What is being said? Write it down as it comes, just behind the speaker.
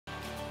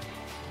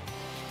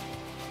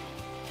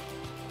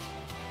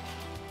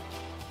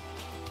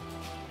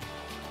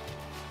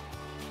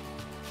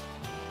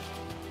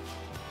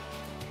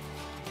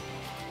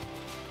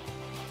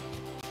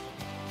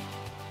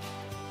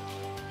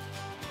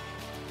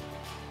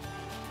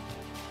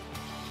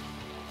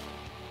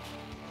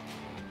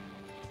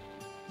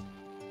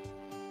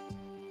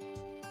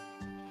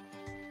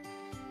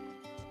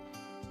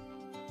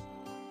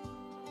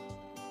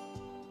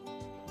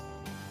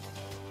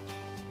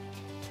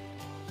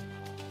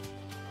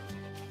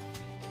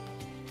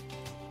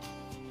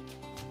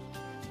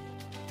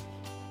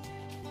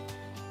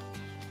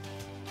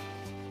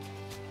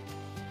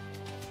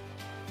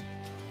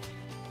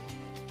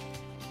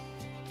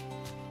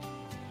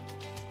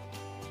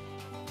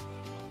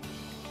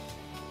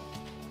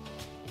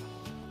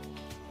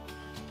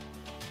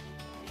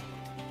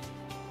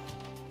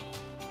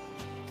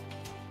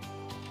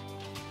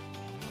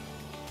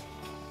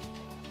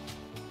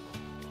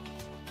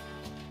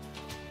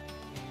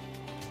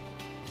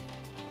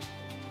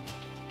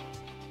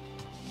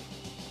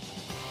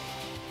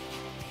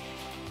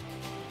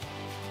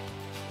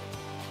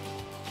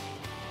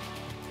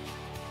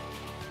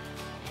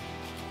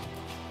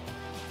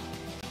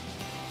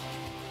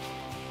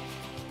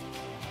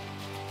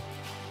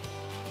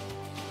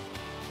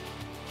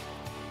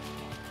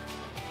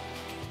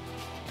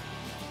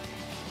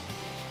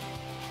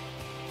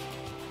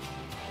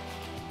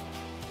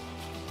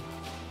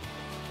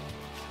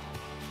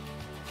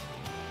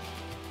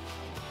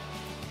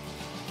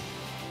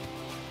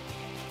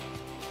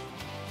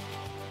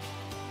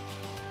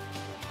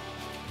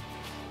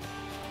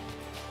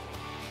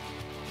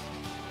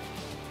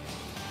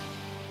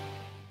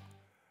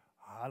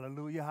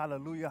Hallelujah,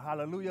 hallelujah,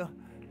 hallelujah.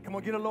 Come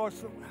on, get the Lord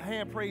some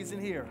hand praise in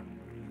here.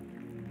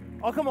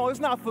 Oh, come on, it's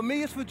not for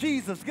me, it's for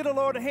Jesus. Get the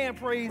Lord a hand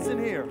praise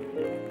in here.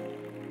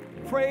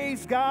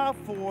 Praise God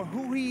for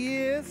who he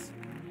is.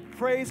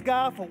 Praise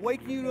God for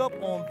waking you up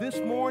on this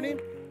morning.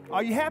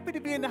 Are you happy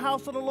to be in the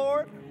house of the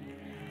Lord?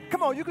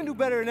 Come on, you can do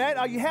better than that.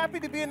 Are you happy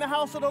to be in the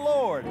house of the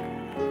Lord?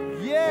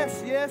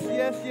 Yes, yes,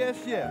 yes, yes,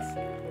 yes.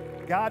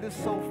 God is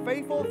so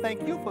faithful.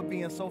 Thank you for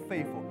being so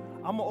faithful.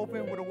 I'm going to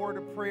open with a word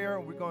of prayer,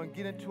 and we're going to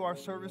get into our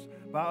service.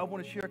 But I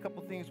want to share a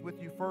couple things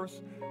with you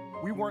first.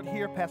 We weren't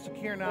here. Pastor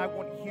Karen and I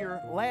weren't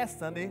here last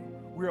Sunday.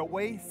 We were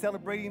away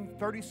celebrating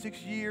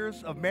 36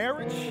 years of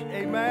marriage.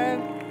 Amen.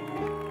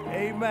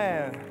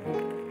 Amen.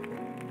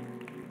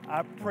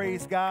 I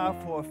praise God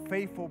for a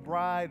faithful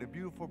bride, a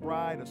beautiful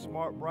bride, a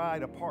smart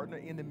bride, a partner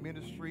in the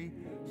ministry.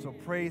 So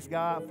praise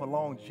God for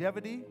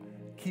longevity.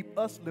 Keep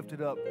us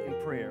lifted up in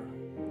prayer.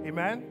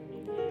 Amen.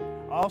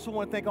 I also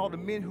want to thank all the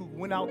men who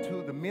went out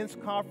to the men's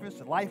conference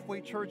at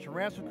Lifeway Church in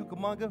Ransom,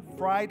 Cucamonga,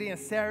 Friday and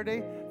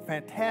Saturday.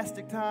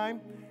 Fantastic time.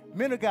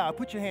 Men of God,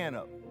 put your hand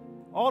up.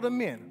 All the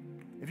men.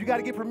 If you got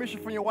to get permission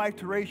from your wife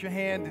to raise your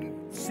hand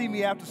and see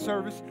me after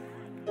service,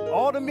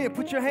 all the men,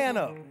 put your hand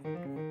up.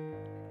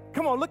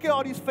 Come on, look at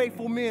all these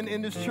faithful men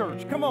in this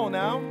church. Come on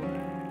now.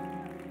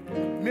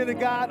 Men of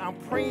God, I'm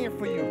praying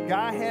for you.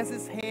 God has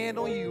his hand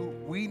on you.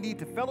 We need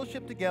to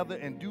fellowship together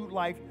and do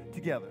life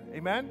together.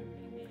 Amen?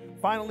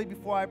 Finally,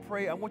 before I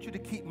pray, I want you to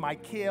keep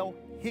Michael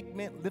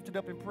Hickman lifted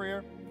up in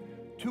prayer.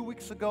 2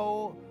 weeks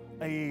ago,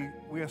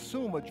 we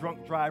assume a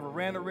drunk driver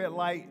ran a red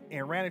light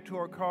and ran into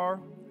her car,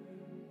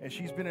 and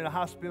she's been in the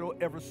hospital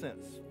ever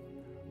since.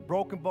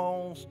 Broken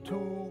bones,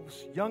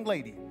 tubes, young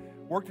lady,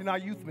 worked in our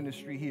youth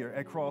ministry here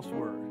at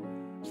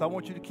CrossWord. So I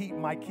want you to keep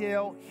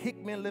Michael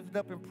Hickman lifted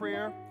up in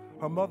prayer,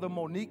 her mother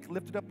Monique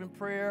lifted up in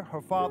prayer,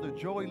 her father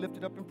Joey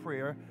lifted up in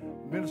prayer.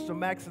 Minister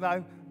Max and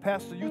I,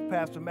 Youth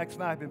Pastor Max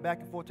and I have been back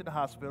and forth to the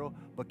hospital,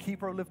 but keep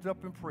her lifted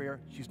up in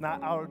prayer. She's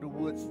not out of the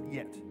woods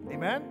yet.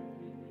 Amen?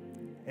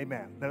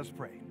 Amen. Let us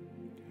pray.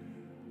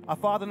 Our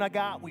Father and our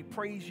God, we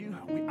praise you.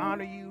 We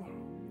honor you.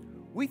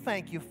 We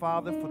thank you,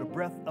 Father, for the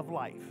breath of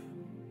life.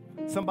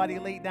 Somebody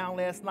laid down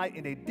last night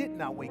and they did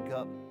not wake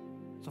up.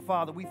 So,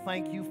 Father, we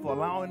thank you for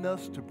allowing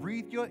us to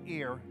breathe your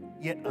air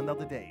yet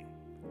another day.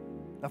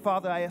 Now,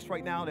 Father, I ask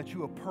right now that you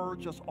will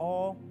purge us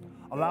all.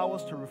 Allow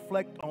us to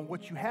reflect on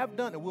what you have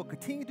done and will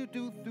continue to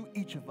do through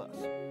each of us.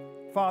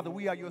 Father,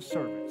 we are your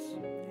servants.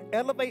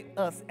 Elevate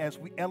us as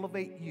we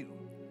elevate you.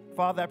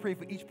 Father, I pray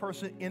for each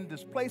person in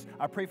this place.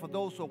 I pray for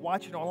those who are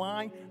watching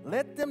online.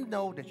 Let them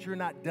know that you're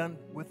not done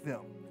with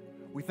them.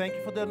 We thank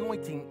you for the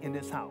anointing in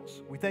this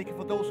house. We thank you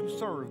for those who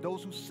serve,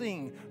 those who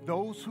sing,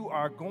 those who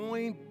are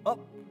going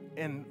up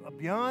and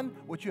beyond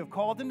what you have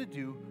called them to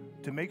do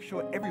to make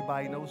sure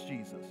everybody knows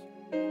Jesus.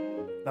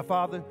 Now,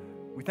 Father,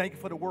 we thank you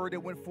for the word that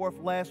went forth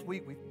last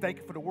week. We thank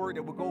you for the word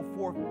that will go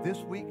forth this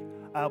week.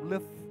 I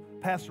lift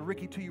Pastor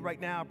Ricky to you right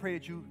now. I pray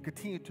that you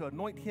continue to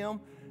anoint him,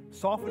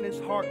 soften his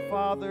heart,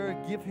 Father.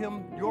 Give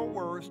him your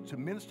words to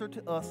minister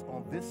to us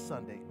on this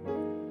Sunday.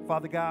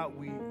 Father God,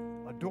 we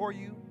adore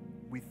you.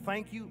 We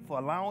thank you for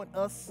allowing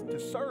us to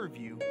serve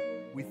you.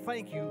 We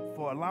thank you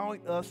for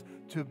allowing us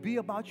to be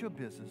about your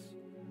business.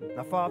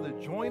 Now, Father,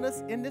 join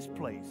us in this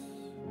place.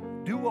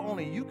 Do what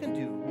only you can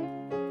do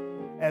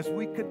as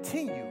we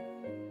continue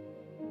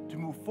to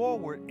move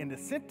forward in the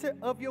center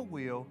of your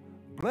will.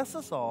 Bless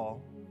us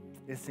all.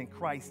 It's in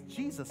Christ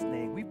Jesus'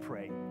 name we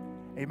pray.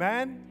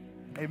 Amen,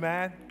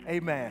 amen,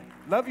 amen.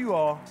 Love you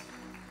all.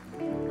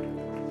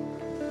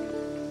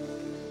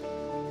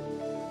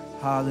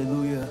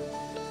 Hallelujah.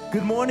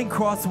 Good morning,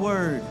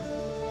 CrossWord.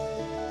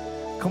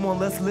 Come on,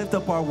 let's lift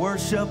up our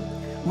worship.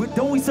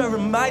 Don't we serve a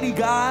mighty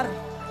God,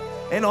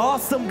 an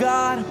awesome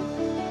God,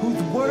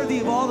 who's worthy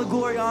of all the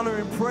glory, honor,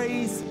 and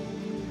praise?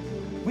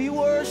 We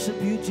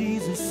worship you,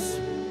 Jesus.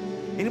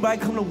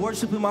 Anybody come to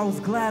worship him? I was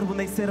glad when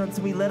they said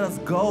unto me, let us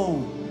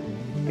go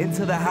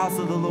into the house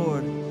of the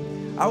Lord.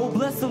 I will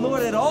bless the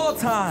Lord at all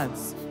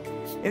times,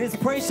 and his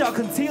praise shall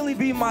continually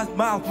be in my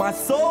mouth. My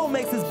soul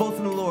makes his boast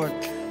in the Lord.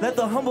 Let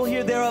the humble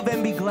hear thereof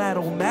and be glad.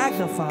 Oh,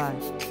 magnify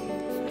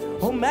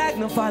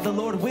the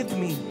Lord with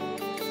me.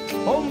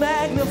 Oh,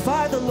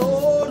 magnify the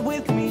Lord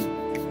with me.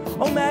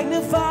 Oh,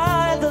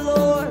 magnify the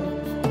Lord.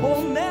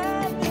 Oh,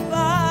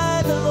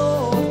 magnify the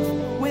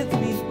Lord with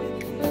me.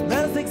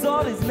 Let us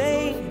exalt his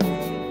name.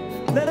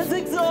 Let us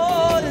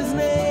exalt his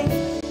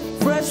name.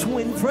 Fresh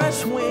wind,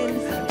 fresh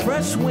wind,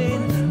 fresh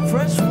wind,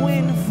 fresh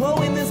wind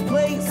flow in this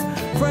place.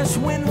 Fresh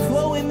wind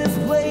flow in this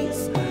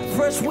place.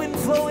 Fresh wind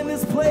flow in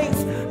this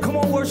place. Come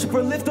on,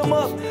 worshiper, lift them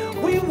up.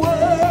 We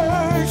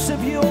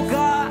worship you, oh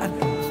God.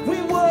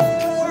 We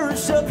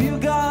worship you,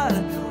 God.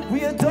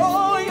 We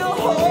adore your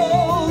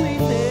holy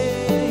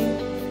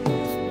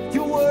name.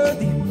 You're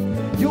worthy.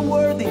 You're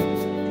worthy.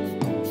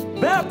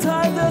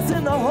 Baptize us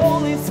in the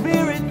Holy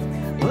Spirit.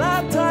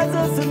 Baptize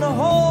us in the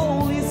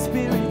Holy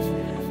Spirit.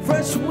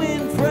 Fresh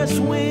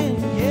wind,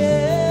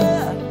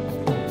 yeah.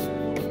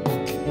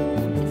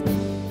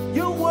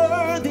 You're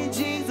worthy,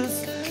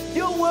 Jesus.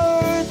 You're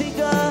worthy,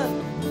 God.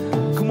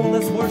 Come on,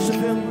 let's worship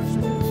him.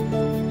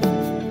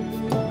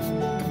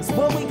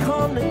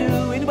 come to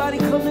do? Anybody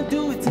come to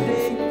do it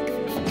today?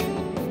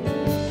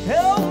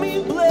 Help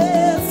me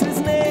bless his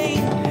name.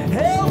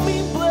 Help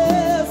me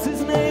bless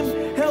his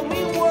name. Help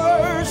me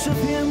worship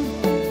him.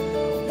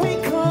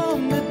 We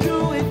come to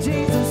do it,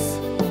 Jesus.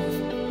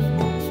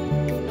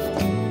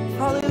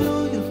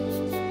 Hallelujah.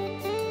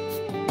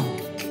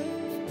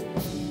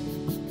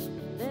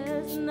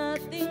 There's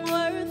nothing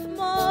worth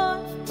more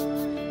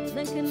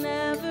that can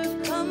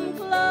ever come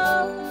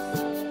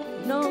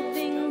close.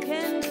 Nothing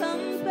can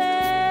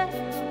compare.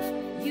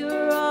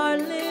 You're our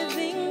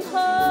living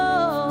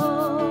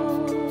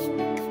hope.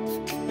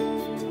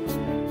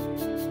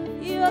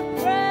 Your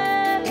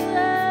presence,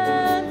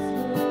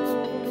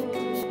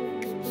 Lord.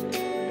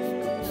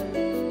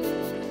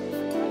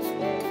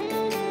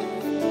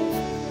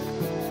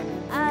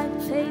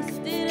 I've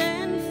tasted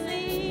and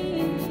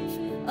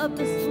seen of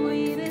the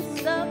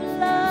sweetest of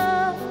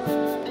love,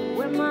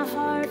 where my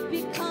heart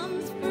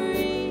becomes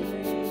free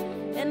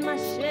and my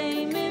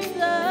shame is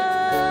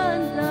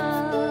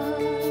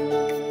undone.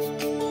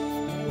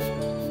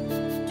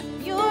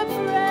 Your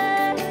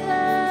presence,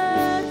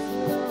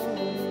 Lord.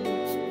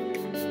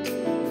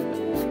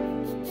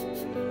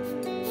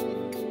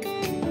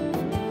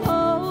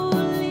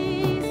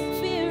 Holy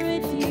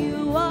Spirit,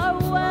 you are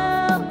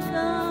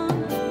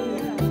welcome.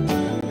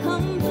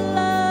 Come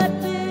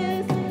flood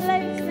this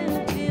place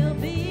and fill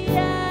the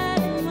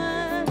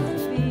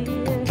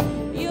atmosphere.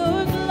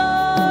 Your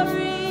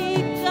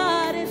glory,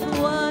 God, is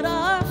what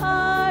our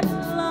hearts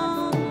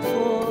long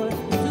for.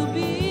 To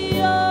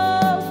be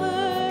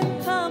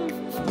overcome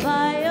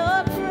by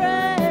your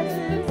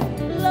presence,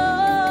 Lord.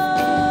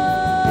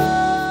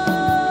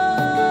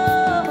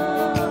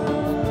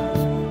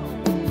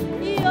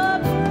 Your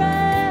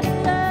presence,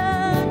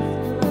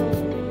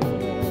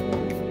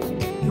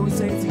 Can we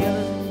say it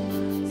together?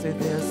 Say,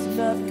 there's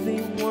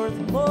nothing worth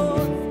more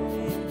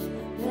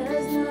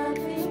there's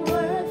nothing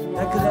worth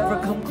that could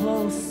ever come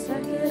close.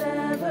 that could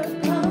ever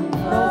come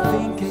close.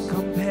 Nothing can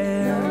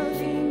compare.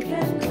 Nothing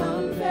can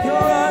compare. You're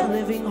our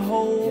living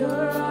hope.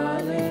 You're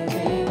our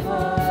living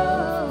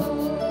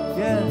hope.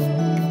 Yeah.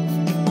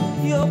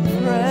 Your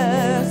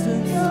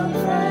presence. Your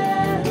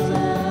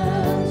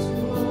presence,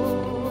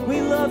 Lord.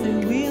 We love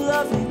it. We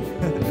love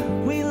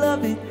it. We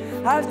love it.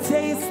 I've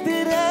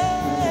tasted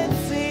and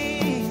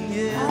seen,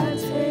 yeah,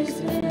 I've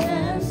tasted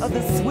and of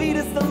the seen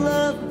sweetest of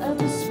love. of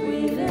the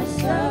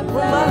sweetest of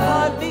When my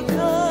heart love.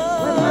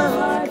 When my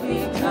heart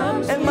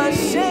becomes and my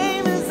free,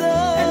 shame is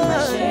and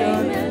my shame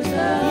undone. is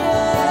Yeah.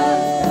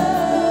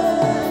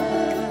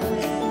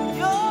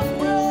 Your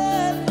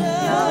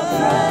presence. Your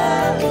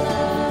presence.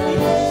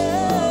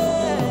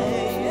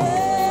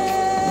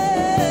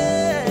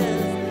 Yes.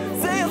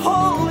 Say,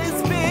 Holy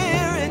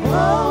Spirit,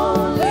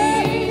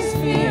 Holy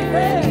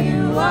Spirit,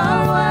 you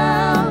are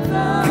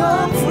welcome.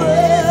 come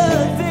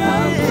flood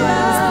Come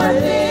flood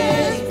this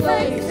this place.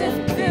 place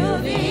and fill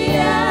the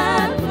Your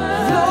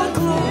atmosphere.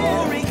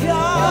 glory, Your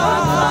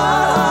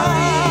God.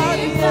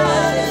 glory,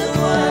 God, is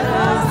what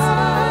our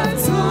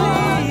hearts To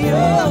long be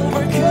for.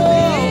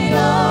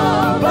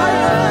 overcome by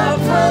your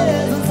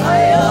presence, By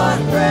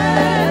your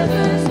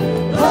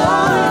presence, Holy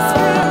Lord.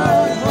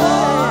 Spirit.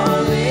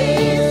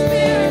 Holy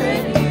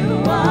Spirit,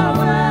 you are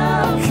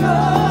welcome.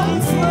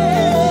 Come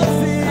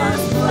flood this Come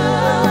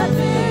flood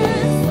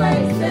this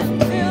place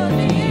and fill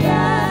the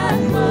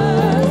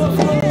atmosphere.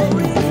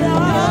 glory, Your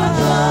God.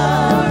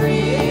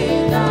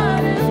 glory,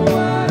 God, is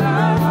what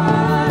our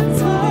hearts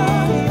To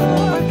long be for.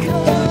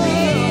 overcome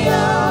Be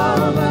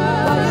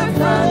overcome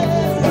by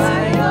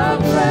your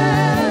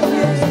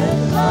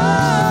presence,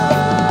 Lord.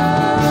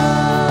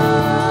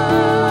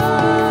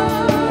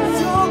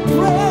 Your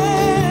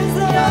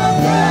presence.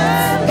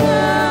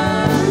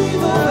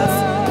 Breathe on us.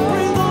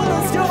 Breathe on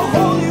us. Your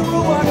holy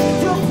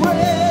ruach. Your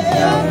presence.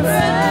 Your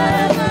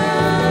presence,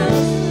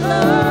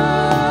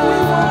 We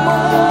want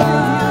more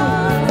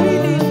of you. We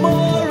need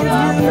more of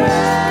Your you.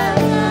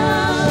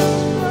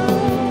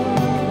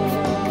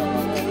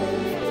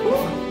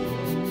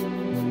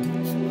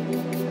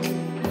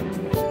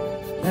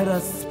 Let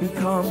us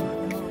become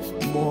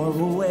more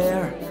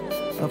aware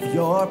of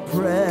your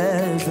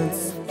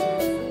presence.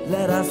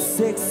 Let us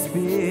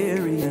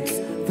experience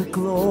the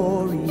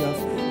glory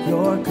of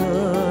your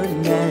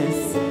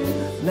goodness.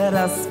 Let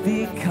us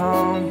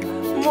become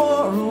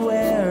more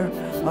aware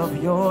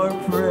of your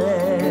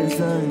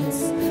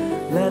presence.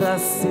 Let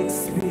us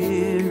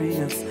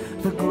experience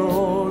the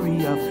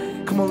glory of.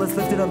 Come on, let's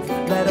lift it up.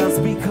 Let us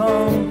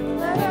become.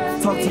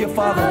 Talk to your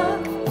Father.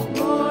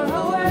 more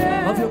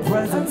aware Of your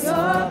presence. of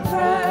your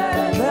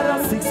presence. Let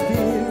us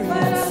experience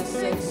Let us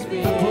the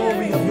experience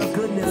glory of your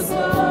goodness. the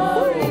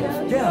glory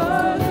of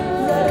Yeah. your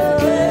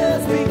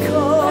Let's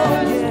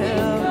become,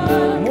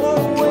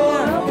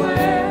 more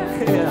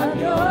aware. Yeah.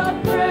 of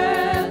your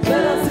presence.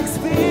 Let us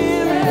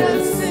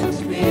experience Let us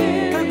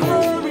experience the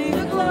glory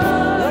the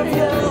glory of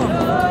your.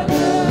 of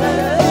your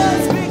Let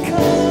us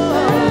become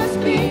Let us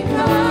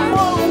become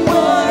more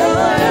more aware.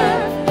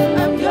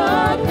 aware of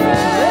your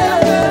presence.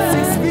 Let us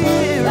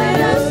experience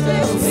Let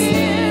us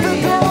experience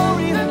the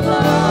glory the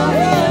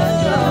glory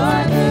of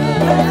your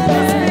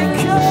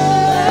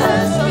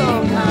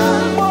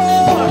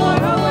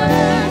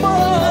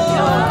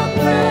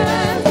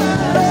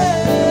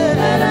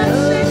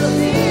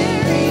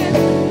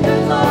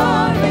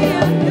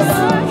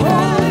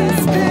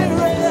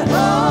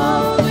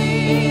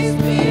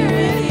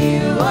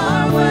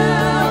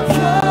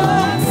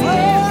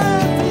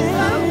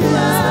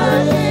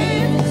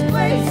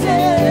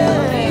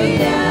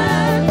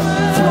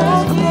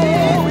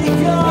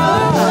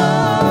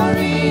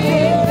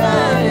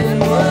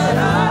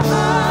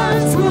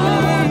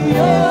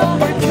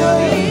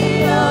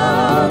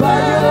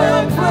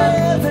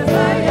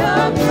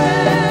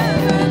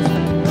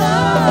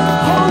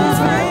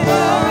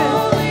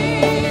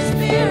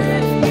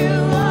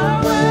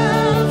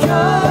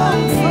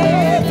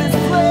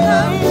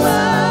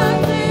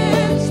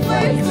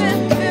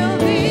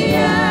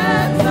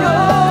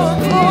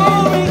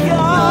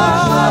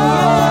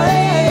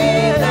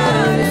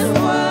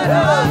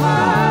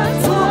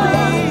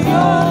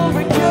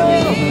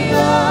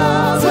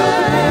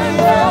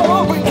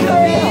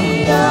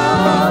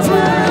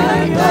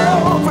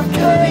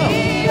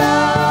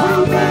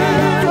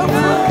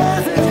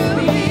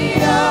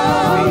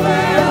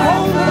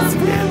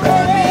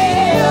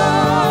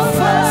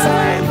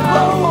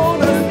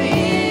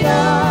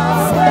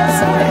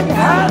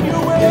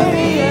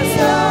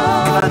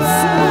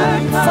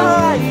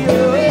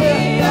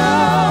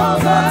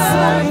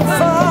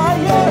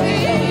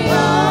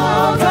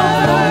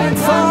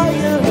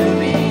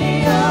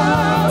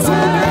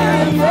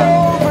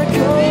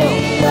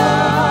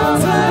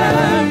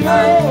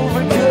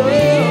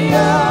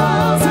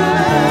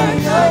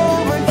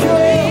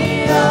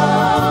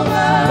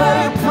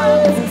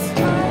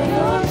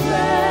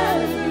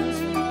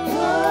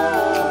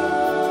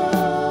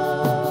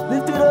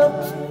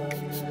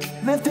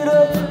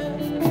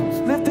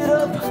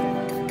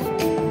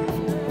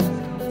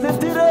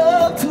Lift it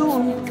up to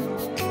him.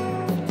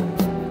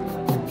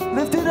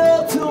 Lift it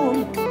up to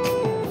him.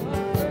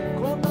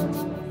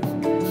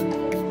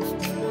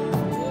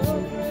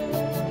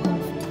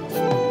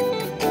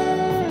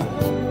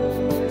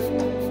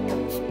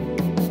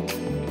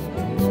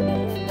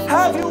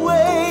 Have your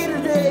way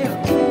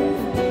today.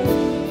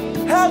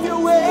 Have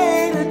your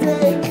way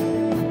today.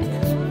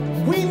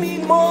 We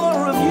need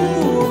more of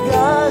you,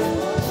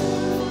 God.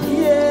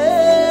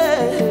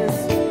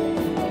 Yes.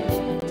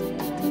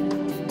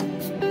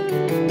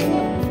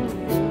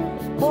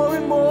 More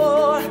and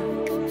more.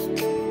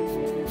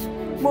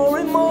 More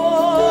and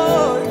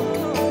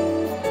more.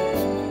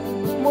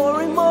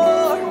 More and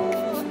more.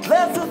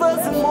 Less of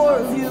us and more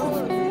of you.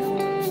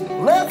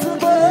 Less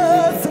of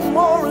us and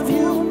more of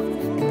you.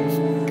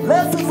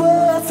 Less of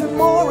us and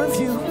more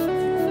of you.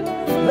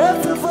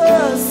 Less of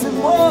us and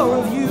more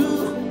of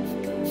you.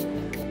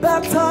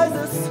 Baptize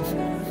us,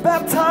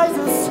 baptize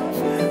us,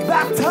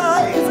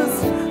 baptize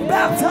us,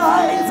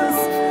 baptize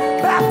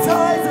us,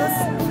 baptize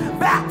us,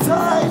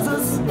 baptize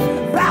us,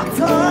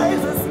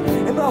 baptize us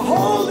in the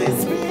Holy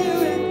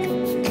Spirit.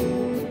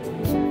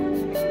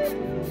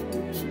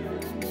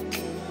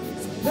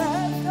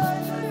 Baptize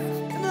us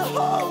in the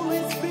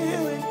Holy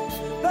Spirit.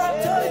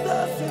 Baptize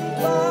us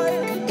in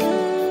fire.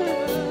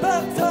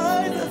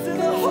 Baptize us in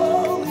the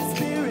Holy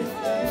Spirit.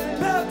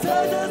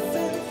 Baptize us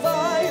in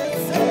fire.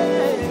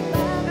 Say,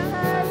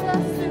 Baptize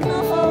us in the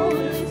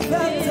Holy Spirit.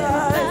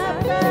 Baptize.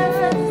 Baptize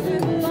us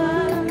in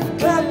fire.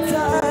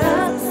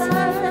 Baptize us.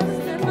 Baptize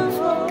us in the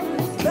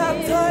Holy Spirit.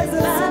 Baptize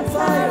us in fire. Baptize us in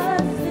fire.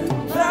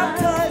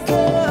 Baptize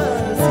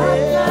us,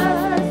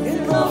 yeah,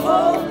 in the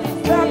Holy.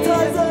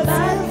 Baptize us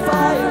in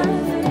fire.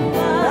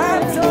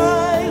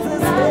 Baptize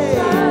us,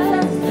 yeah.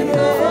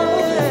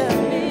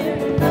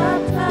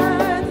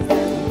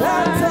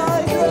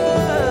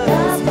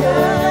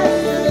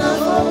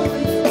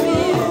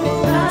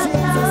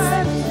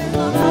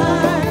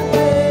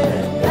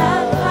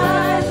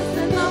 Baptize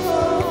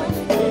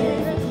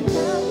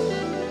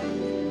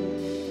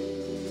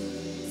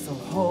us, so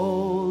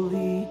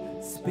Holy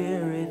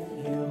Spirit,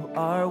 you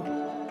are.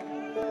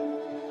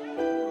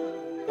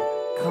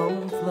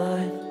 Come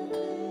flood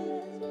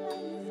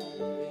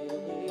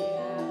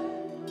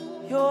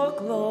your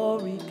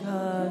glory,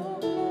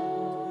 God.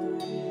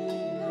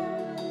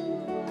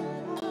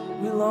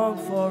 We long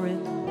for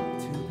it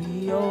to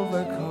be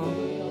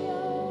overcome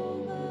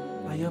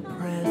by your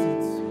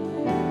presence.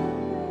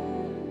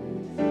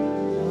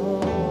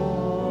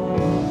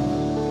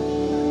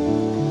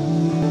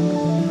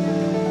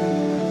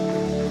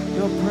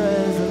 Your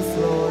presence,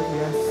 Lord,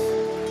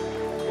 yes.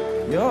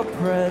 Your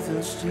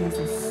presence,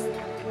 Jesus.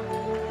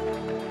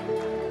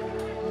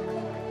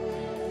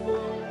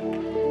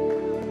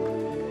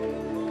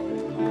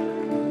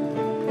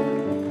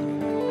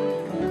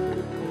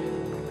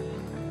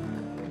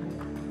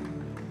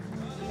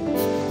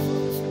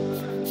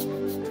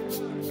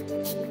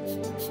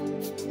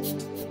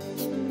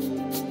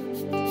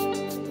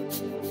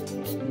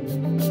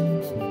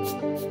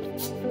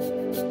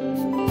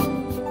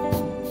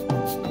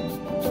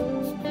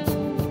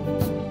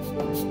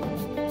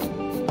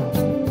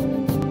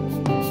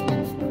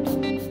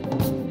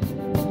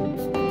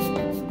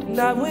 And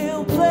I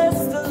will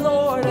bless the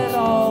Lord at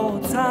all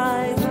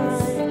times,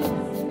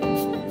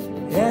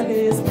 and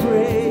his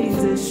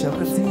praises shall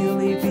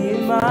continually be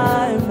in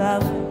my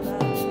mouth.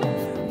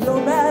 No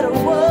matter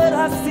what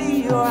I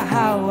see or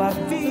how I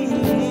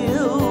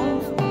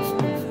feel,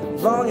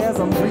 long as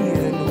I'm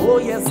breathing, oh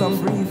yes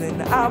I'm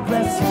breathing, I'll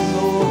bless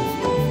you,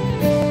 Lord.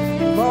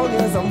 Long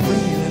as I'm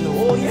breathing,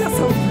 oh yes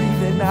I'm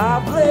breathing,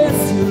 I'll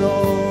bless you,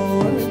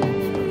 Lord.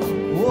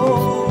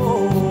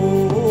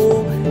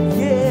 Whoa,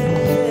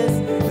 yes.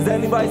 Is that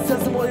anybody's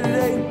testimony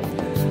today?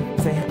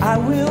 Say, I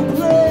will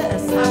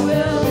bless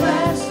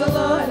the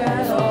Lord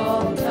at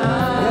all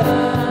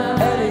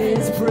times. And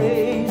his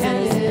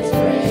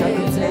praise shall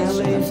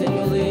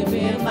continually be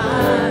in my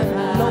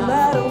mouth. No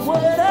matter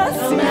what I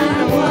see,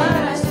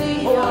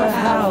 or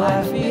how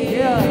I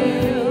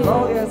feel,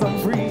 long as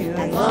I'm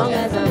breathing, oh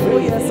yes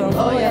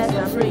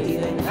I'm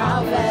breathing,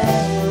 I'll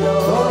bless the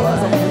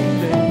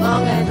Lord.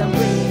 Long as I'm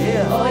breathing,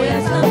 yeah. Oh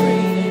yes I'm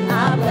breathing,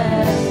 I'll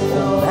bless the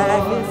Lord.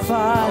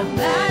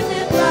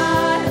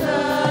 Magnify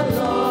the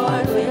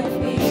Lord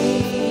with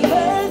me.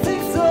 Let's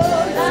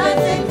exalt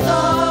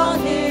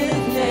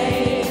his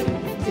name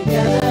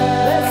together.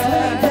 Let's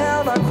lay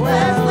down our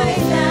crown.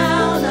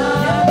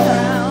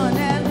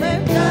 And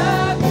lift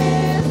up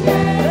his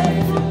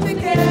name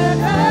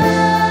together.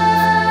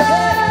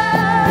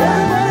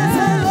 Everybody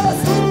say,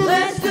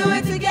 let's do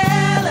it together.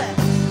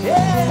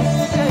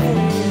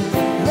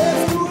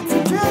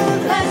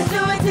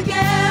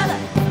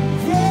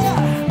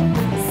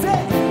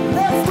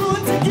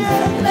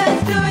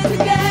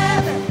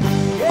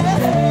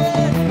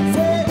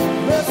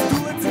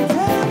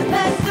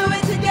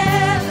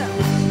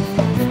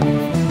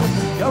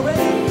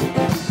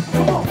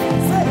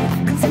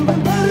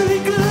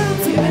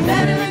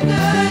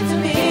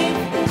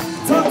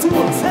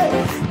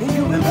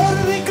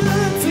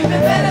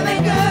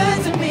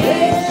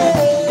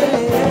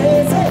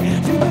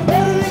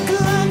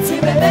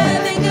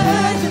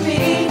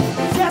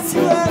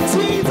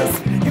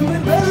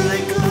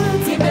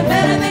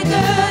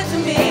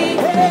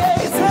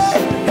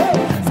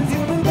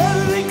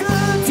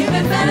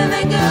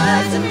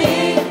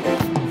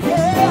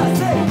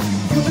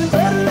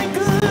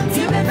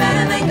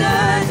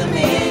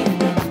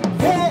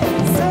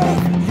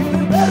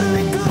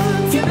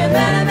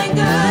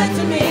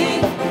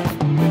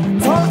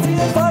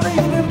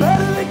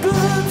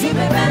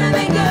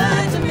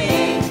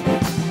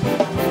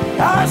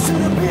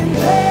 been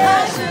there. I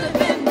should have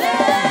been there.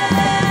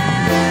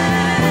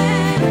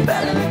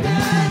 Better than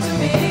good to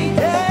me.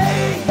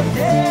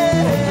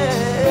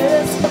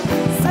 Yes.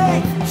 Say,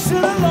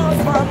 should have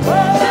lost my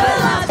mind. Should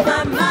have lost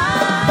my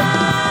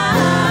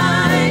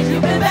mind.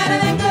 You've been better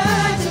than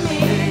good to me.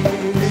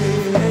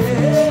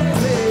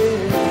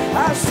 I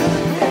should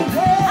have been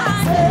there.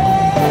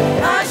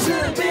 I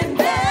should have been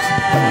there.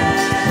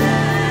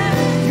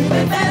 You've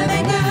been better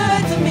than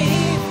good to me.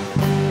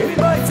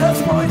 Anybody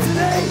testimony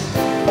today?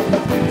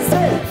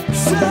 Say,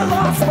 should have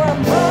lost my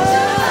mind.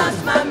 Should have lost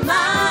my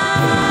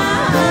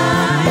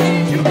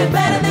mind. You've been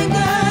better than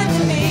good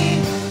to me.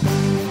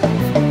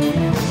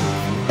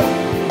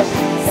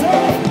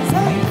 Say,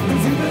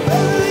 'cause you've been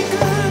better than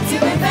good.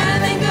 You've been better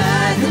than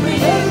good to me.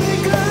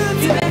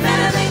 You've been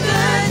better than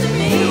good to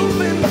me. You've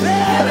been You've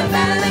better. been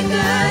better than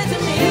good to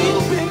me.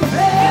 You've been You've been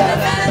better.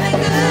 better than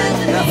good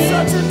to You're me.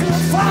 such a good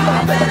You've father.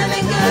 been better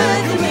than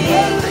good to me.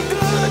 Better than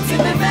good.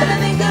 You've been better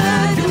than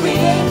good to me.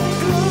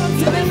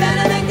 You've been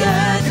better than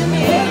good to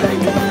me.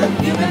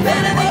 You've been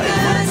better than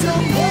good to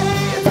me.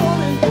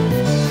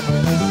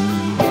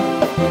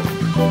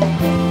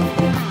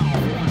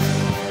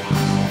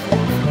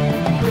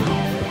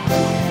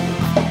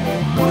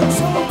 Put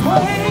your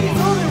praise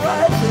on it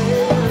right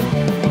there.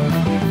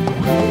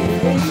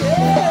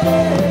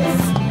 Yes.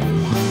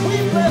 We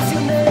bless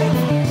your name.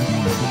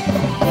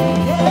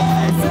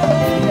 Yes.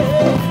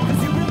 'Cause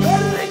you've been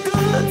better than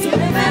good. You've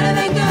been better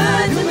than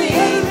good to me.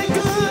 Better than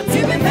good.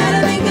 You've been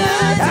better than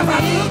good to As I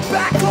me. look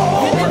back You've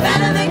over been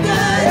better than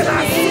good and to I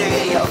me.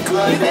 see your You've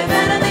been goodness.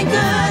 better than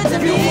good to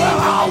me. You were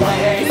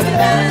always You've been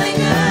there. better than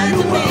good You to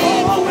were me.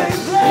 always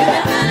You've been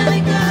there. better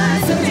than good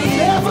to You me.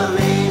 never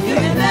leave You've me.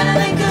 been better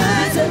than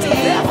good to You me.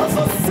 never You've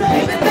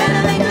forsake been me.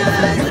 better than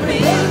good to me.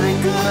 Better than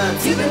good.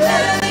 You've been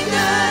better than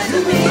good to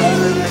me. Better than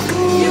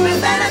good. You've been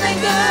better than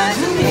good to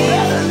me.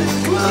 Better than You've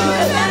good.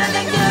 been better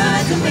than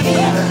good to me.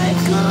 Better than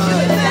You've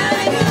good. been better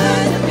than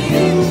good to me.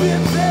 You've been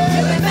You've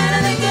better. been better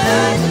than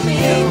good to me.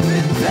 You've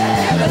been You've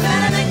better. been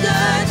better than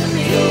good to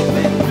me. You've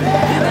been You've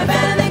better. been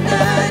better than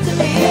good to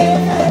me.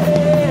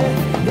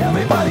 Yeah.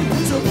 Everybody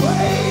put your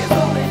praise on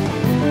it.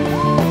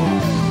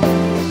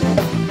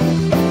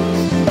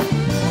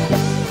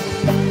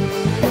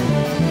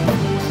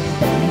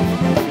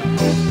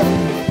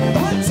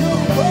 Put your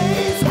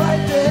praise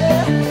right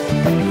there.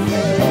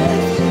 Yeah.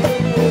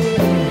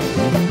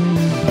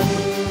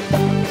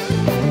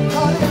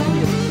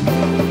 Hallelujah.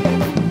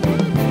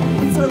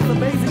 We serve an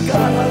amazing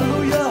God.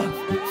 Hallelujah.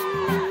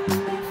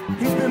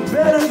 He's been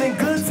better than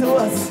good to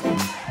us.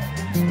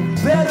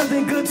 Better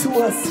than good to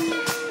us.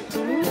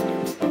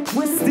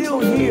 We're still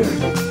here.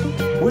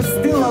 We're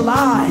still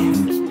alive.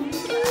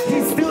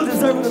 He's still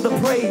deserving of the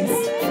praise.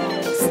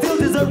 Still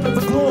deserving of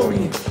the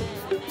glory.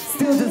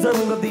 Still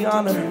deserving of the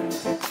honor.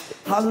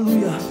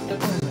 Hallelujah.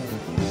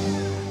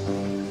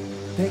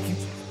 Thank you,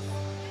 Jesus.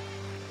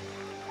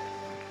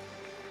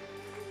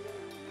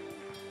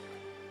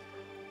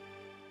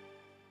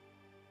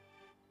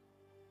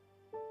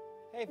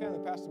 Hey family,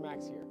 Pastor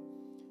Max here.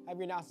 I have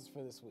your announcements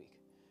for this week.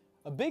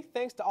 A big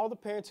thanks to all the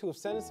parents who have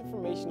sent us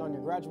information on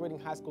your graduating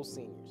high school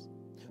seniors.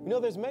 We know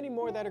there's many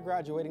more that are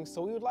graduating,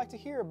 so we would like to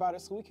hear about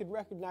it so we could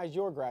recognize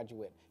your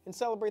graduate and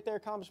celebrate their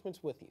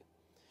accomplishments with you.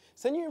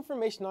 Send your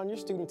information on your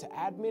student to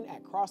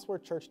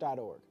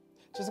admin@crosswordchurch.org.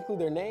 Just include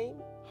their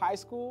name, high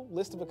school,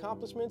 list of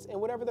accomplishments, and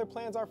whatever their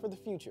plans are for the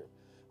future,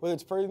 whether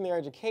it's furthering their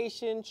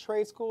education,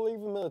 trade school, or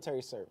even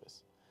military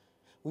service.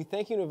 We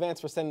thank you in advance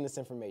for sending this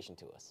information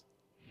to us.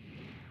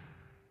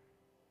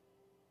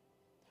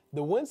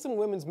 The Winsome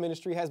Women's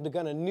Ministry has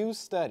begun a new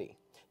study.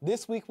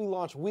 This week we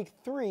launch week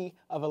 3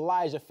 of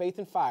Elijah, Faith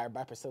and Fire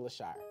by Priscilla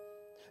Shire.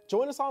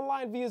 Join us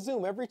online via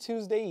Zoom every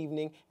Tuesday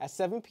evening at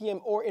 7 p.m.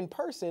 or in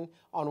person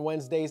on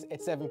Wednesdays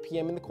at 7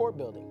 p.m. in the court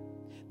building.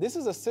 This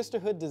is a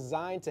sisterhood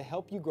designed to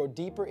help you grow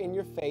deeper in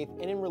your faith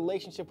and in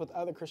relationship with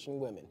other Christian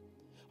women.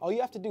 All you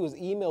have to do is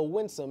email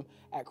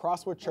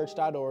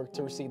winsome@crosswordchurch.org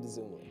to receive the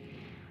Zoom link.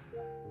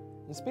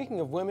 And speaking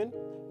of women,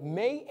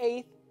 May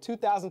 8th,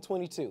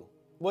 2022.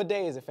 What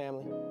day is it,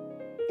 family?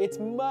 It's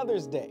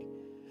Mother's Day.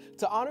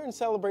 To honor and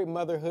celebrate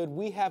motherhood,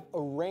 we have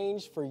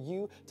arranged for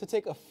you to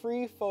take a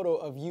free photo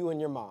of you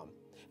and your mom,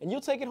 and you'll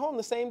take it home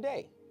the same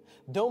day.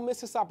 Don't miss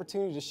this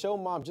opportunity to show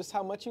mom just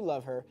how much you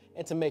love her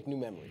and to make new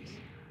memories.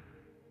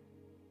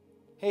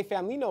 Hey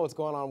family, you know what's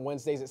going on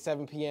Wednesdays at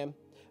 7 p.m.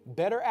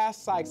 Better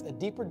Ask Sykes a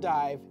deeper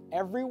dive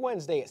every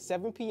Wednesday at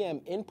 7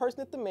 p.m. in person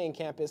at the main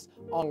campus,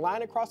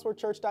 online at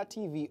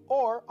crosswordchurch.tv,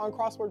 or on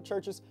Crossword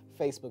Church's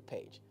Facebook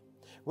page.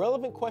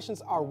 Relevant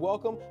questions are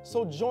welcome,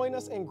 so join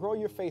us and grow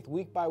your faith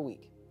week by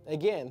week.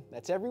 Again,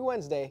 that's every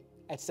Wednesday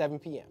at 7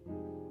 p.m.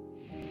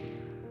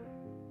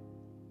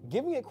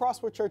 Giving at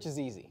Crossword Church is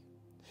easy.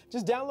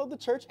 Just download the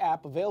church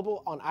app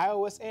available on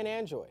iOS and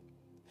Android.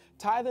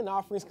 Tithe and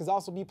offerings can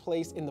also be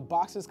placed in the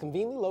boxes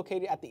conveniently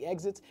located at the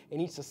exits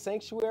in each the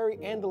sanctuary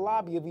and the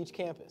lobby of each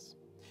campus.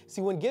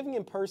 See, when giving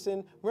in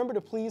person, remember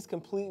to please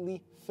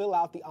completely fill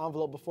out the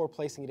envelope before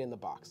placing it in the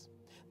box.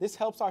 This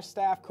helps our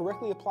staff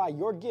correctly apply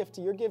your gift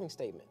to your giving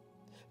statement.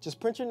 Just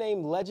print your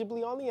name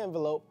legibly on the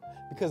envelope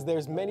because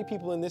there's many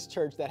people in this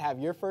church that have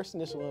your first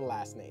initial and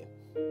last name.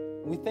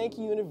 We thank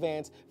you in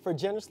advance for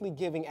generously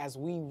giving as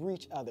we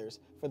reach others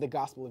for the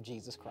gospel of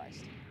Jesus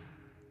Christ.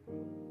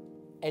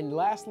 And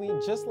lastly,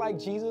 just like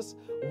Jesus,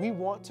 we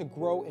want to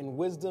grow in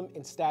wisdom,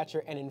 in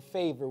stature, and in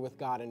favor with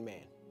God and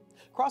man.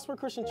 CrossWord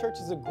Christian Church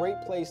is a great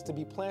place to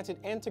be planted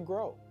and to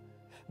grow.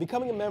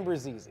 Becoming a member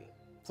is easy.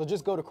 So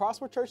just go to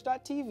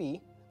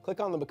crosswordchurch.tv, click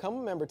on the Become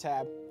a Member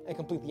tab, and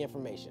complete the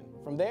information.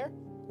 From there,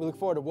 we look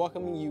forward to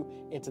welcoming you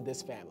into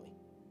this family.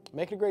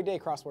 Make it a great day,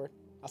 CrossWord.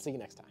 I'll see you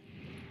next time.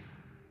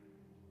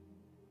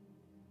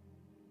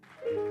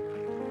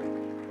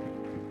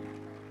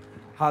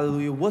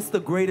 Hallelujah. What's the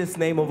greatest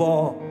name of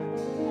all?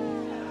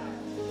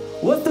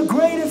 What's the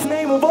greatest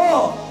name of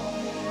all?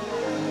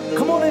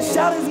 Come on and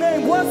shout his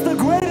name. What's the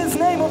greatest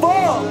name of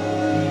all?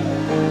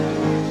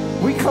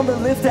 We come to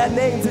lift that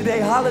name today.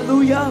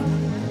 Hallelujah.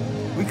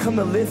 We come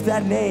to lift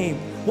that name.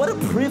 What a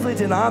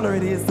privilege and honor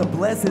it is to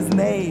bless his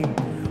name.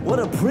 What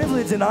a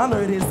privilege and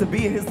honor it is to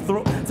be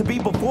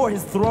before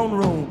his throne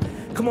room.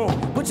 Come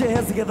on, put your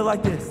hands together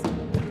like this.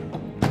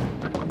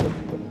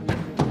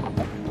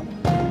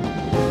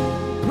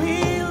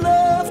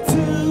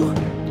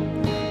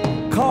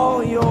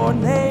 Call your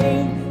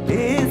name,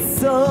 it's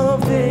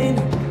something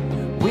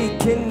we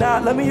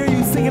cannot. Let me hear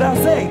you sing it out,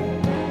 say.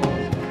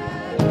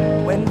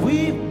 When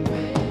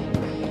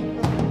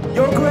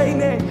your great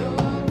name,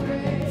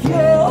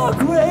 your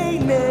great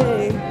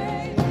name.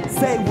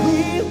 Say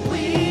we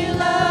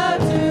love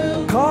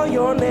to call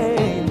your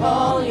name.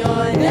 Call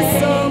your name, it's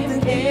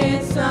something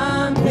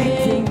we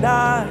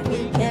cannot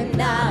explain.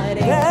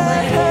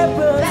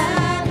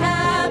 That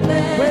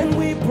happens when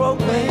we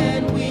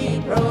proclaim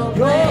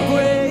your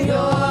great.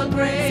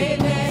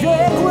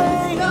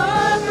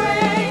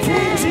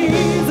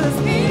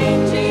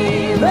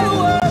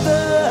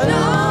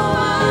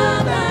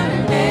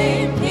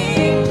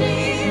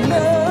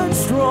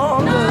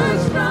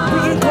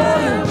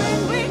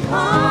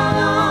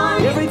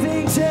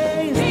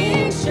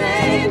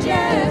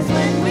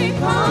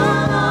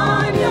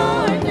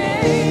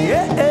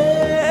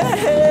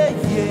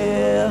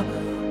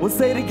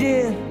 Say it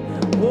again.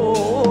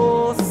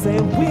 Whoa, say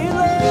we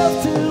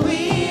love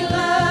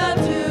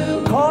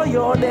to call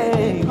your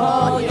name.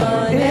 Call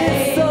your name.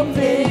 It's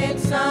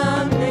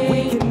something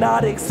we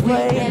cannot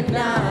explain.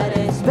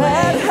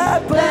 That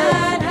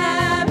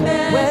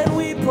happens when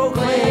we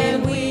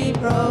proclaim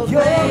your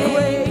great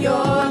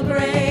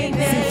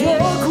name. See,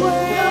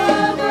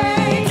 your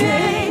great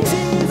King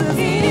Jesus.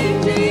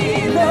 King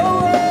Jesus. No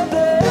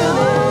other.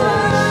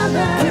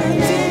 King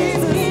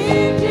Jesus.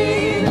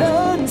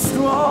 None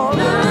strong.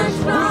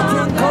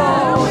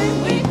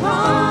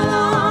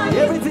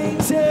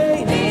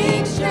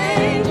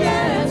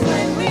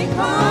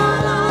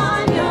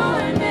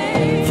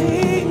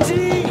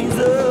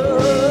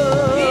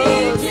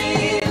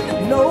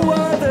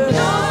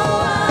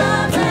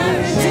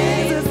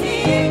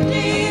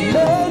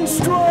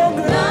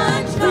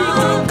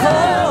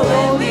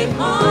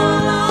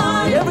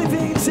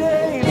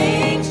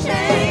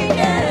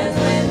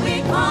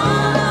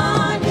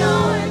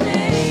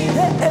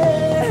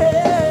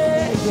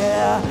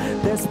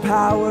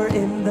 Power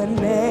in the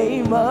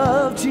name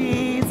of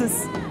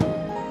Jesus.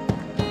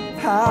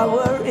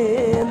 Power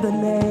in the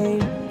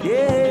name.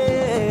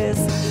 Yes.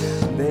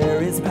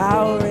 There is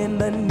power in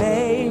the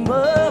name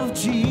of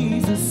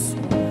Jesus.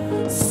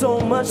 So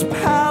much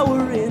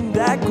power in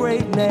that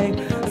great name.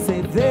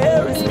 Say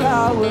there is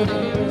power.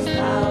 There is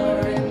power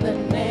in the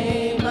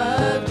name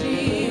of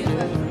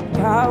Jesus.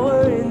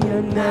 Power in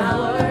your name.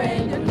 Power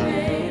in your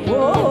name.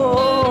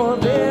 Whoa,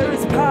 there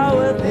is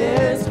power.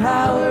 There's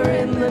power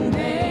in the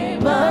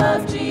name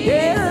of Jesus.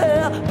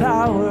 Yeah,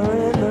 power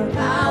in the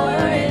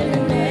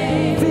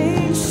name.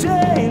 Things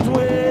change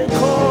when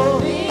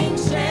called.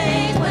 Things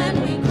change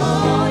when we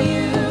call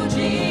you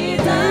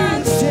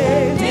Jesus.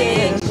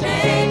 Things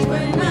change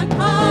when I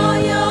call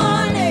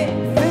your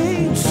name.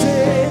 Things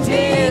change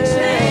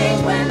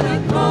when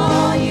we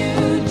call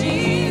you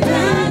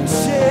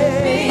Jesus.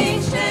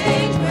 Things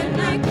change when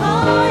I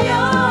call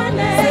your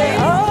name.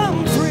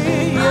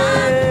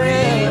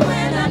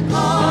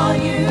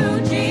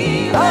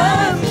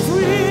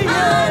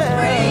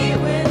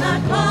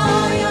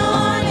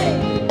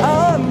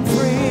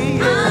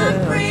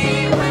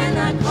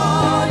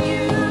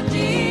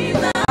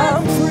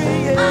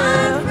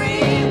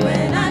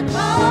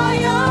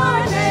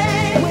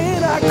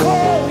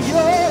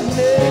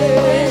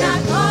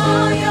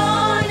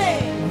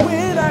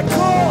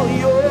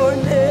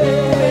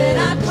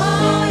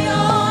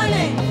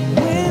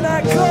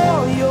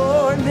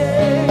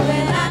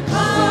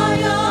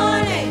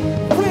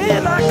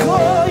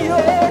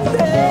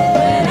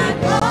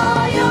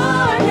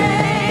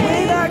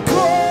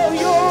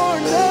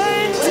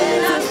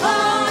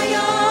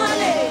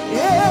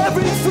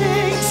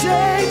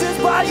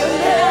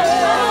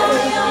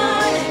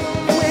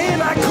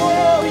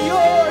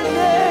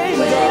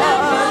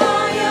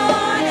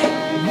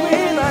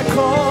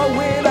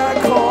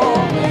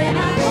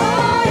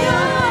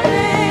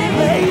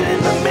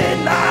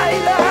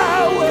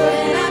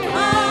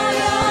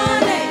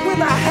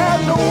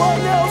 got no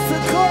one else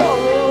to call.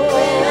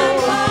 When I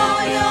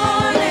call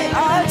your name.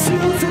 I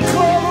choose to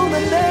call on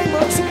the name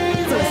of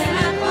Jesus. When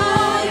I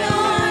call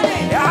your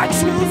name. I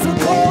choose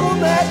to call on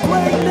that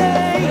great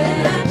name.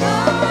 When I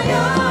call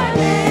your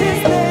name.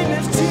 His name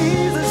is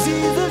Jesus,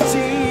 Jesus,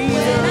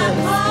 Jesus. When I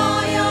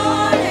call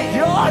your name.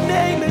 Your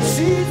name is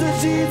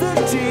Jesus,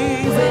 Jesus,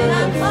 Jesus. When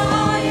I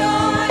call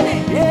your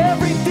name.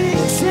 Everything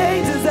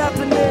changes at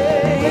the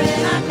name.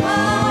 When I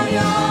call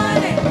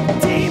your name.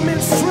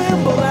 Demons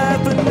tremble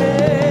at the When I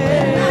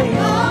name.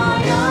 call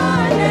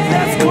your name.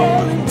 Let's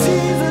call him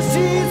Jesus,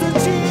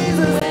 Jesus,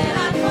 Jesus. When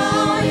I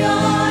call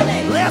your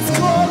name. Let's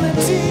call him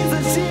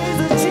Jesus,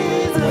 Jesus,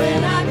 Jesus.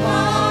 When I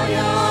call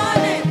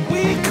your name.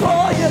 We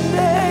call your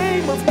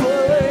name of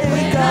great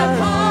When I God.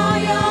 call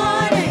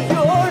your name.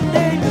 Your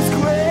name is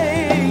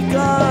great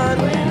God.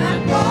 When I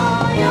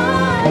call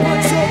your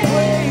Put your name.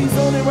 praise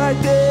on it right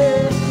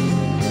there.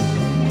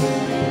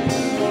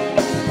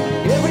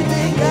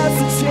 Everything has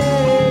to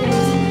change.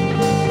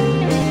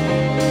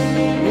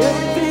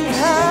 Everything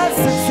has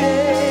to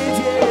change,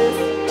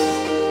 yes.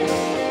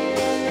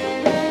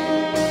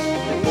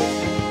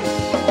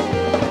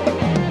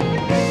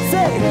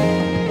 Say,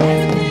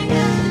 Everything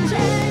has to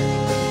change.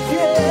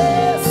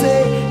 yeah,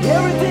 say,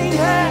 everything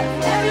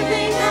has.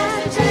 Everything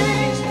has to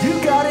change.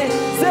 You got it.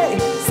 Say,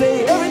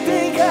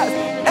 everything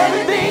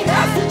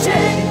has to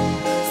change.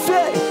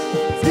 Say,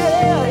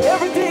 yeah,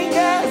 everything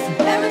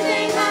has.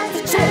 Everything has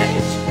to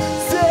change.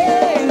 Say,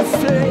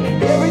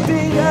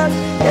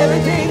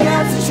 everything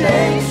has to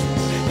change.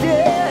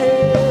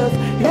 Yes,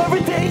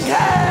 everything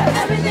has.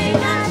 Everything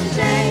has to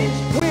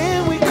change.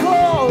 When we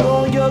call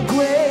on your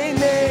great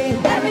name,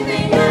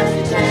 Everything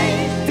has to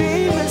change.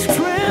 demons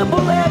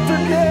tremble at the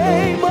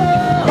name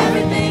of.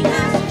 Everything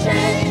has to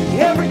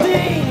change.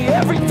 Everything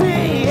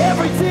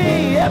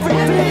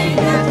Everything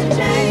has to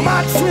change.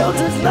 My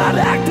children's not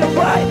acting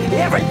right.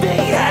 Everything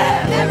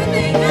has.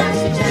 Everything has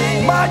to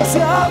change. My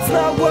job's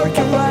not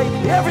working right.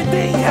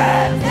 Everything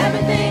has.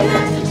 Everything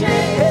has to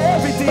change.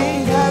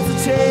 Everything has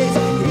to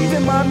change.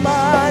 Even my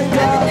mind,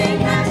 God.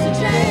 Everything has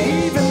to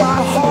change. Even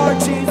my heart,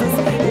 Jesus.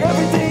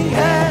 Everything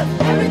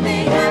has.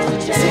 Everything has to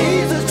change.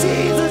 Jesus,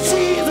 Jesus,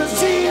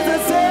 Jesus,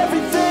 Jesus.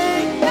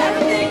 Everything.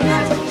 Everything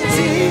has to change.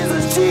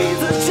 Jesus,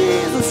 Jesus,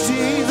 Jesus,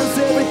 Jesus.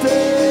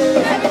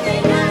 Everything.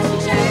 Everything has to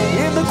change.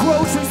 In the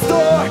grocery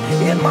store,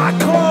 in my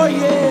car,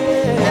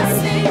 yeah.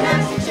 Everything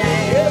has to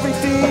change.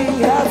 Everything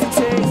has to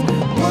change.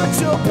 Put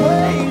your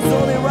praise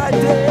on it right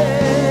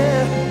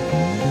there.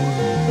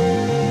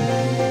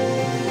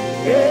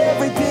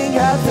 Everything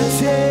has to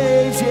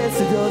change,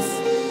 yes it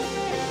does.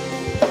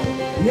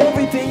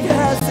 Everything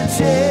has to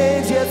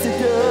change, yes it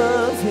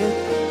does.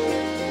 Yeah.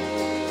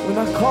 When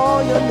I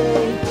call your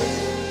name,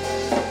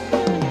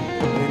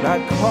 when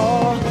I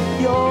call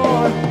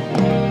your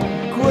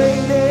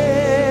great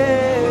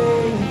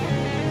name,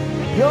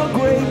 your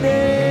great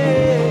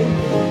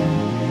name,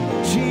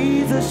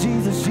 Jesus,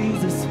 Jesus,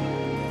 Jesus,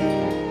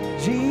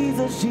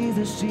 Jesus,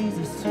 Jesus,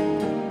 Jesus.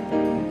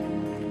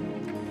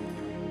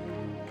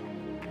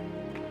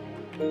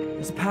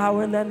 There's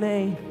power in that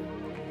name,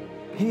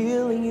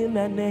 healing in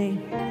that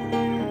name,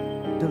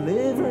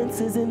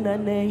 deliverance is in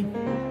that name.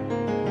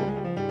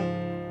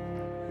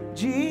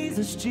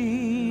 Jesus,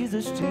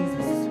 Jesus,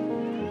 Jesus,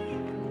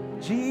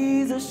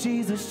 Jesus,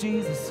 Jesus,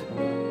 Jesus,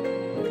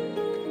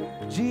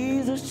 Jesus,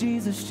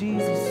 Jesus,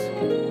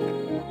 Jesus,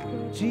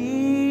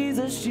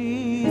 Jesus,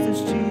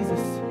 Jesus,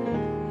 Jesus,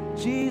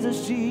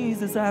 Jesus,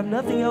 Jesus. I have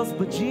nothing else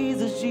but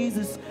Jesus,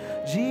 Jesus,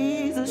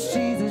 Jesus,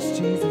 Jesus,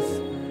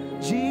 Jesus,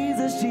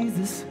 Jesus,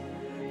 Jesus.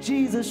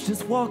 Jesus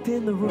just walked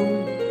in the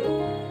room.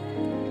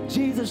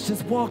 Jesus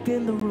just walked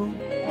in the room.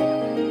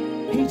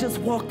 He just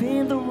walked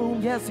in the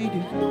room. Yes, he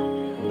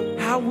did.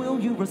 How will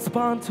you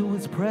respond to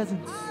his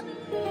presence?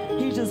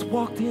 He just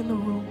walked in the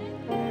room.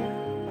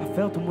 I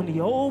felt him when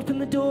he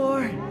opened the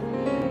door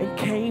and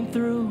came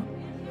through.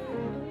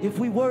 If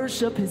we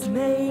worship his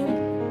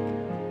name,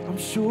 I'm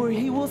sure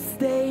he will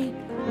stay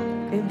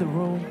in the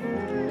room.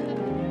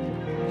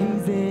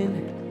 He's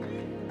in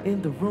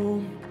the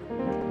room.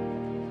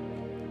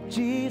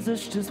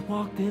 Jesus just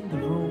walked in the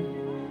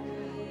room.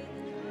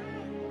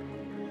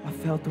 I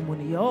felt him when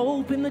he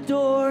opened the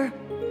door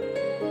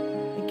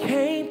and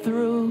came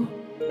through.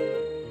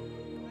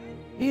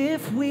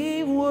 If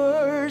we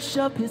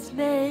worship his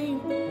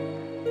name,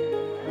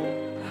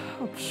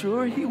 I'm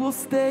sure he will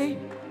stay.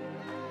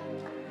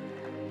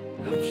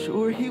 I'm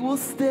sure he will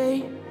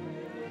stay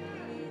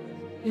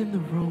in the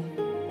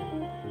room.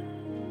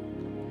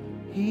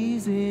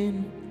 He's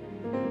in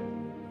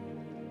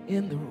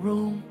the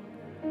room.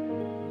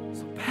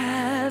 So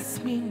pass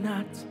me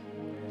not,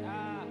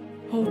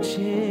 oh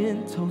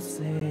gentle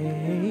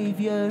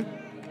Savior.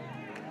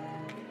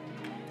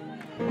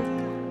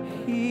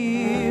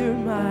 Hear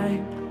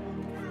my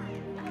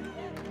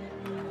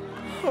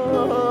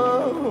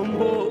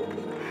humble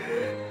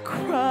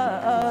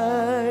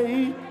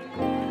cry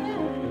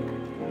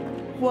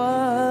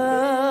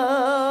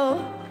while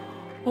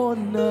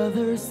on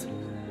others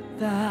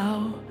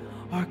thou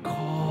art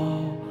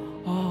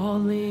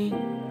calling.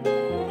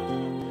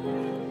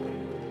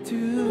 To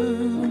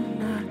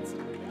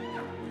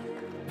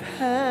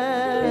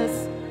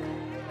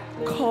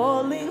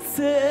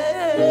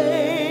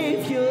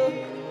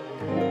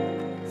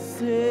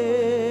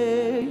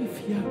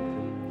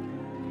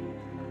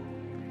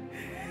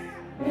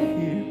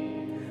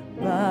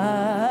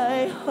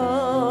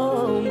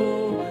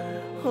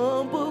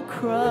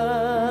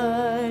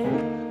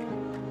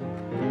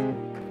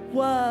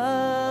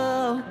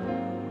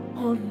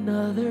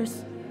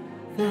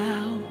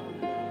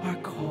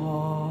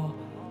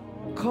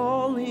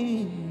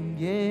going,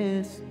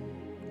 yes.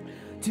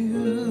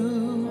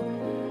 Do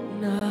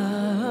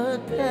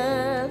not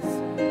pass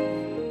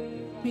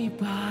me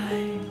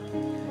by.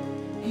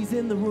 He's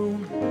in the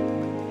room.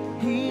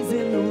 He's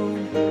in the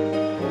room.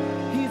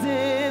 He's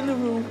in the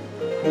room.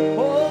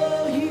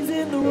 Oh, he's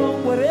in the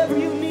room. Whatever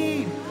you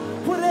need,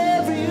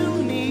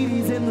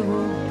 he's in the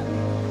room.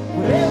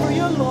 Whatever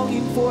you're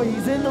longing for,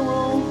 he's in the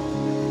room.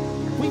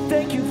 We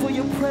thank you for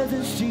your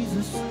presence,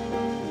 Jesus.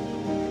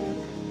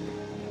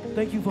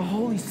 Thank you for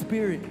Holy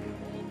Spirit.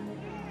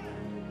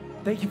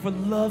 Thank you for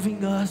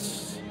loving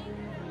us.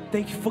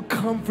 Thank you for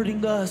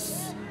comforting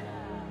us.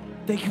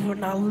 Thank you for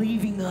not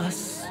leaving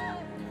us.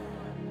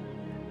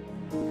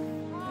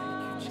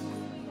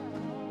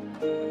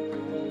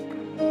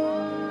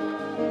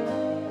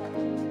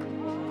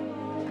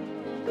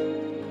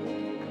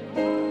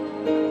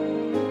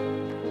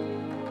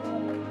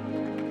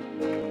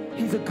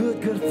 He's a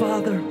good, good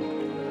Father.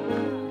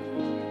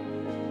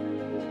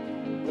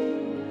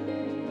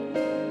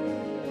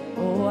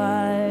 Oh,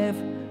 I've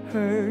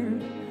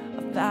heard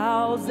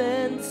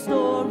 1,000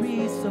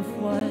 stories of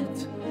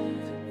what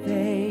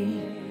they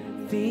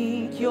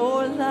think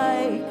you're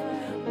like,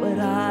 but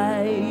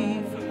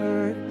I've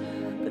heard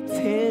the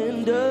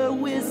tender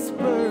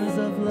whispers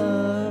of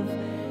love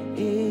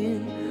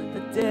in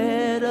the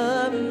dead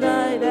of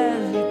night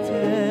as you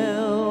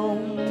tell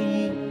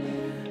me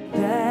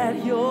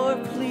that you're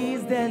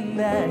pleased and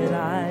that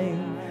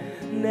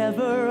I'm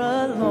never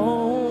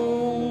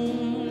alone.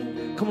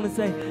 Come on and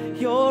say,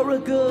 you're a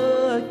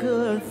good,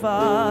 good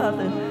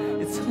Father.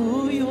 It's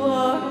who you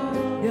are.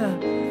 Yeah.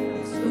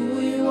 It's who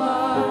you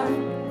are.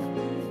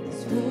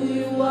 It's who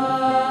you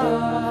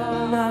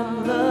are. And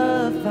I'm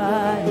loved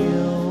by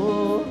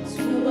you. It's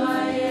who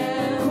I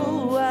am.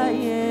 Who I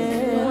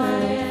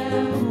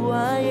am. Who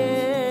I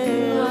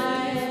am. Who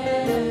I am.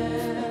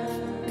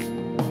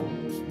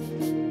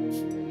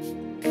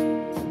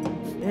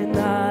 And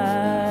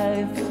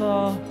I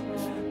saw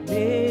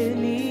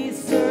many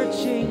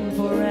searching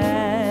for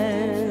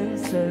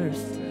answers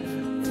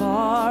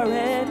far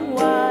and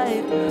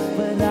wide,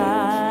 but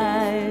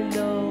I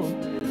know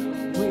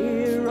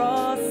we're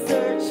all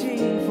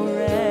searching for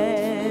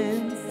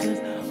answers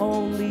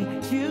only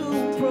you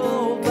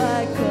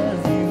provide,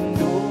 'cause you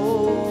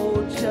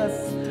know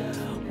just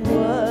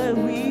what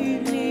we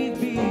need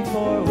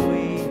before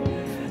we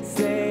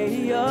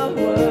say a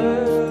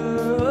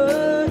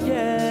word.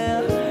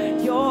 Yeah,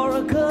 you're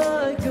a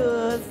good,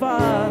 good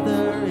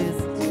Father.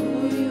 It's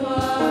who you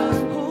are.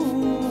 Who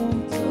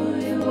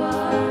you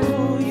are.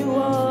 Who you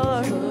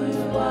are. Who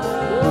you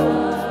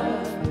are.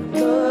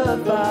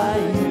 Loved by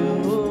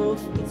you.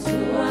 It's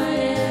who I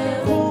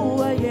am.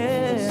 Who I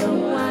am. It's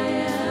who I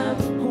am.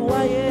 Who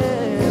I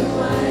am.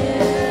 Who I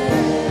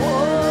am.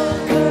 Oh,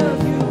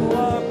 'cause you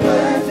are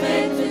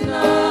perfect in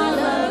all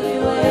of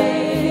your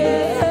ways.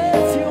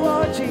 Yes, you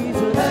are,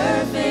 Jesus.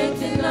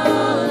 Perfect in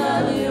all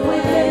of your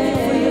ways. We thank you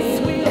for your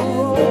sweet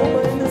aroma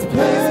in this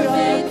place, God.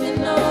 Perfect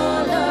in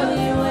all of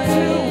your ways.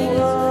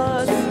 To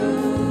us.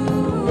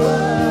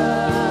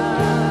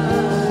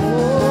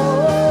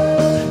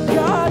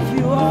 God,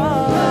 you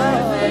are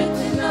perfect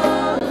in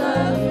all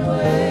of your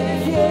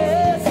ways.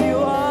 Yes, you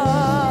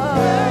are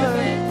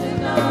perfect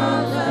in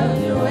all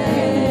of your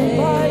ways.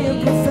 By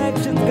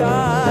imperfection,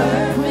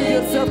 God, prove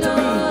yourself to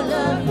be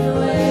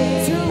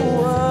to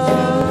us.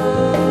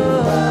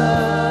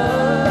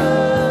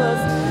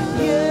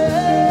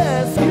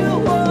 Yes,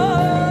 you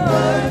are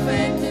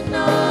perfect in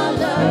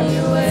all of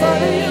your ways.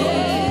 Father, you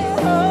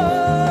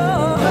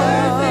are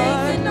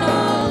perfect in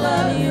all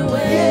of your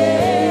ways.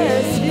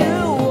 Yes,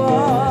 you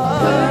are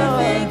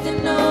perfect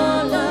in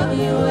all of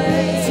your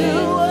ways. To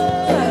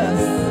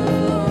us,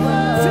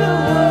 to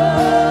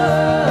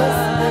us.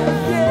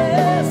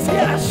 Yes,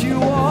 yes,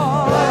 you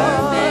are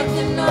perfect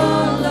in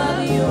all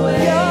of your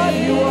ways. God,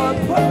 you are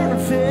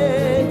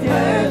perfect.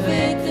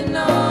 Perfect in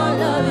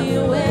all of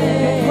your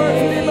ways.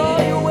 Perfect in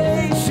all your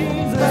ways,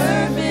 Jesus.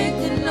 Perfect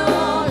in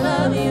all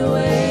of your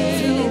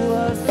ways. To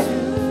us,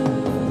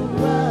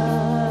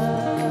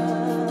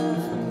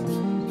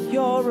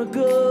 you're a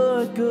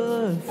good,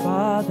 good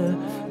Father.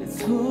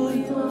 It's who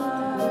you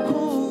are.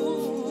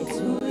 It's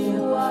who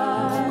you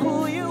are.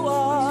 Who you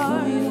are.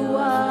 Who you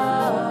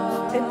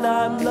are. And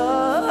I'm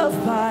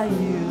loved by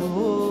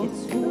you.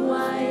 It's who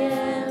I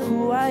am.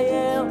 Who I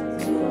am.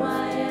 Who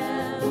I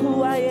am.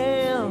 Who I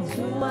am.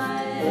 Who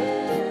I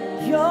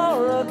am.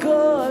 You're a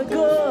good,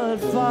 good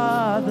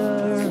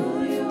Father.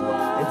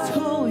 It's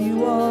who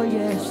you are,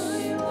 yes.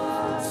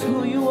 It's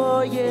who you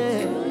are,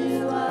 yes.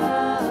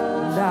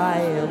 And I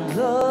am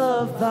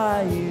loved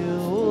by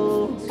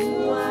you. It's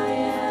who I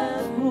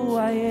am. Who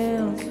I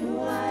am.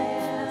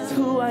 It's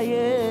who I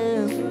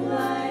am.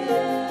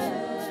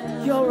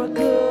 You're a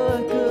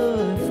good,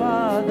 good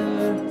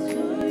Father.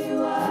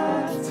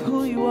 It's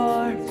who you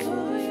are.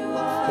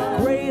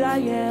 The great I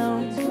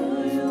am.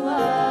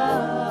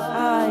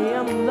 I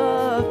am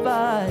loved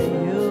by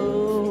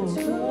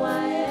you.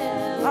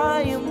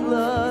 I am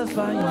loved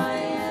by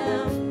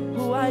you.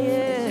 Who I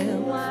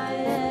am.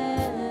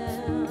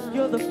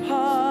 You're the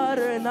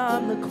potter and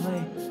I'm the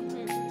clay.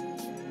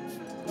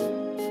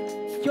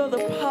 You're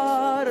the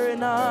potter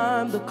and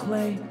I'm the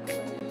clay.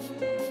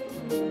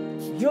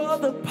 You're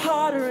the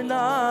potter and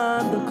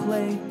I'm the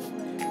clay.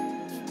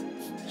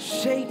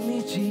 Shape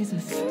me,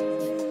 Jesus.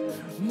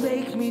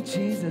 Make me,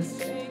 Jesus.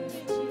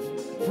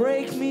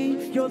 Break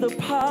me. You're the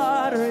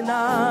potter and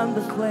I'm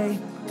the clay.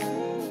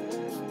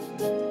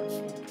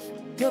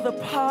 You're the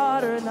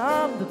potter and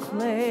I'm the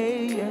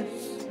clay,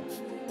 yes.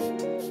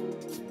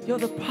 You're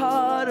the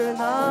potter and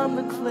I'm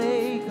the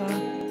clay,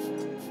 God.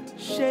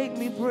 Shape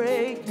me,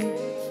 break me,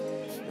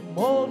 and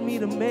mold me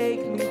to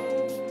make me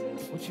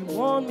what you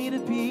want me to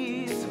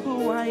be. It's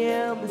who I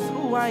am, it's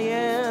who I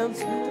am,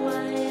 it's who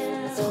I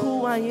am, it's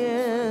who I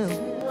am,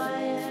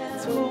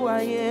 it's who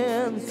I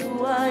am, it's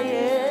who I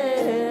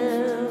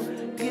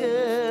am,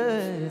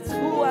 yeah, it's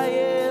who I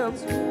am,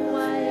 it's who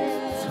I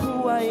am, it's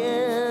who I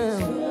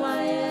am,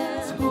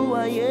 it's who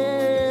I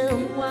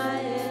am,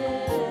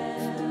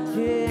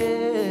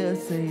 yeah,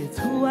 say it's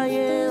who I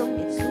am,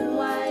 it's who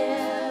I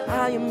am,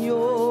 I am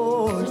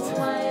yours,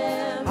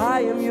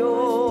 I am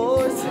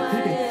yours,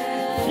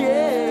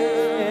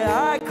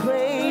 yeah, I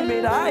claim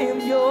it, I am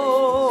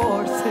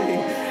yours,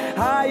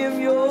 I am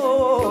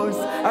yours,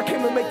 I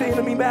came to make the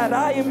enemy mad,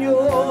 I am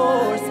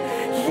yours,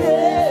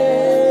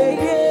 yeah,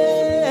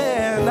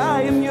 yeah, and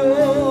I am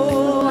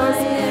yours,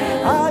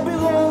 I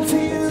belong to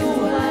you,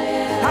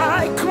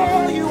 I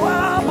call you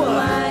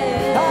Abba,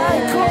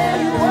 I call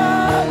you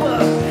Abba,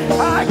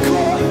 I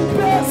call you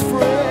best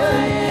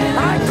friend,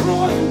 I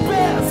call you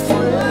best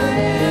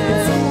friend,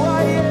 it's who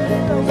I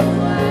am,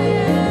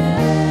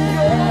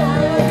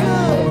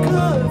 yeah,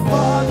 good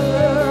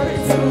Father,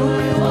 it's who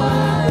you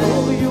are,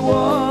 who you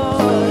are,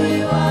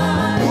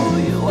 who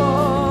you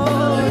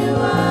are,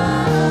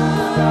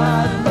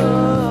 God,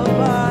 loved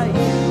by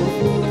you,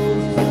 who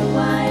I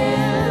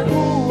am,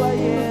 who I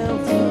am,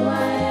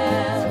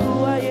 who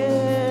I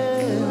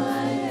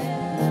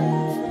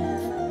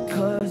am,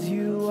 'cause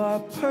you are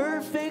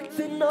perfect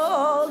in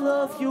all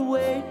of your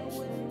ways.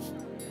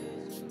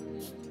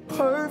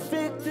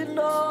 Perfect in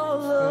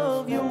all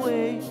of your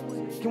ways.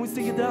 Can we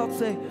sing it out?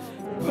 Say,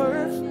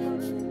 perfect.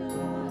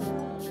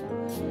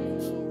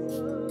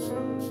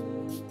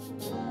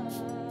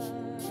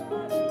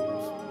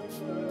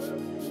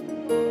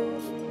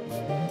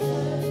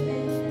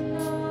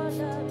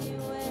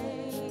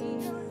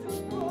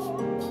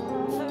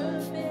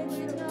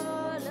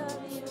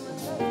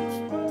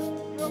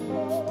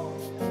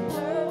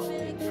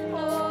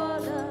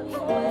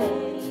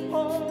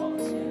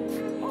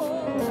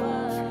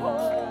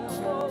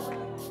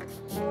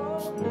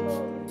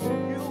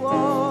 You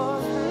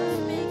are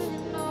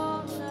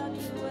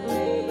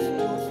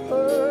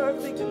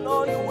perfect in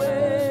all your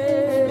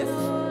ways.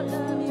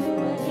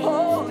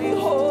 Holy,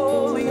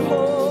 holy,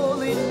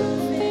 holy.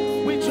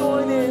 We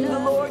join in the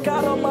Lord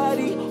God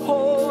Almighty,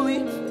 holy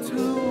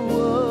to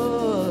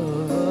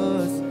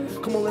us.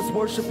 Come on, let's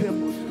worship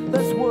Him.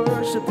 Let's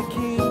worship the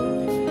King.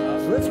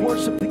 Let's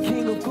worship the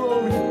King of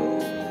glory.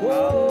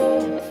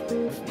 Whoa,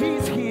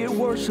 He's here,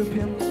 worship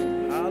Him.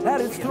 At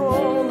His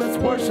throne, let's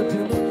worship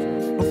Him.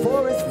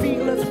 Before His feet,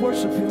 let's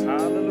worship Him.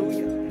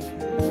 Hallelujah.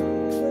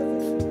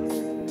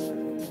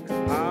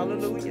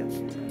 Hallelujah.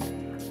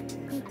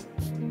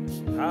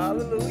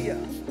 Hallelujah.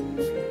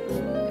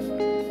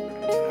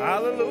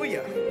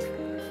 Hallelujah.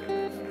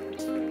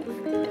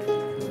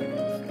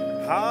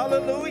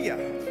 Hallelujah.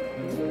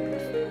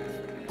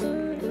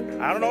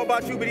 I don't know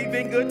about you, but He's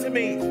been good to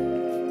me.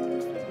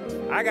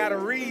 I got a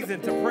reason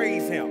to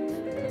praise Him.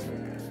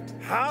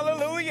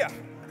 Hallelujah.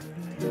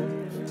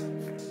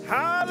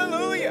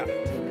 Hallelujah.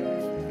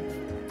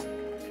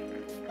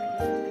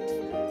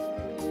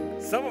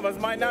 Some of us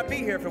might not be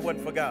here if it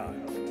wasn't for God.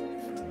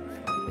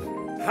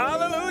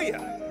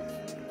 Hallelujah.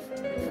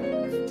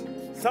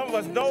 Some of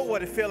us know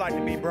what it feels like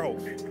to be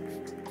broke.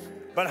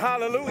 But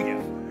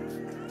hallelujah.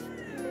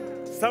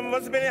 Some of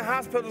us have been in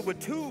hospitals with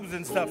tubes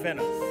and stuff in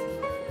us.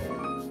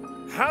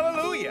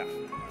 Hallelujah.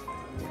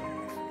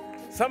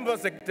 Some of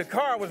us, the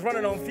car was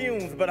running on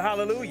fumes, but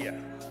hallelujah.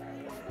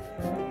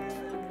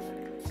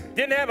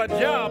 Didn't have a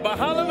job, but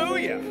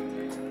hallelujah.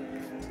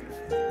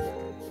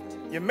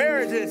 Your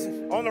marriage is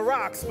on the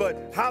rocks,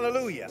 but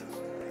hallelujah.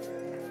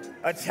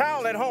 A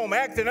child at home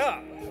acting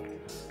up,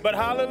 but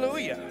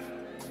hallelujah.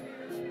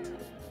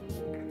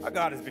 Our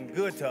God has been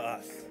good to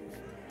us,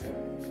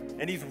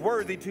 and He's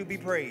worthy to be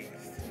praised.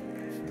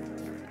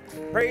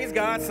 Praise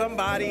God,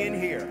 somebody in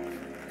here.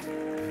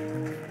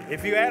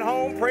 If you're at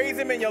home, praise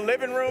Him in your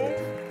living room.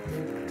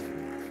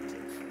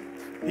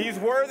 He's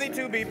worthy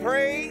to be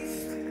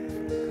praised.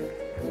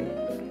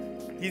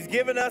 He's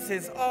given us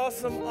His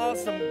awesome,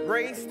 awesome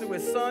grace through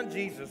His Son,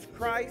 Jesus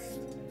Christ,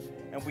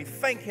 and we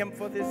thank Him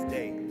for this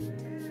day.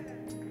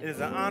 It is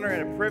an honor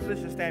and a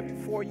privilege to stand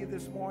before you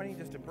this morning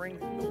just to bring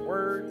the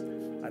word.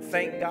 I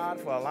thank God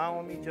for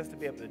allowing me just to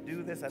be able to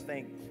do this. I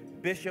thank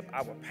Bishop,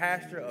 our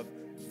pastor of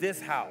this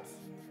house,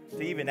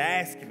 to even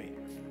ask me.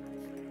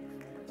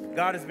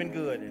 God has been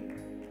good, and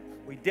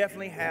we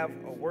definitely have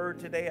a word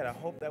today, and I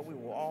hope that we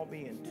will all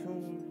be in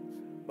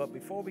tune. But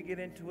before we get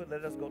into it,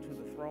 let us go to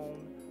the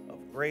throne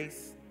of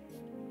grace.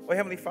 Well,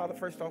 Heavenly Father,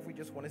 first off, we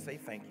just want to say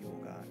thank you, oh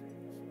God.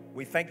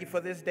 We thank you for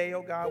this day,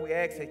 oh God. We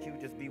ask that you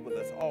just be with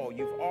us all.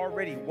 You've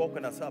already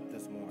woken us up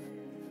this morning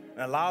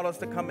and allowed us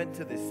to come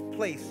into this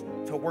place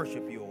to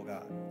worship you, oh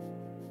God.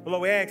 But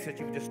Lord, we ask that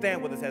you just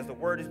stand with us as the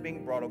word is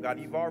being brought, oh God.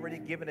 You've already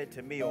given it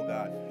to me, oh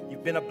God.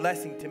 You've been a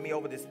blessing to me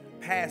over this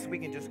past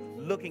week and just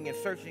looking and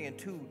searching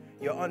into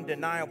your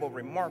undeniable,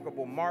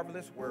 remarkable,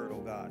 marvelous word,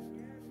 oh God.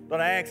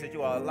 Lord, I ask that you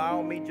will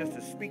allow me just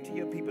to speak to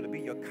your people, to be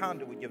your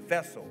conduit, your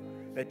vessel,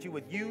 that you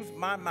would use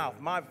my mouth,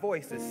 my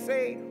voice to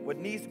say what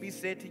needs to be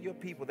said to your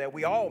people, that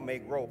we all may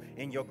grow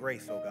in your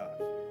grace, oh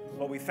God.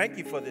 Lord, we thank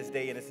you for this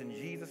day, and it's in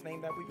Jesus'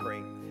 name that we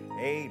pray.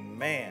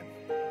 Amen.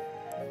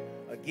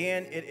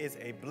 Again, it is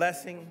a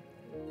blessing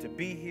to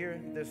be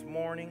here this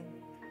morning.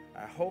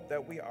 I hope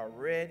that we are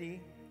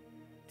ready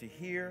to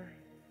hear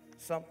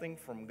something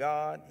from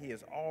God. He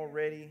has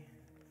already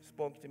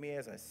spoken to me,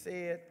 as I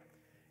said,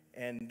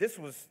 and this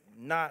was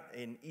not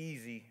an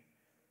easy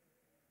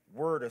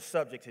word or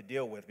subject to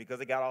deal with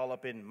because it got all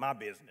up in my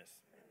business.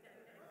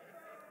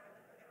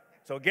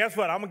 So guess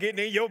what? I'm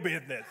getting in your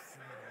business.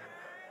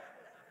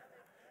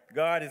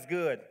 God is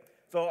good.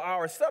 So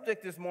our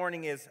subject this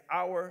morning is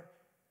our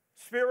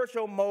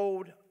spiritual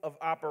mode of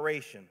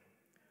operation.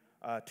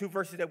 2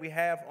 verses that we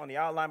have on the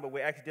outline, but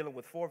we're actually dealing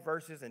with 4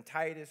 verses in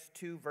Titus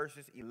 2,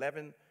 verses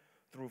 11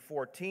 through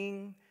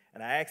 14.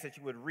 And I ask that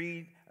you would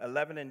read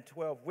 11 and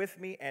 12 with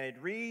me, and it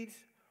reads,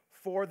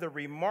 "For the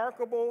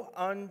remarkable,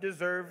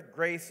 undeserved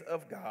grace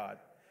of God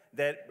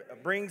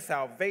that brings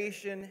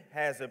salvation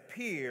has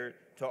appeared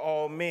to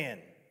all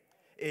men.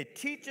 It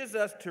teaches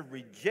us to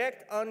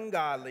reject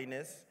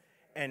ungodliness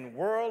and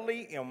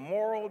worldly,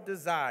 immoral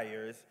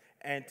desires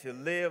and to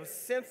live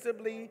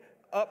sensibly,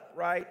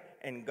 upright,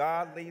 and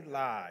godly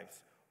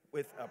lives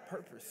with a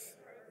purpose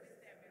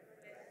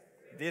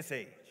this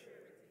age."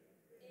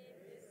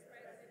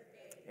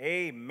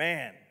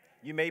 Amen.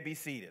 You may be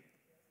seated.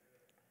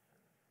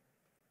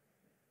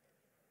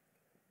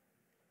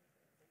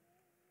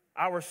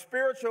 Our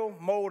spiritual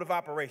mode of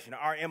operation,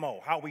 our MO,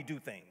 how we do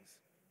things.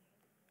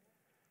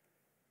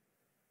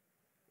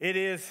 It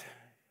is,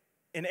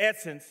 in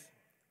essence,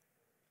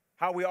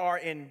 how we are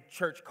in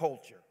church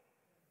culture,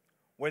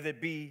 whether it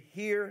be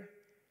here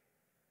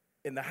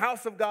in the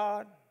house of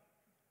God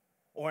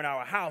or in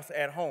our house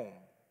at home,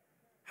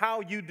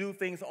 how you do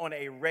things on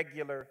a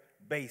regular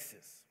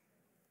basis.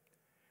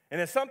 And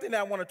there's something that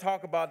I want to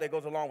talk about that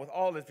goes along with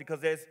all this, because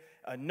there's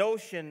a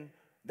notion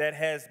that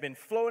has been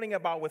floating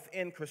about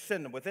within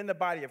Christendom, within the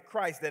body of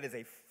Christ, that is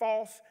a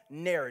false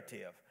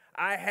narrative.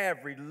 I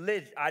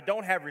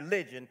don't have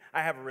religion,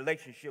 I have a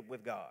relationship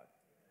with God.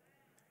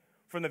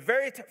 From the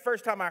very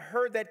first time I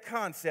heard that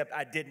concept,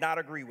 I did not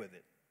agree with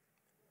it,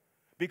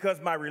 because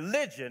my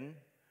religion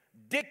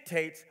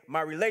dictates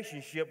my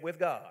relationship with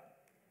God.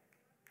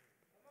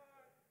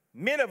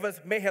 Many of us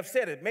may have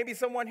said it. Maybe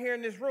someone here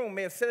in this room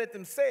may have said it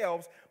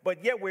themselves,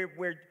 but yet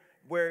we're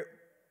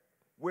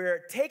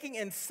taking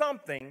in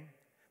something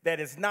that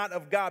is not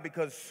of God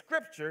because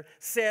Scripture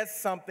says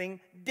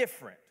something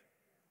different.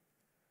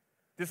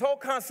 This whole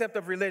concept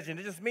of religion,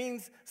 it just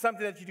means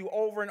something that you do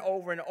over and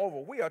over and over.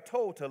 We are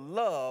told to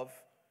love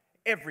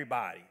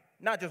everybody,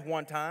 not just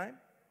one time.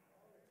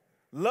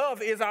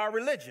 Love is our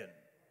religion.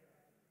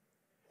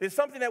 It's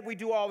something that we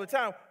do all the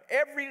time.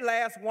 Every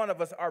last one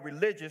of us are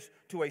religious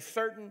to a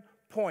certain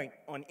point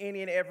on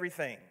any and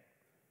everything.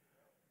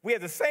 We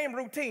have the same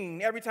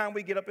routine every time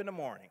we get up in the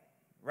morning,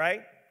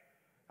 right?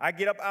 I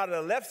get up out of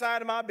the left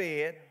side of my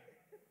bed,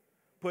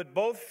 put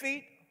both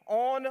feet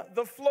on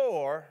the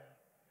floor,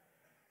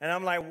 and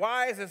I'm like,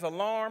 why is this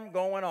alarm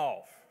going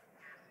off?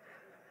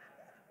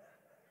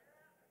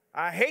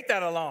 I hate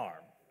that alarm.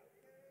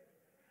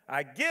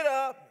 I get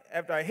up,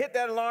 after I hit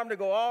that alarm to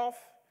go off,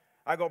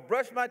 I go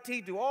brush my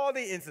teeth, do all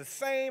the, it's the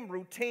same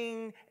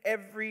routine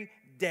every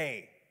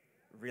day,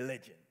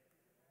 religion.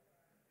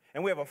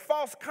 And we have a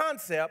false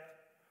concept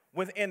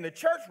within the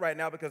church right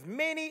now because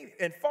many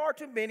and far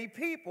too many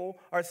people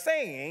are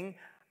saying,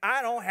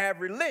 I don't have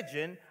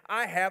religion,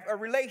 I have a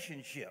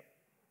relationship.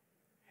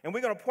 And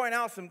we're going to point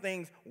out some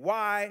things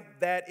why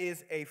that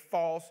is a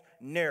false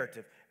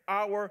narrative.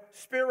 Our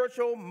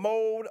spiritual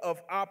mode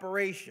of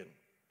operation.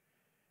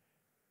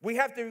 We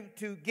have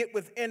to get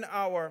within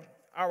our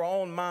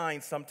own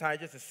minds sometimes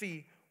just to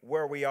see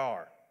where we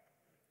are.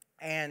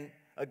 And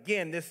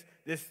again, this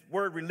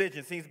word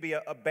religion seems to be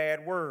a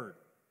bad word.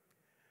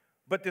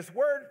 But this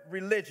word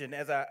religion,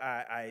 as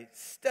I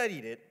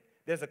studied it,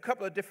 there's a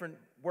couple of different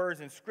words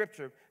in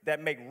Scripture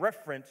that make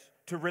reference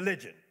to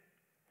religion.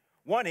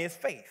 One is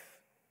faith.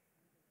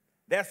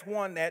 That's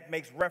one that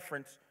makes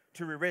reference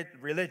to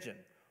religion.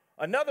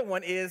 Another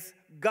one is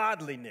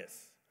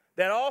godliness.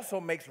 That also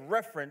makes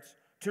reference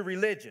to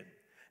religion.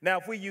 Now,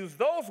 if we use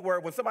those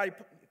words, when somebody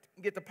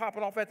get to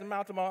popping off at the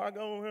mouth tomorrow, I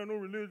don't have no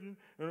religion,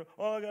 oh,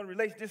 I got a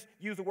relation, just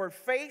use the word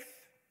faith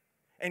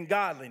and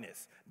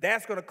godliness.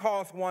 That's going to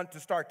cause one to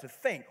start to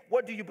think.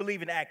 What do you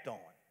believe and act on?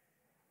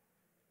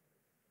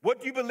 What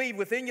do you believe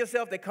within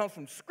yourself that comes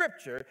from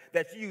Scripture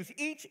that you use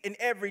each and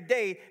every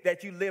day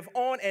that you live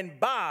on and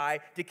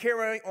by to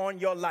carry on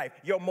your life,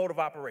 your mode of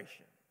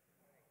operation?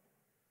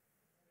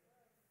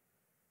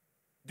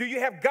 Do you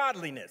have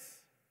godliness?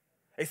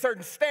 A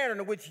certain standard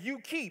in which you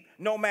keep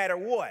no matter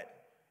what,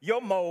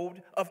 your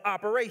mode of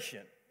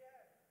operation.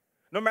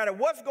 No matter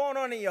what's going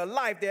on in your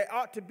life, there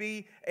ought to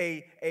be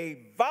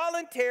a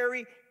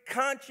voluntary,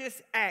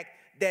 conscious act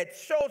that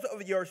shows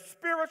of your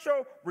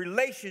spiritual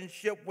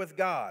relationship with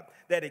God,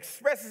 that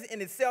expresses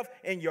in itself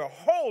in your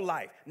whole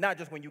life, not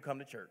just when you come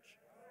to church.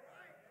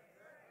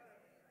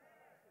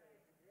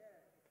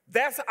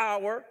 That's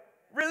our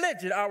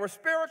religion, our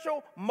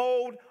spiritual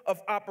mode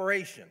of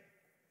operation.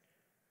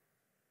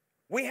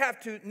 We have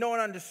to know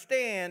and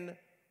understand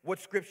what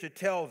Scripture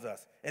tells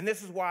us. And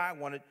this is why I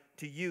wanted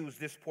to use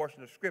this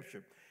portion of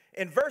Scripture.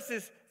 In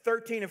verses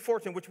 13 and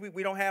 14, which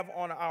we don't have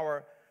on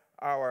our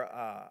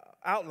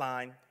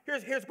outline,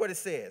 here's what it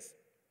says.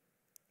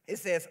 It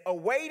says,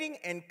 awaiting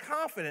and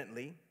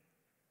confidently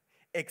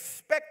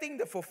expecting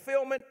the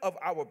fulfillment of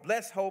our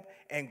blessed hope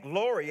and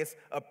glorious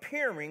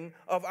appearing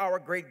of our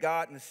great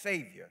God and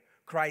Savior,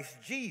 Christ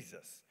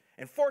Jesus.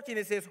 And 14,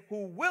 it says,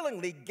 who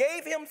willingly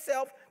gave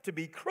himself to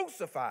be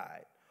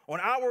crucified on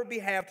our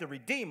behalf to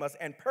redeem us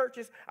and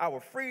purchase our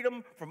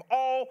freedom from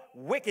all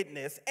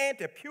wickedness, and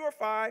to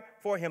purify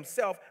for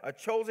himself a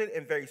chosen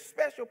and very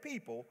special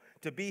people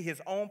to be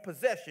his own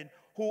possession,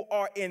 who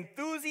are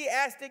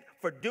enthusiastic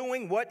for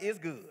doing what is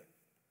good.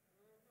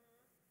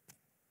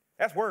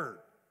 That's word.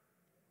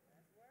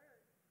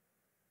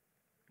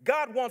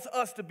 God wants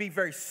us to be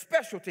very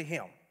special to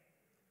him.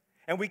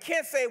 And we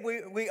can't say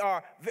we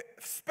are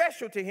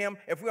special to him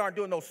if we aren't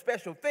doing those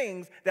special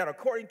things that are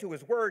according to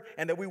his word,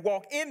 and that we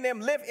walk in them,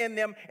 live in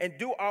them, and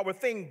do our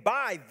thing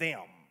by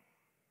them.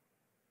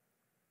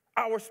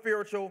 Our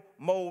spiritual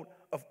mode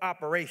of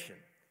operation.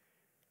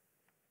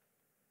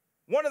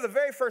 One of the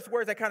very first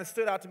words that kind of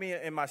stood out to me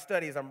in my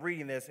study as I'm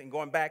reading this and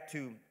going back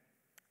to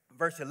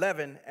verse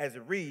 11 as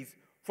it reads,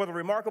 for the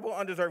remarkable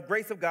undeserved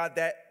grace of God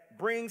that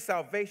brings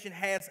salvation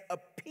has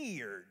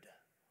appeared.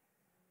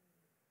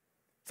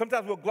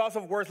 Sometimes we'll gloss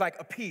over words like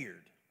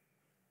appeared.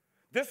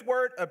 This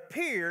word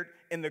appeared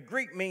in the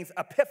Greek means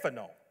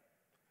epiphano.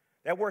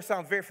 That word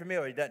sounds very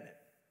familiar, doesn't it?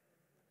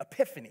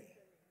 Epiphany.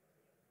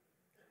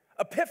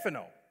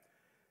 Epiphano.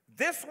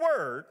 This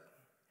word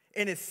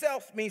in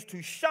itself means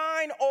to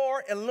shine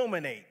or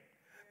illuminate.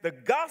 The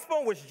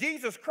gospel which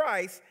Jesus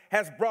Christ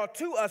has brought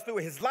to us through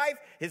his life,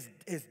 his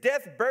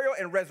death, burial,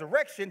 and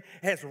resurrection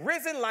has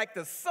risen like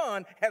the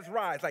sun has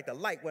risen, like the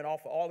light went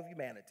off for all of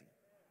humanity.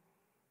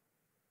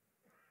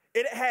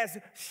 It has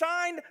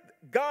shined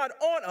God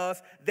on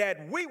us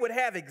that we would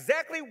have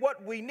exactly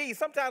what we need.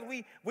 Sometimes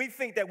we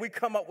think that we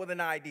come up with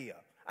an idea.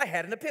 I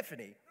had an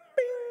epiphany.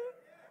 Bing.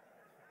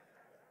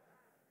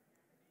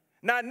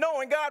 Not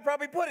knowing God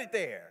probably put it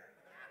there.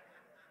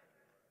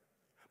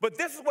 But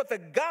this is what the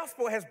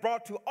gospel has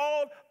brought to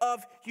all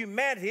of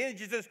humanity. It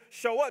didn't just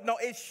show up. No,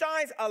 it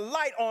shines a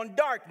light on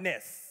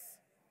darkness.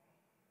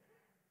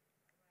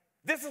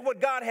 This is what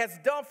God has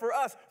done for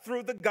us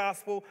through the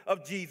gospel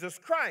of Jesus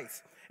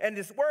Christ. And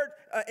this word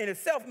in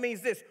itself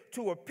means this,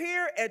 to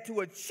appear and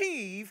to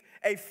achieve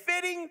a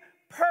fitting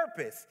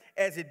purpose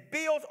as it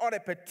builds on a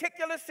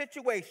particular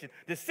situation.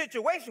 The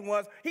situation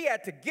was he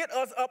had to get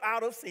us up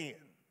out of sin.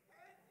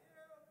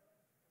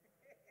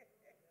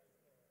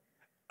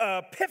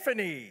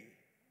 Epiphany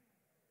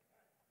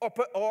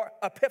or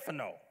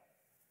epiphano.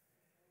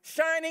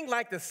 Shining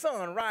like the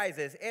sun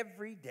rises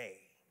every day.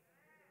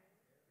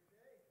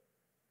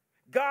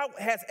 God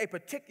has a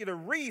particular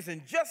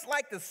reason. Just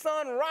like the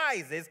sun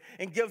rises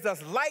and gives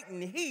us light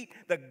and heat,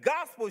 the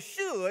gospel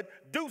should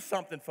do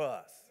something for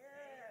us.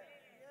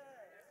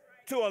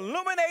 To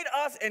illuminate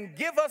us and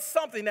give us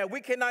something that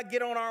we cannot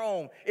get on our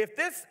own. If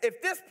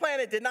this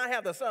planet did not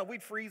have the sun,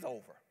 we'd freeze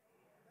over.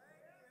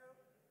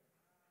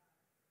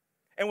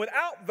 And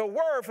without the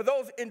word, for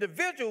those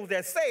individuals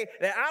that say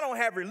that I don't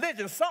have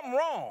religion, something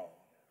wrong.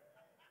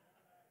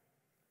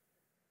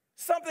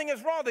 Something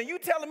is wrong. Then you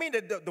telling me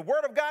that the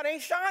word of God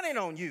ain't shining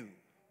on you.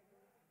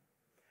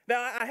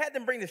 Now, I had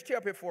them bring this chair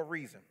up here for a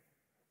reason.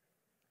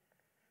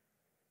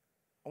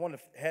 I want to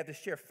have this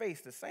chair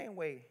face the same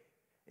way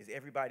as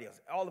everybody else.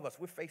 All of us,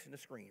 we're facing the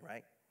screen,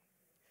 right?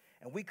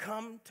 And we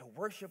come to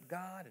worship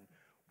God, and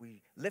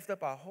we lift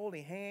up our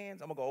holy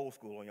hands. I'm going to go old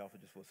school on y'all for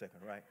just for a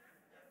second, right?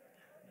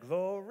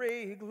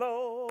 Glory,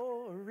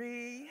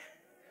 glory,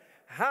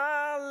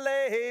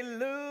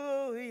 hallelujah.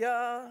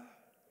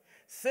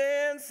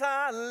 Since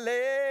I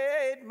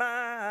laid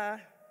my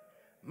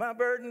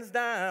burdens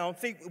down.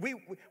 See,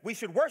 we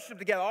should worship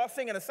together, all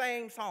singing the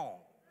same song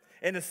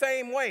in the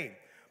same way.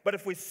 But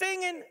if we're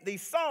singing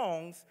these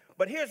songs,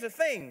 but here's the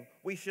thing,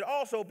 we should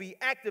also be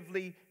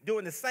actively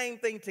doing the same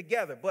thing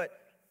together. But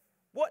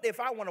what if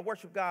I want to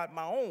worship God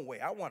my own way?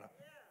 I want to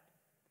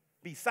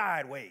be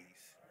sideways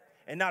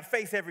and not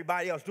face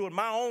everybody else, doing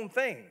my own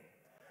thing.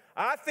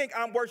 I think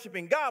I'm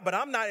worshiping God, but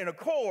I'm not in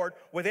accord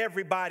with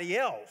everybody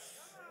else.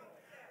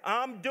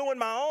 I'm doing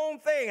my own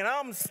thing, and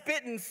I'm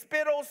spitting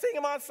spittle,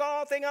 singing my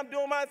song, thinking I'm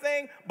doing my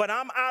thing, but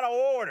I'm out of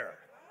order.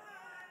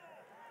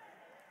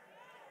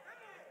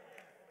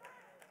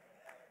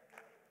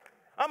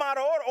 I'm out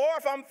of order. Or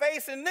if I'm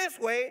facing this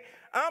way,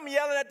 I'm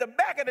yelling at the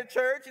back of the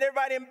church and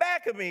everybody in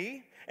back of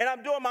me, and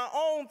I'm doing my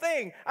own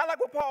thing. I like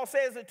what Paul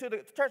says to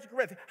the church of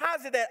Corinth. How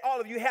is it that all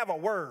of you have a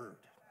word?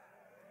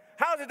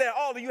 How is it that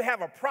all of you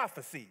have a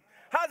prophecy?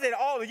 How is it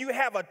all of you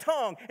have a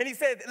tongue? And he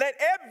said, let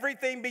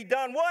everything be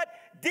done what?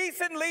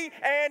 Decently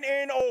and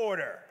in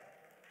order.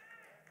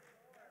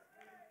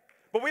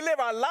 But we live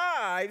our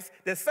lives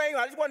the same.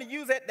 I just want to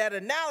use that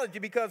analogy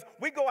because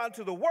we go out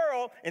into the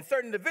world and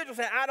certain individuals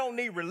say, I don't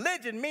need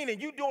religion, meaning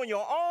you doing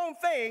your own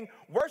thing,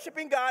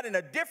 worshiping God in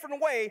a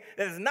different way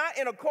that is not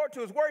in accord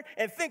to his word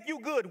and think you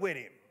good with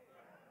him.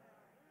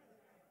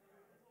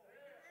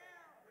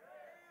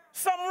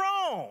 Something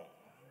wrong.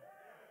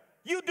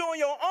 You doing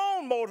your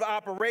own mode of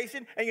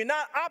operation and you're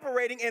not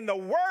operating in the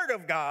word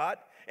of God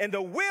and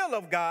the will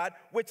of God,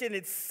 which in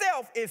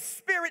itself is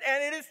spirit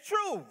and it is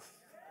truth.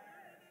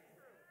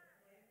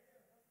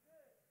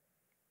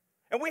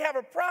 And we have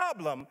a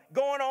problem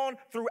going on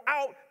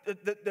throughout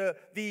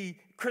the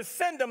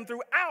crescendum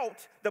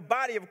throughout the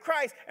body of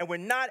Christ, and we're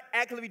not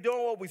actively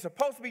doing what we're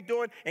supposed to be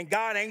doing, and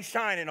God ain't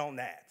shining on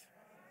that.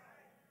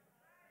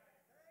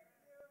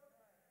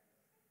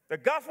 The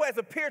gospel has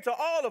appeared to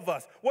all of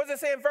us. What does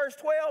it say in verse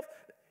 12?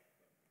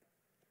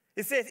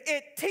 It says,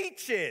 it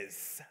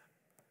teaches.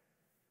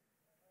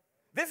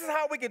 This is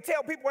how we can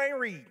tell people ain't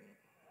reading.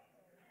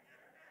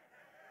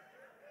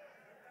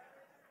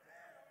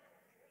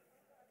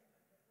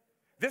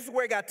 This is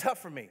where it got tough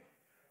for me,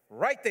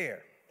 right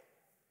there.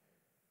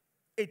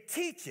 It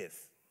teaches.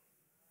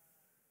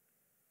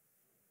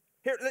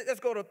 Here, let's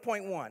go to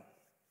point 1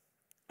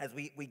 as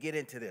we get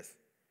into this.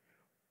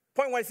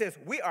 Point 1 says,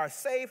 we are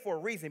saved for a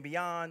reason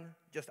beyond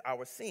just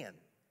our sin.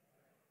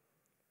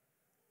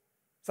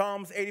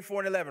 Psalms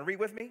 84:11, read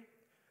with me.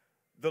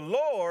 The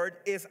Lord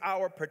is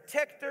our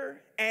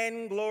protector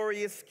and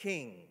glorious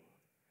King,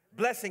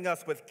 blessing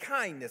us with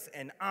kindness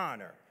and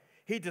honor.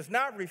 He does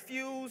not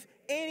refuse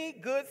any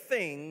good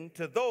thing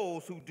to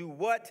those who do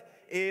what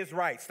is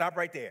right. Stop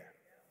right there.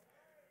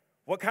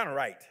 What kind of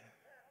right?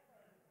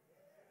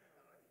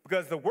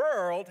 Because the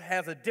world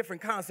has a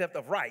different concept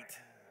of right.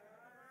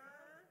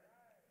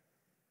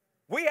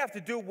 We have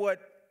to do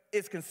what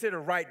is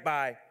considered right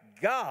by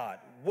God.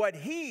 What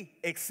he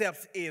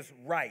accepts is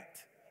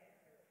right.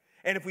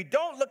 And if we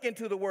don't look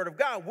into the word of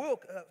God,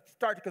 we'll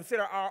start to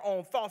consider our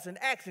own thoughts and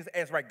actions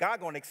as right. God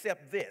going to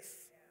accept this.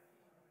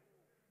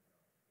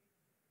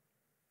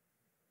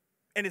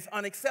 And it's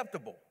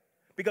unacceptable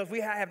because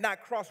we have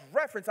not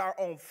cross-referenced our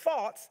own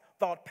thoughts,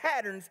 thought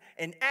patterns,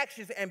 and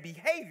actions and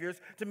behaviors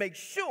to make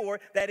sure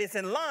that it's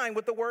in line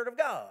with the word of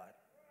God.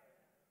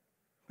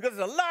 Because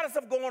there's a lot of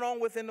stuff going on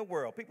within the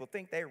world. People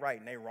think they're right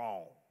and they're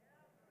wrong.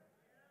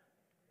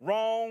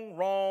 Wrong,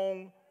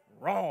 wrong,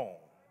 wrong.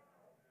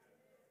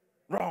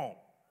 Wrong.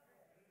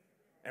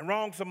 And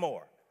wrong some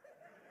more.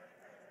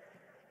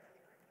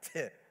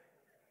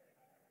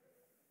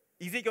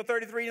 Ezekiel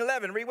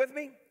 33:11, read with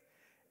me.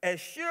 As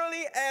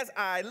surely as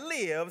I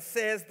live,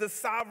 says the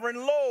sovereign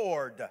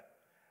Lord,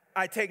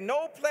 I take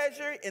no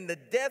pleasure in the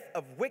death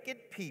of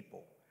wicked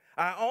people.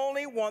 I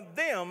only want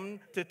them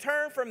to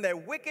turn from their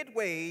wicked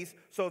ways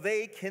so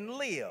they can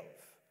live.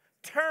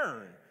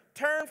 Turn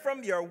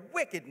from your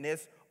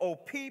wickedness, O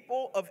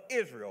people of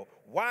Israel.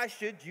 Why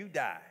should you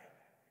die?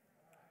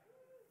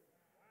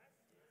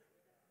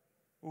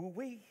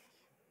 Ooh-wee.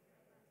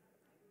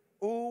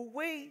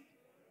 Ooh-wee.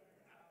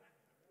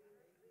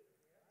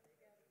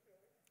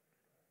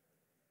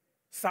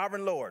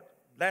 Sovereign Lord.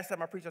 Last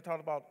time I preached, I talked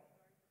about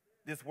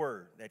this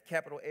word, that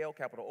capital L,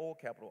 capital O,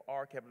 capital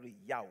R, capital E,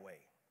 Yahweh.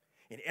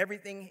 In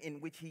everything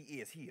in which he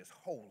is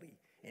holy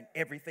in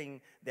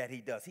everything that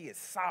he does. He is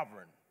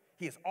sovereign.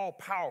 He is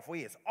all-powerful.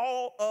 He is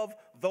all of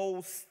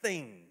those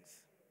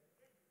things.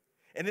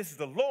 And this is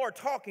the Lord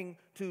talking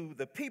to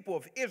the people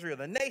of Israel,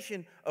 the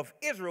nation of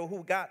Israel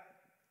who got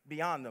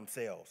beyond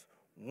themselves,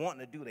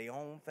 wanting to do their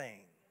own thing.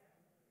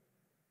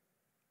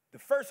 The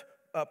first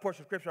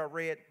portion of scripture I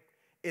read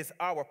is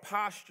our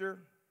posture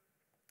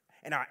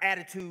and our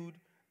attitude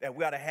that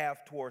we ought to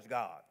have towards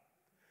God.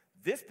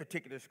 This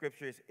particular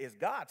scripture is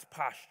God's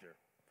posture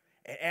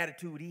and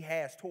attitude he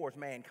has towards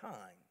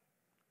mankind.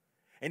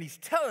 And he's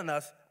telling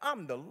us,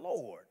 I'm the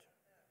Lord.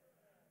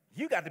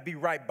 You got to be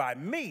right by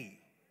me.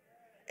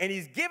 And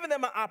he's giving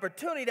them an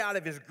opportunity out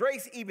of his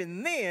grace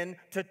even then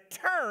to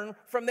turn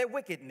from their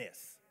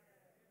wickedness.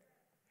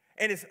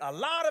 And it's a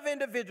lot of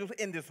individuals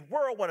in this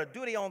world want to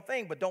do their own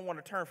thing but don't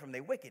want to turn from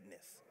their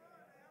wickedness.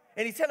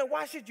 And he's telling,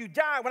 why should you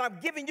die when I'm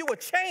giving you a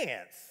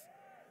chance?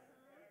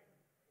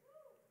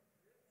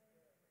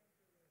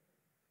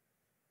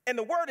 And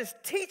the word is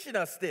teaching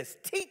us this,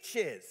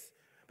 teaches.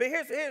 But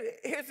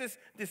here's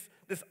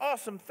this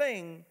awesome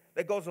thing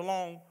that goes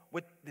along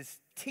with this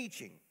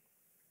teaching.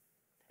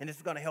 And this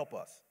is going to help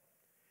us.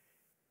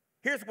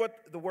 Here's what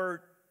the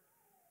word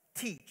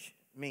teach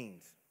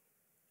means.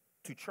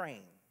 To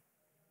train.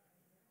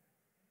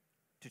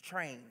 To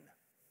train.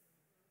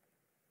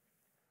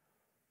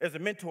 There's a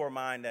mentor of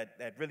mine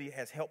that really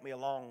has helped me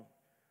along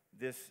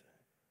this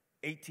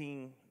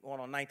 18, going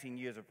on 19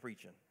 years of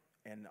preaching.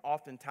 And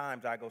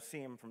oftentimes I go see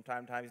him from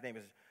time to time. His name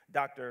is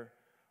Dr.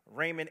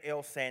 Raymond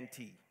L.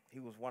 Santee. He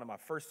was one of my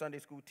first Sunday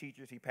school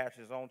teachers. He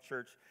pastors his own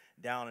church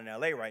down in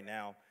L.A. right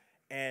now.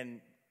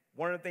 And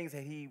one of the things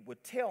that he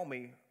would tell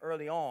me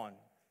early on,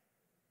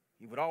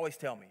 he would always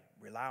tell me,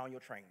 rely on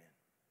your training.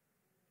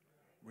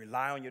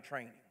 Rely on your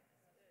training.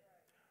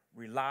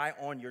 Rely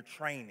on your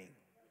training.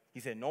 He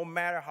said, no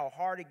matter how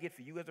hard it gets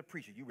for you as a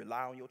preacher, you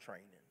rely on your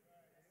training.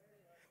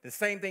 The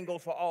same thing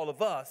goes for all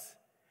of us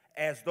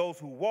as those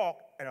who walk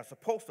and are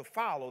supposed to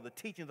follow the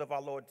teachings of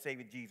our Lord and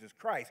Savior Jesus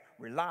Christ.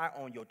 Rely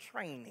on your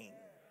training.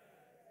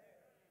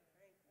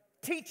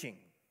 Teaching.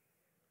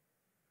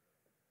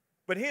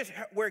 But here's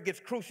where it gets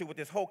crucial with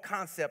this whole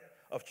concept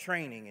of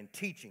training and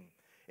teaching.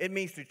 It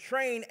means to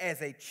train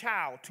as a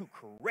child to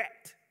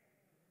correct.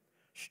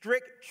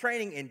 Strict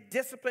training in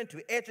discipline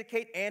to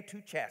educate and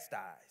to chastise.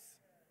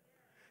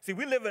 See,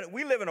 we live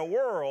in a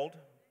world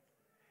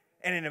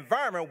and an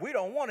environment we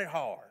don't want it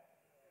hard.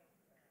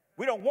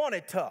 We don't want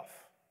it tough.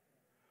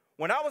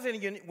 When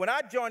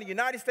I joined the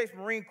United States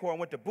Marine Corps and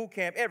went to boot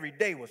camp, every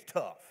day was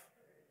tough.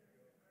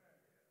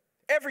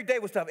 Every day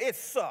was tough. It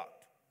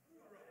sucked.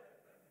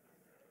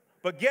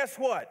 But guess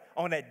what?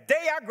 On that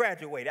day I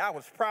graduated, I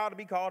was proud to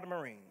be called a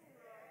Marine.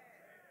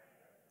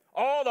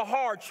 All the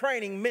hard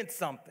training meant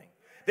something.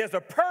 There's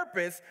a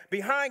purpose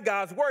behind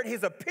God's word.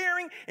 He's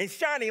appearing and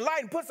shining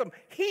light and put some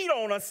heat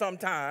on us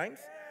sometimes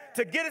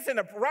to get us in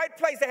the right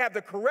place, to have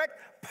the correct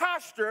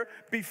posture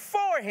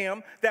before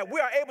him, that we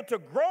are able to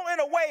grow in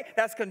a way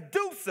that's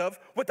conducive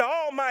with the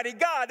Almighty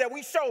God, that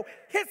we show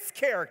his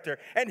character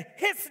and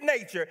his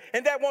nature,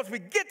 and that once we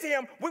get to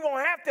him, we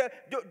won't have to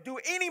do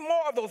any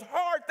more of those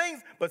hard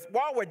things. But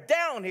while we're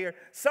down here,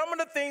 some of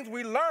the things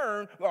we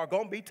learn are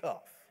going to be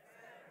tough.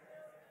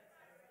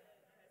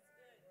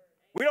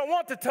 We don't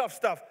want the tough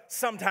stuff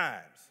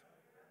sometimes.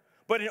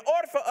 But in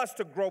order for us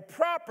to grow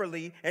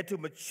properly and to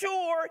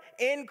mature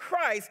in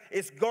Christ,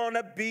 it's going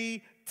to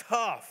be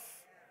tough.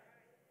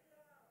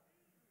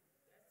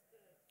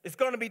 It's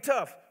going to be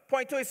tough.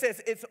 Point 2, it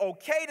says it's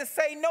okay to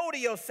say no to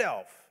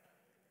yourself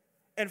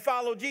and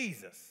follow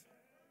Jesus.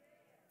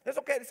 It's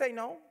okay to say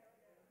no.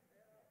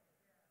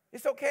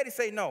 It's okay to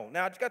say no.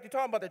 Now, I just got to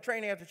talk about the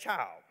training as a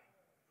child.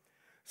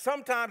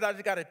 Sometimes I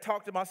just got to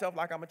talk to myself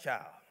like I'm a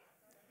child.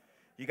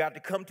 You got to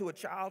come to a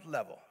child's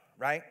level,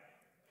 right?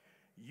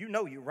 You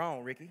know you're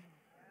wrong, Ricky.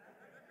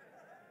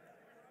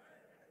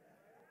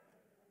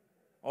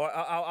 Or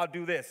I'll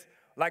do this.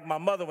 Like my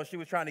mother when she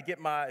was trying to get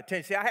my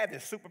attention. See, I had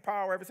this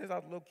superpower ever since I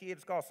was a little kid.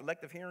 It's called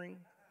selective hearing.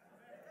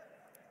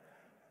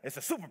 It's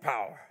a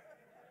superpower.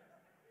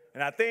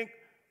 And I think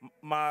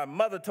my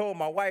mother told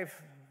my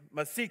wife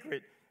my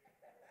secret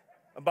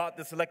about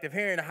the selective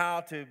hearing,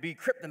 how to be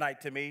kryptonite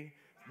to me,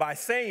 by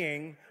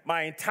saying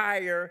my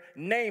entire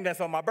name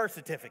that's on my birth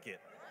certificate.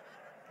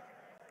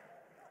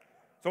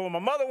 So when my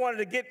mother wanted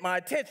to get my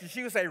attention,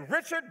 she would say,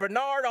 Richard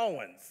Bernard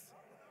Owens.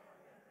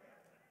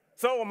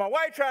 So when my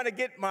wife trying to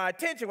get my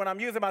attention when I'm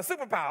using my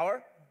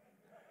superpower,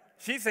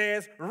 she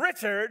says,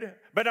 Richard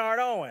Bernard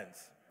Owens.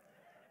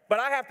 But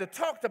I have to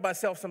talk to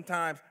myself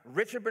sometimes,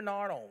 Richard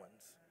Bernard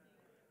Owens,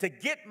 to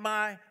get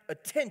my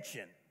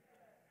attention.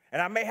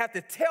 And I may have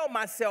to tell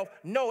myself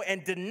no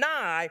and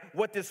deny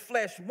what this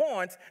flesh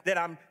wants, that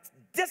I'm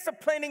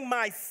disciplining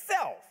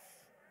myself.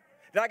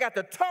 That I got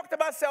to talk to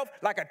myself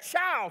like a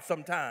child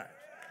sometimes.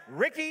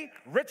 Richard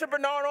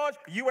Bernard Owens,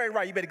 you ain't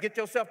right. You better get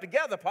yourself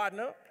together,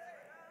 partner.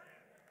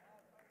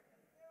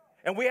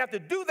 And we have to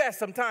do that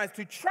sometimes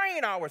to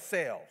train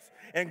ourselves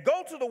and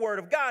go to the Word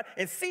of God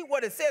and see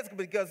what it says,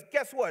 because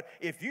guess what?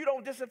 If you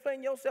don't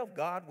discipline yourself,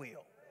 God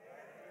will.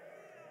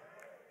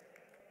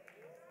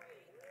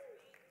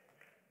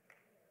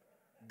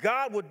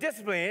 God will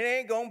discipline. It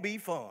ain't going to be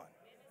fun.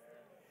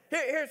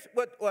 Here's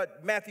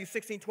what Matthew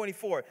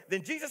 16:24.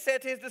 Then Jesus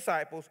said to his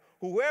disciples,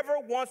 whoever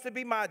wants to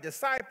be my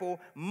disciple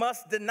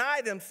must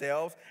deny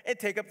themselves and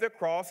take up their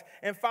cross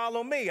and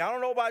follow me. I don't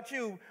know about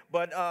you,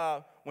 but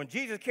when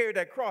Jesus carried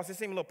that cross, it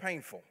seemed a little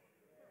painful.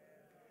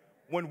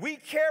 When we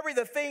carry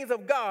the things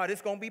of God,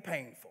 it's going to be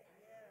painful.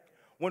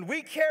 When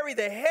we carry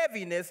the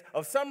heaviness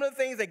of some of the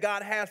things that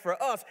God has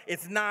for us,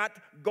 it's not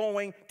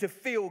going to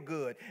feel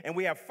good. And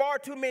we have far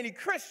too many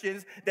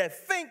Christians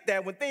that think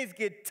that when things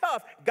get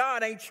tough,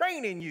 God ain't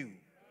training you.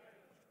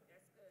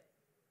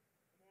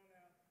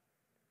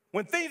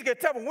 When things get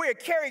tough and we're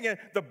carrying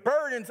the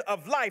burdens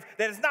of life,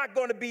 that it's not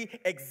going to be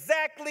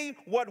exactly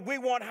what we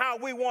want, how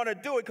we want to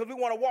do it, because we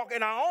want to walk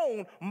in our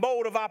own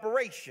mode of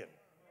operation.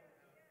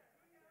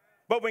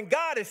 But when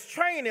God is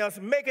training us,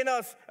 making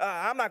us,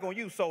 I'm not going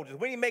to use soldiers.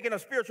 When he's making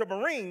us spiritual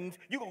Marines,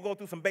 you're going to go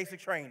through some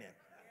basic training.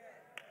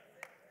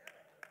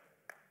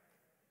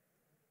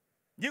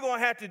 You're going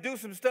to have to do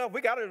some stuff.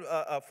 We got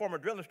a former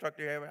drill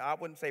instructor here. I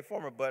wouldn't say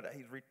former, but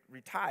he's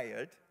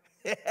retired.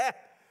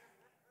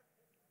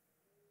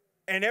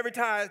 And every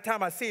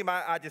time I see him,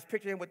 I just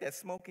picture him with that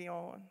smoky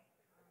on,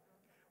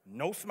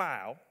 no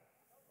smile,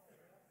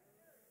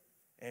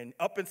 and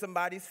up in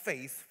somebody's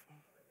face,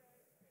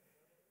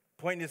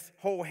 pointing his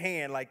whole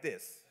hand like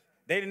this.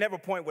 They didn't never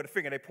point with a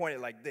finger. They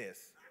pointed like this.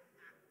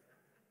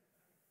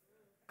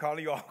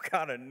 calling you all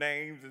kind of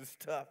names and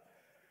stuff.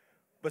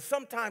 But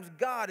sometimes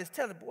God is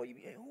telling, boy,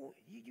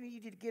 you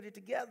need to get it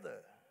together.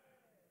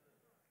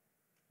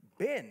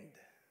 Bend.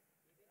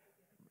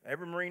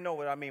 Every Marine know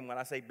what I mean when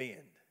I say bend.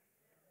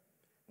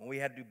 When we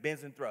had to do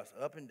bends and thrusts,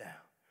 up and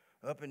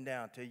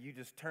down, till you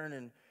just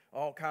turning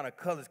all kind of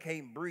colors,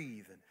 can't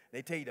breathe. And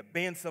they tell you to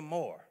bend some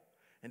more.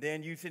 And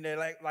then you sitting there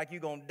like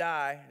you're going to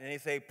die, and they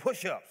say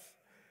push-ups.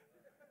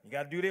 You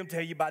got to do them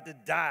tell you about to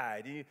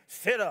die. Then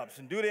sit-ups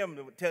and do them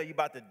to tell you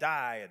about to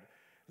die. And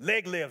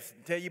leg lifts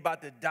and tell you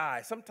about to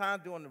die.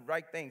 Sometimes doing the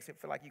right things, it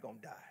feel like you're going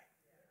to die.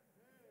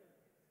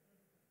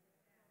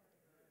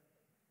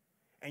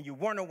 And you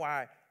wonder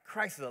why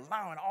Christ is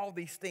allowing all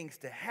these things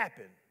to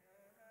happen.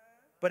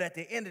 But at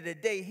the end of the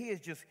day, he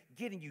is just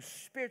getting you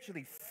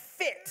spiritually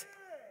fit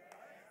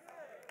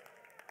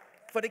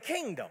for the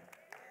kingdom.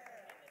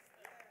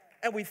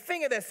 And we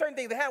think that certain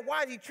things that happen,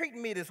 why is he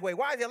treating me this way?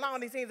 Why is he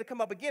allowing these things to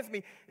come up against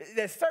me?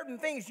 There's certain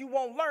things you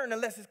won't learn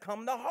unless it's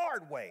come the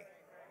hard way.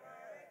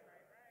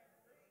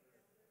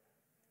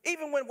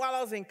 Even while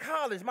I was in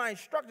college, my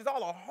instructors, all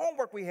the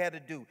homework we had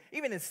to do.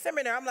 Even in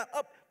seminary, I'm like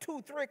up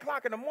 2, 3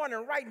 o'clock in the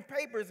morning writing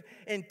papers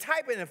and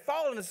typing and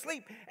falling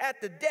asleep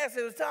at the desk.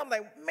 It was time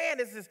like, man,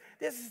 this is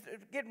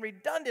getting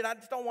redundant. I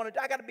just don't want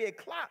to. I got to be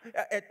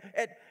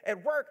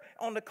at work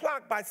on the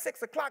clock by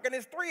 6 o'clock, and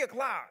it's 3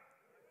 o'clock.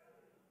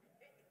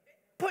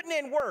 Putting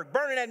in work,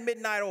 burning that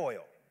midnight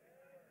oil.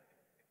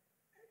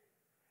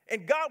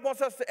 And God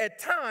wants us at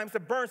times to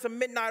burn some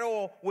midnight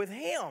oil with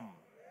him.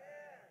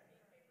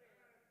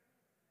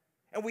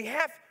 And we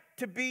have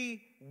to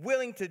be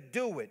willing to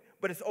do it.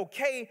 But it's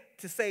okay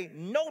to say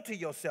no to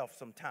yourself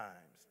sometimes.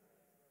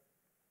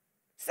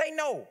 Say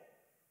no.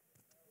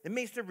 It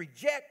means to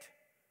reject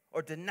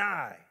or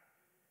deny.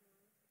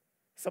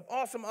 Some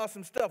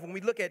awesome stuff when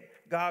we look at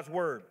God's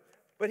word.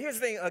 But here's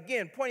the thing,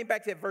 again, pointing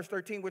back to that verse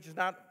 13, which is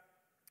not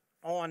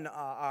on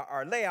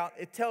our layout,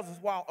 it tells us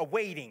while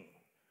awaiting.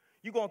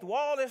 You're going through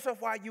all this stuff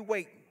while you're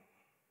waiting.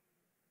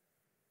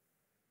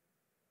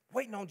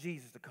 Waiting on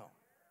Jesus to come.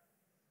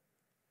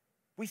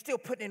 We still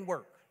putting in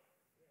work.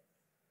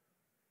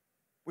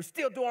 We're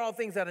still doing all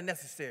things that are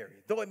necessary,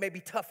 though it may be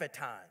tough at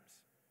times.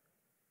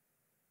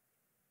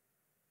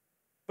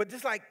 But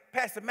just like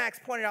Pastor Max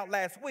pointed out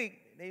last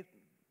week, they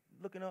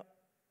looking up,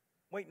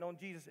 waiting on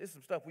Jesus. It's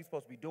some stuff we're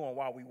supposed to be doing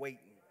while we're waiting.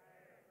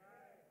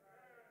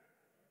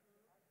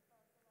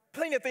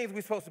 Plenty of things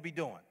we're supposed to be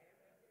doing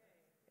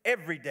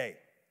every day.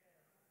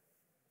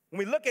 When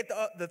we look at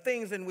the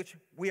things in which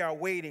we are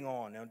waiting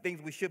on and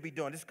things we should be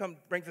doing, this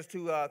brings us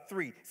to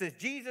 3. It says,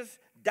 Jesus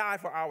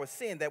died for our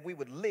sin that we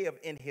would live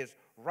in his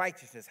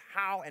righteousness.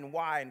 How and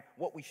why and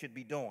what we should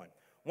be doing.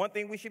 One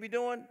thing we should be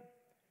doing,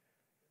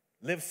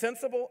 live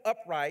sensible,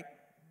 upright,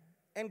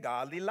 and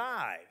godly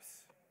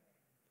lives.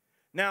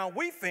 Now,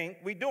 we think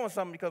we're doing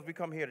something because we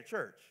come here to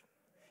church.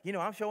 You know,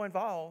 I'm so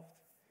involved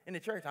in the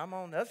church. I'm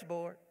on the usher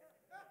board.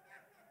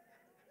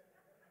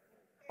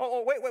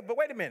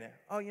 Wait a minute.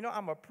 Oh, you know,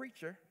 I'm a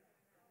preacher.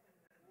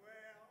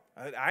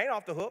 I ain't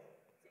off the hook.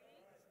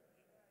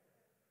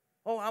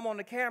 Oh, I'm on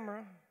the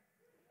camera.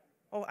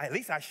 Oh, at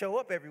least I show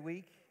up every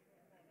week.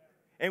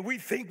 And we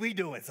think we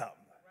doing something.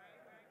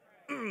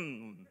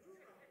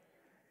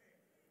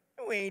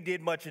 We ain't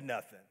did much of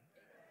nothing.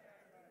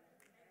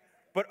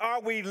 But are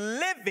we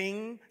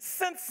living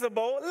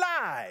sensible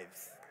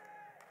lives?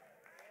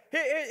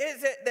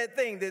 Here's that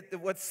thing, that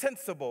what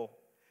sensible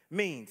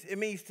means. It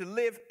means to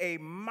live a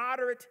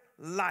moderate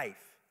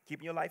life,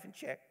 keeping your life in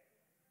check,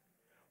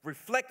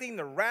 reflecting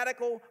the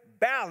radical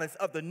balance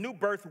of the new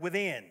birth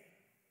within,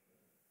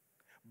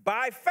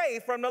 by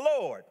faith from the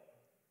Lord,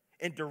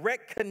 in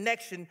direct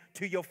connection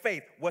to your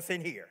faith, what's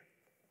in here.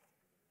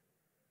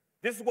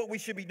 This is what we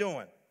should be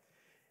doing.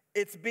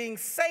 It's being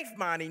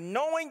safe-minded,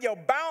 knowing your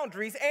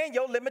boundaries and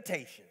your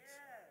limitations.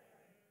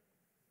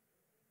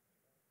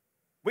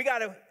 We got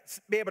to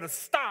be able to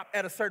stop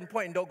at a certain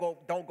point and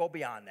don't go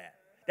beyond that.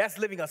 That's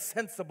living a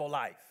sensible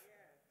life.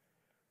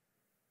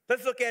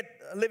 Let's look at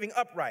living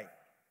upright.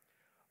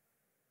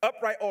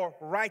 Upright or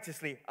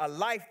righteously, a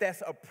life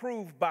that's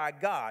approved by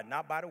God,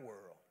 not by the world.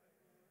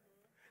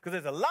 Because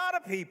there's a lot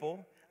of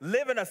people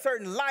living a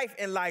certain life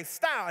and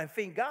lifestyle and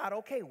think God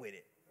okay with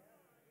it.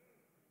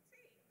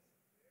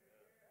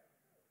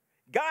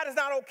 God is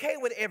not okay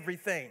with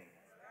everything.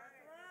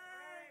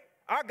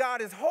 Our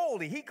God is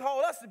holy. He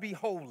called us to be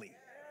holy.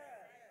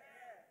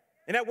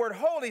 And that word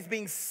holy is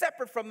being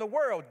separate from the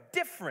world,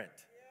 different.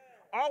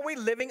 Are we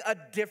living a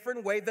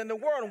different way than the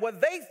world and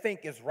what they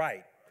think is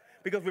right?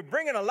 Because we're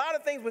bringing a lot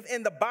of things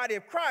within the body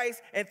of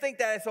Christ and think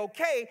that it's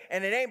okay,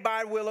 and it ain't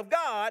by the will of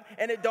God,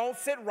 and it don't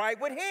sit right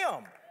with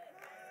him.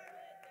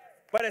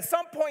 But at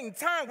some point in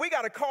time, we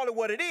got to call it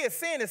what it is.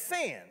 Sin is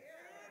sin.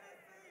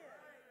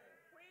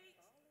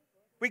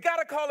 We got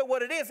to call it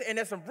what it is, and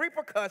there's some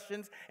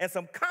repercussions and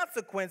some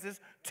consequences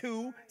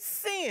to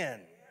sin.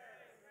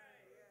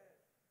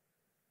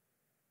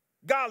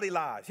 Godly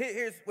lives.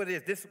 Here's what it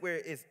is. This is where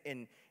it's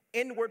in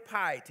inward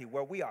piety,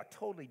 where we are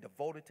totally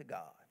devoted to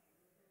God.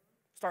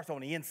 Starts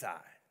on the inside.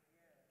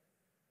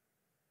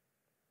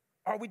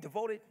 Are we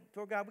devoted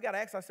toward God, we got to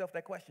ask ourselves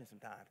that question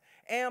sometimes.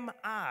 Am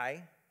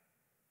I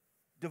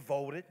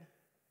devoted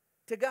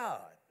to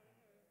God?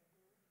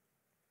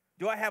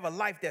 Do I have a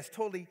life that's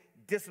totally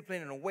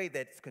disciplined in a way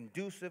that's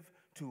conducive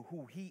to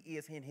who he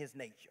is in his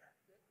nature?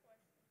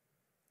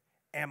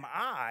 Am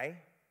I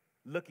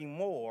looking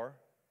more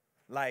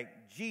like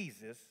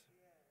Jesus,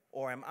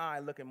 or am I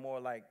looking more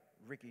like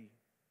Ricky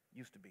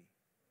used to be?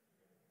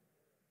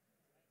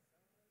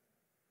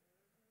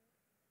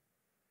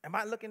 Am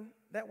I looking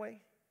that way?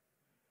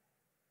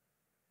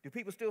 Do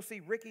people still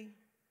see Ricky,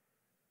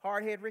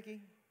 hardhead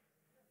Ricky,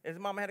 as his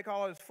mama had to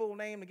call out his full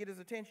name to get his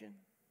attention?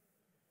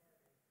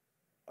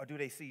 Or do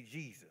they see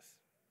Jesus,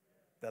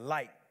 the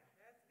light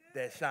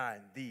that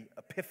shines, the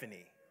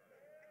epiphany?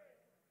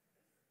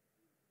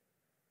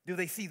 Do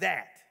they see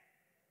that?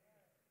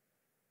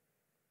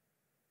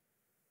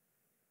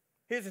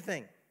 Here's the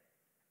thing.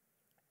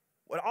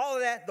 When all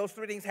of that, those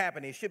three things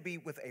happen, it should be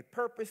with a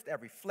purpose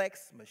that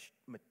reflects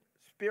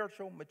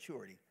spiritual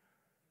maturity.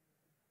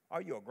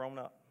 Are you a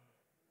grown-up?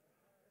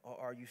 Or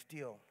are you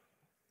still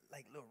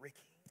like little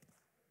Ricky?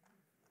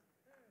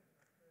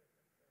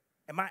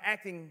 Am I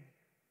acting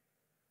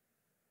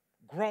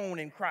grown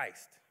in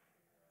Christ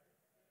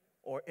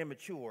or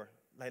immature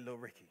like little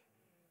Ricky?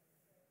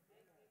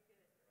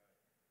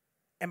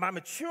 Am I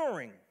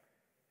maturing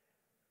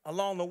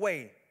along the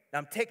way?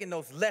 I'm taking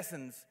those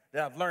lessons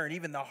that I've learned,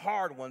 even the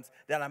hard ones,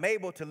 that I'm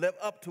able to live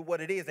up to what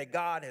it is that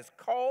God has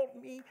called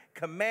me,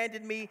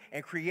 commanded me,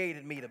 and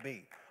created me to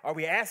be. Are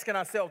we asking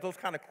ourselves those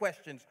kind of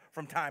questions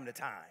from time to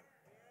time?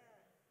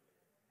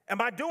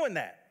 Am I doing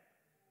that?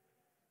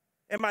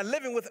 Am I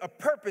living with a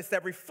purpose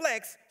that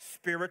reflects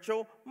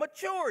spiritual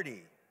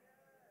maturity?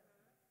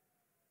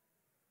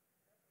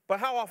 But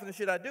how often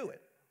should I do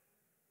it?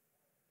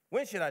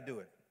 When should I do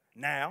it?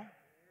 Now.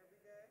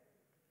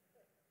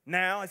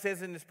 Now, it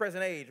says in this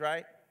present age,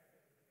 right?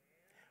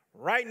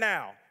 Right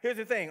now. Here's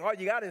the thing. All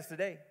you got is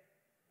today.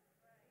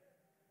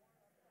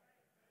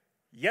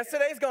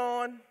 Yesterday's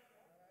gone.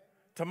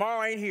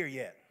 Tomorrow ain't here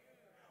yet.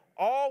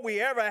 All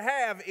we ever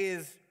have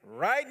is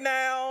right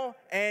now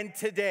and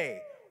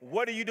today.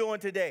 What are you doing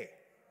today?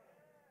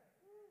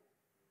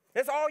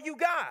 That's all you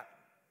got.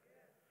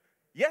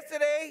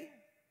 Yesterday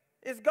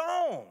is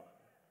gone.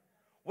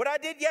 What I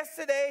did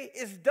yesterday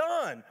is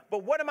done.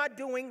 But what am I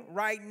doing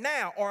right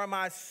now? Or am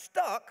I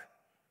stuck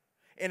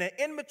in an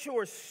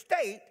immature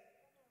state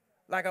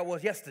like I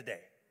was yesterday?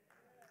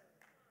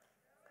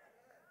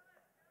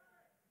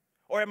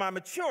 Or am I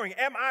maturing?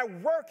 Am I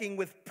working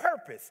with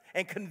purpose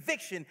and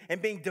conviction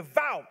and being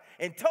devout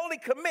and totally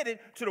committed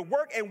to the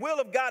work and will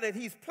of God that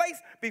he's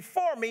placed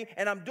before me,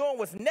 and I'm doing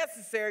what's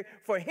necessary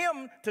for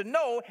him to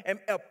know and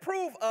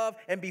approve of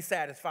and be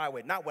satisfied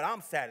with, not what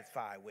I'm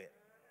satisfied with?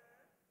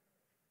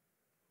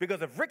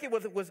 Because if Ricky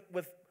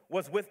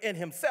was within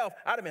himself,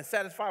 I'd have been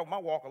satisfied with my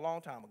walk a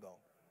long time ago.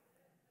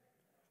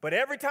 But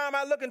every time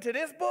I look into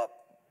this book,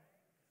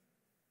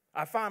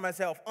 I find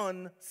myself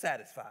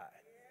unsatisfied.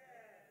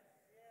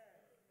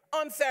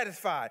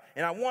 Unsatisfied.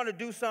 And I want to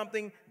do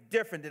something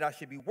different, that I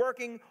should be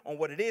working on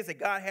what it is that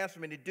God has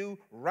for me to do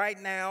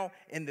right now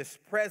in this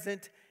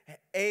present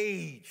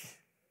age.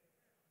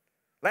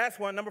 Last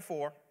one, number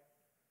 4.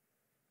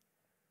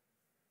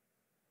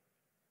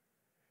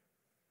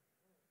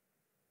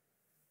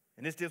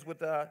 And this deals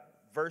with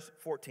verse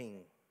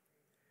 14.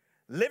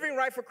 Living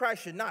right for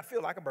Christ should not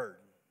feel like a burden.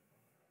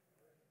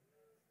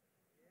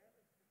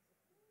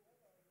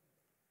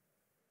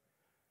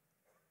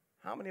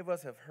 How many of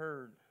us have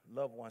heard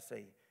loved ones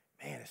say,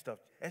 man, that stuff,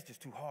 that's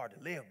just too hard to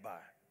live by?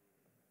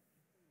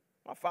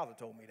 My father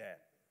told me that.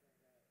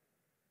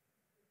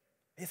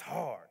 It's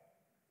hard.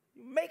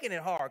 You're making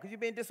it hard because you're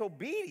being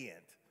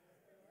disobedient.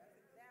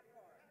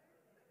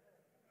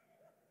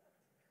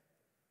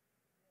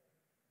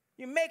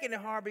 You're making it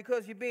hard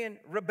because you're being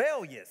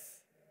rebellious.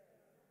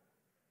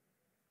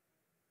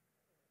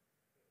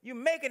 You're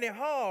making it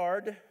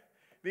hard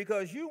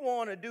because you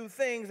want to do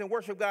things and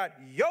worship God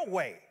your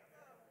way.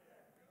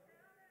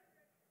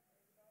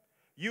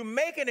 You're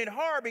making it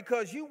hard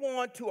because you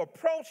want to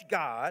approach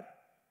God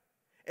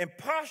and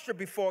posture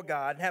before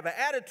God and have an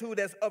attitude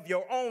that's of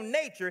your own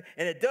nature,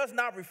 and it does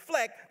not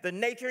reflect the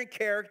nature and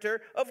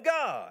character of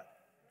God.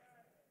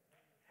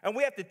 And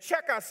we have to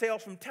check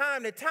ourselves from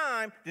time to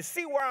time to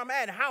see where I'm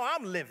at and how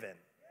I'm living.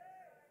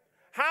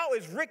 How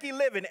is Ricky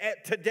living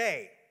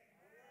today?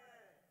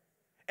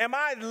 Am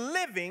I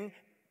living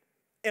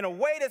in a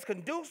way that's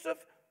conducive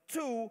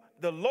to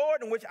the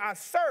Lord in which I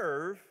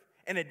serve,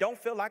 and it don't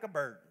feel like a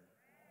burden?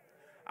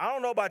 I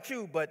don't know about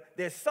you, but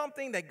there's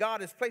something that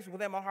God has placed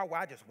within my heart where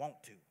I just want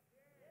to.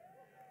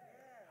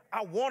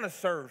 I want to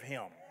serve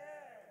him.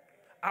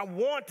 I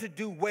want to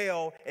do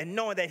well and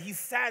knowing that he's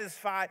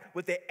satisfied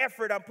with the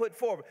effort I'm putting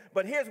forward.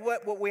 But here's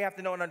what we have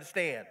to know and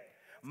understand.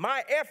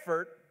 My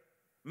effort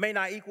may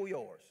not equal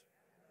yours,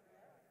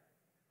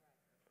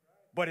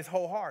 but it's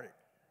wholehearted.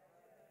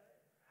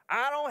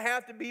 I don't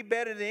have to be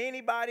better than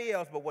anybody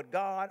else but what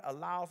God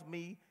allows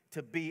me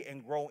to be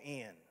and grow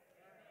in.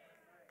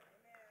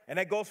 And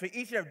that goes for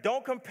each and every.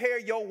 Don't compare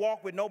your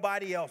walk with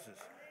nobody else's.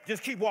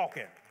 Just keep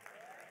walking.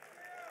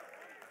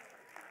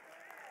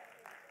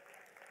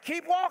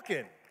 Keep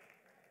walking.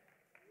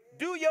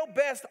 Do your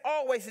best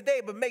always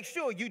today, but make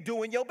sure you're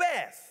doing your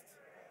best.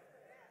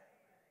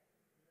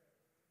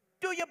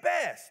 Do your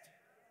best.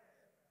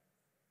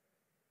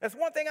 That's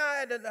one thing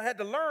I had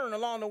to learn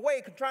along the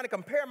way, trying to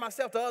compare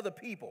myself to other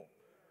people,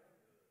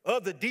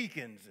 other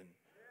deacons and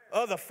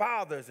other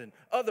fathers and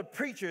other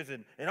preachers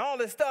and all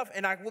this stuff.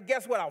 And well,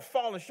 guess what? I was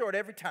falling short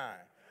every time.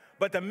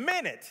 But the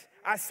minute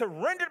I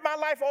surrendered my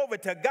life over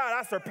to God,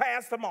 I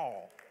surpassed them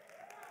all.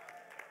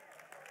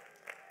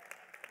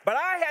 But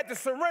I had to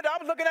surrender. I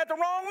was looking at the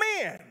wrong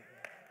men.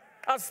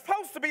 I was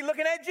supposed to be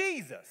looking at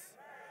Jesus.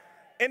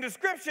 And the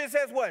scripture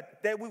says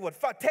what? That we would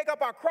take up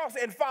our cross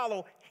and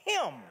follow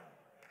him.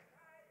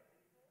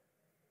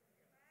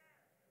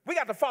 We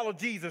got to follow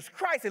Jesus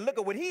Christ and look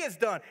at what he has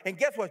done. And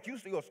guess what?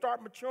 You'll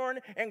start maturing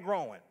and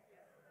growing.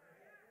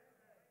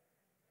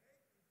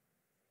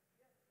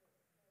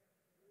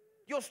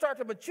 You'll start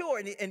to mature,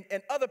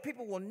 and other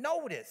people will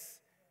notice.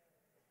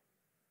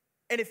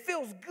 And it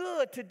feels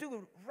good to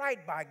do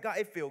right by God.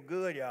 It feels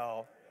good,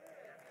 y'all.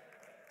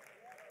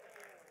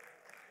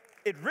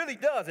 It really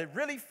does. It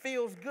really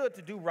feels good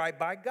to do right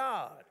by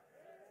God.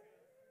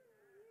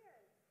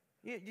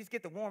 You just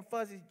get the warm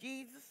fuzzies,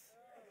 Jesus.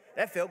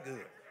 That felt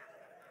good.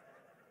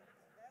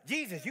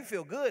 Jesus, you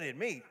feel good in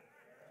me.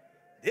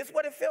 This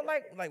what it felt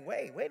like? Like,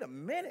 wait a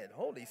minute.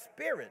 Holy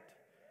Spirit.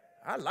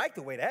 I like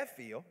the way that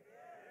feel.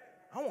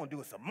 I want to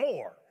do it some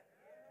more.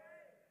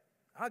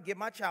 I'll give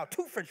my child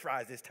 2 French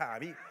fries this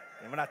time.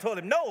 And when I told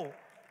him no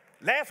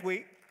last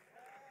week,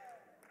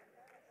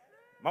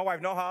 my wife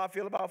know how I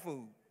feel about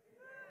food.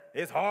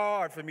 It's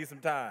hard for me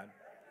sometimes.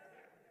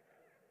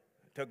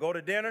 To go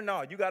to dinner,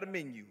 no, you got a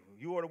menu.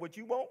 You order what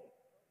you want,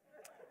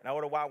 and I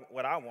order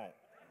what I want.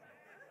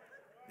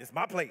 It's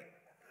my plate.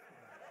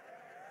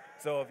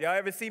 So if y'all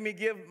ever see me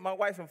give my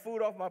wife some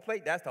food off my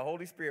plate, that's the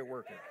Holy Spirit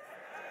working.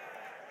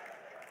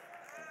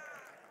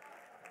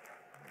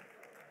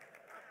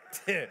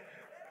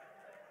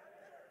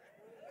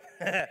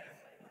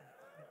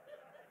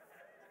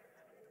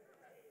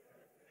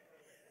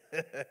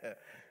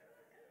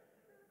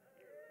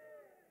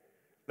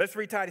 Let's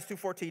read Titus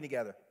 2:14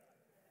 together.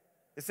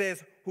 It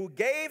says, who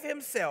gave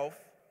himself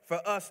for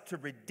us to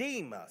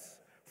redeem us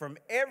from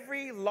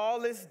every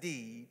lawless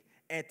deed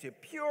and to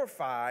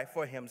purify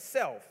for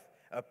himself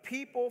a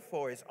people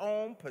for his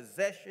own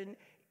possession,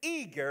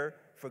 eager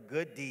for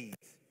good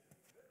deeds.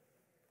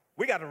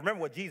 We got to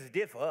remember what Jesus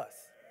did for us.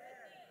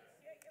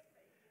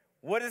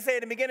 What does it say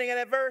at the beginning of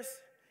that verse?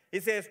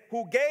 It says,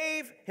 who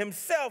gave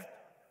himself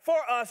for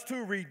us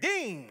to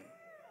redeem.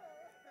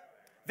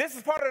 This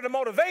is part of the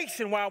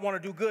motivation why I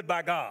want to do good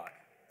by God.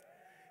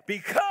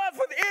 Because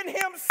within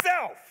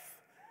himself,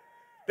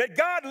 that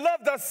God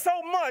loved us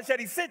so much that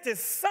he sent his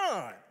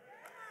son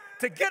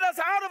to get us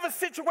out of a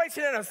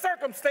situation and a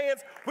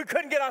circumstance we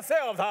couldn't get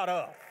ourselves out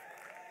of.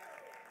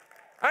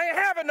 I didn't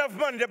have enough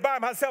money to buy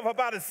myself up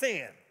out of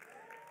sin.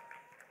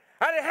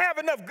 I didn't have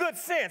enough good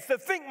sense to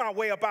think my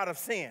way up out of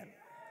sin.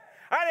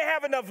 I didn't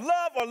have enough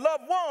love or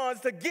loved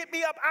ones to get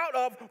me up out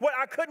of what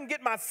I couldn't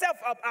get myself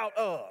up out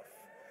of.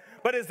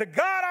 But it's the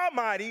God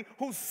Almighty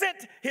who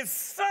sent his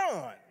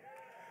son,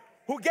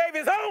 who gave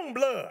his own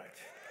blood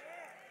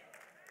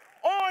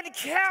on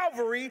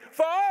Calvary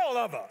for all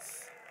of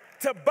us,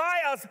 to buy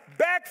us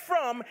back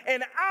from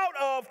and out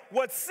of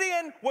what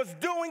sin was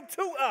doing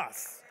to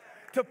us,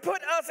 to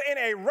put us in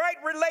a right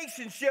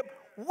relationship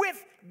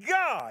with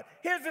God.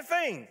 Here's the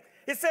thing.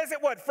 It says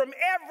that what? From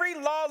every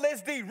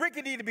lawless deed.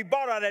 Ricky needed to be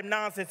bought out of that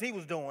nonsense he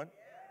was doing.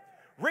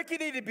 Ricky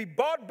needed to be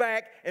bought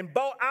back and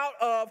bought out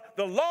of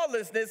the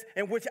lawlessness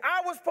in which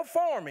I was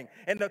performing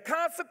and the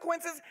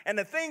consequences and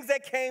the things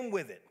that came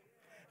with it.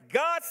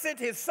 God sent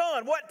his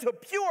son, what? To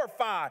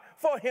purify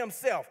for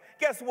himself.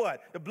 Guess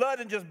what? The blood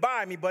didn't just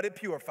buy me, but it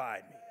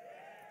purified me.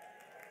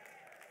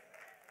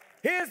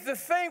 Here's the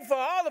thing for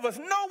all of us.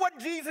 Know what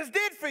Jesus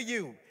did for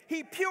you.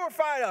 He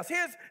purified us.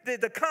 Here's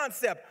the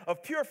concept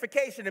of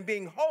purification and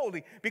being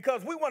holy,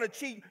 because we want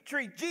to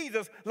treat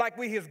Jesus like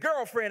we his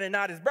girlfriend and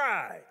not his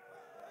bride.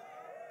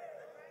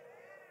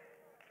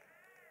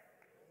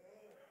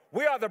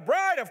 We are the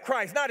bride of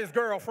Christ, not his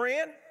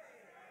girlfriend.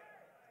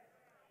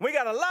 We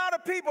got a lot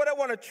of people that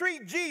want to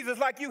treat Jesus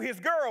like you his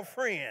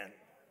girlfriend.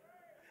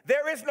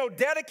 There is no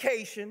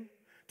dedication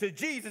to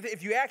Jesus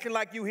if you're acting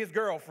like you his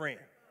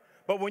girlfriend.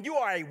 But when you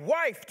are a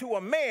wife to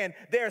a man,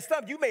 there's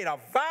something. You made a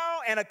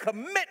vow and a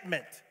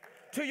commitment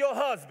to your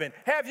husband.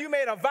 Have you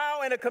made a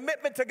vow and a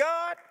commitment to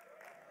God?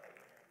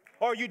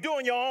 Or are you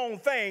doing your own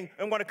thing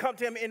and want to come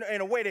to him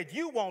in a way that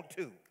you want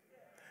to?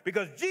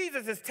 Because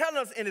Jesus is telling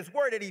us in his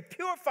word that he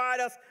purified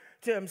us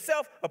to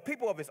himself, a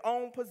people of his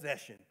own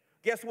possession.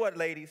 Guess what,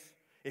 ladies?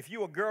 If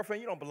you're a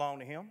girlfriend, you don't belong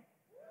to him.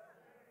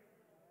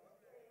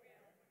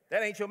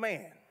 That ain't your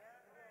man.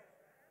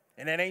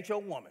 And that ain't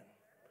your woman.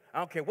 I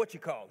don't care what you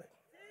call it.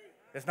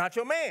 It's not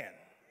your man.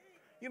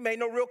 You made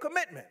no real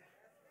commitment.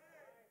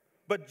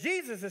 But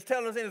Jesus is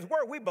telling us in his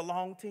word, we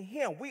belong to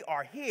him. We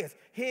are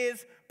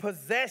his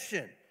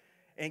possession.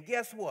 And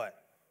guess what?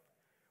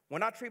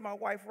 When I treat my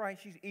wife right,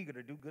 she's eager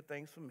to do good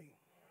things for me.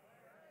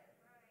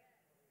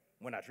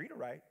 When I treat her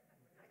right,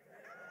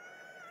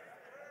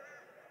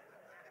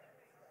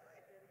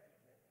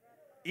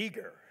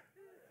 Eager.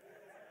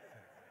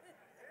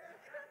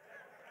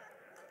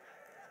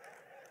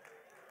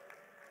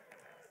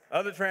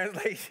 Other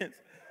translations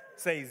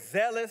say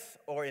zealous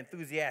or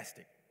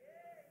enthusiastic,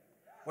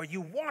 where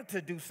you want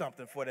to do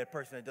something for that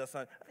person that does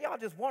something. Y'all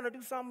just want to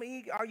do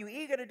something. Are you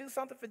eager to do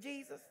something for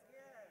Jesus?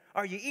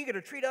 Are you eager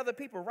to treat other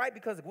people right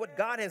because of what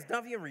God has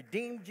done for you,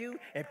 redeemed you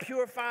and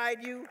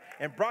purified you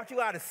and brought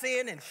you out of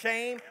sin and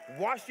shame,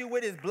 washed you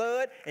with his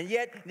blood, and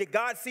yet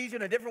God sees you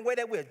in a different way,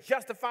 that we're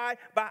justified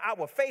by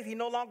our faith. He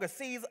no longer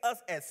sees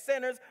us as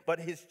sinners but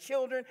his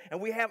children,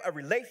 and we have a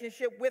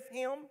relationship with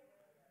him.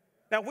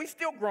 Now, we're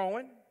still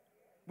growing.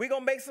 We're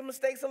going to make some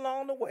mistakes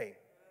along the way.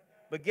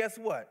 But guess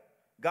what?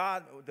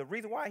 God, the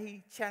reason why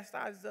he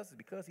chastises us is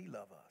because he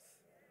loves us.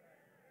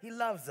 He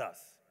loves us.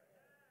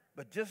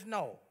 But just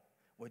know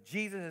what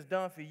Jesus has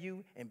done for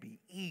you and be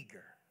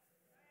eager,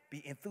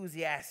 be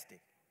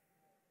enthusiastic,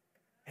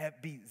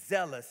 be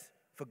zealous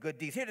for good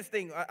deeds. Here's this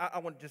thing, I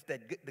want just the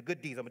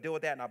good deeds. I'm going to deal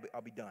with that and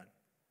I'll be done.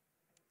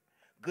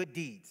 Good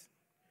deeds.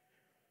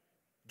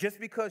 Just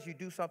because you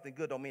do something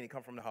good don't mean it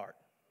comes from the heart.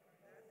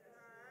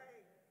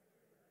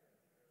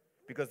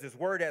 Because this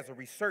word, as I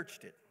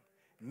researched it,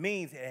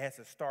 means it has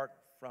to start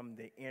from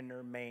the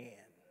inner man.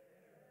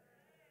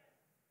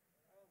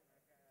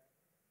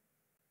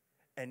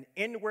 An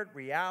inward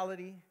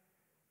reality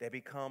that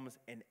becomes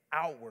an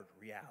outward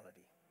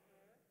reality.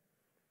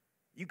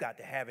 You got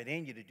to have it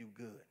in you to do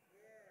good.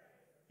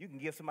 You can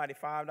give somebody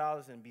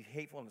 $5 and be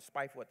hateful and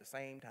spiteful at the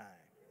same time.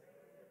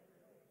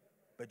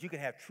 But you can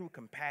have true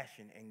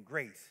compassion and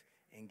grace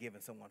in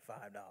giving someone $5.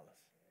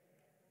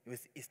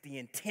 It's the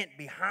intent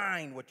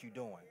behind what you're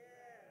doing.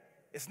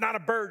 It's not a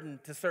burden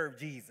to serve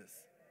Jesus.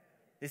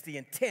 It's the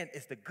intent,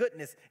 it's the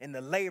goodness and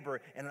the labor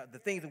and the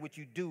things in which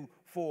you do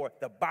for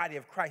the body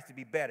of Christ to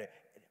be better.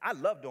 I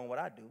love doing what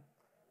I do.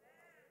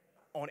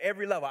 On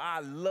every level, I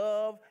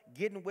love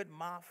getting with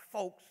my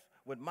folks,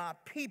 with my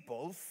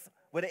peoples,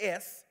 with an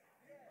S.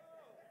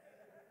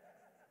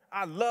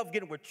 I love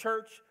getting with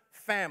church,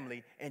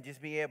 family, and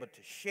just being able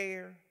to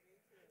share,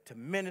 to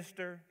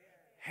minister,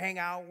 hang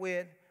out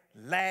with,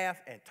 laugh,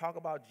 and talk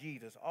about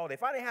Jesus all day.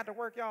 If I didn't have to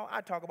work, y'all,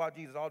 I'd talk about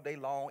Jesus all day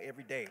long,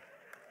 every day.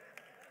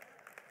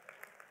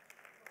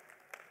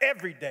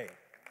 Every day.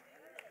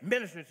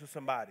 Ministering to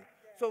somebody.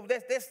 So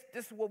this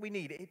is what we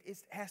need. It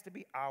has to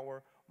be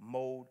our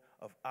mode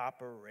of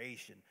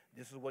operation.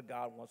 This is what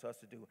God wants us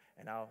to do,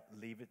 and I'll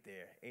leave it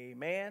there.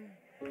 Amen.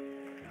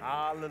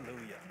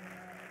 Hallelujah.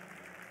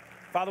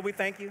 Father, we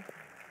thank you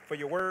for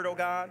your word, oh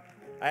God.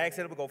 I ask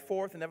that it will go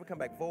forth and never come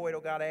back void,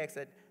 oh God. I ask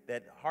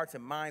that hearts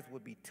and minds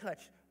would be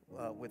touched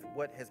with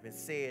what has been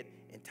said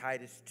in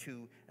Titus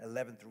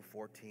 2:11 through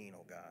 14,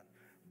 oh God.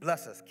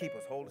 Bless us, keep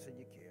us, hold us in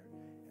your care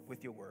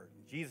with your word.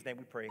 In Jesus' name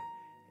we pray,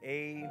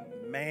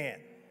 amen.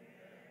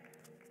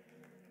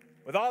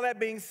 With all that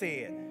being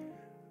said,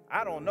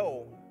 I don't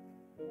know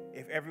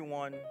if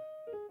everyone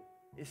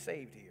is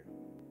saved here.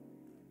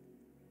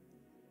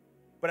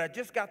 But I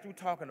just got through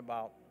talking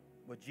about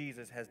what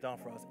Jesus has done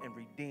for us in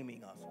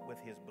redeeming us with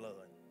his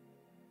blood.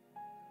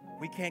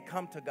 We can't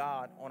come to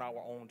God on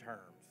our own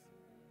terms.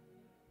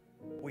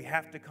 We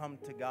have to come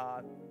to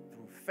God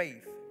through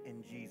faith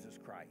in Jesus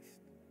Christ.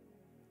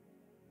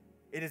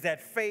 It is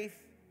that faith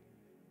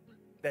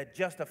that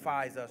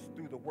justifies us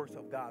through the works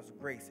of God's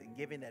grace in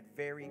giving that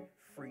very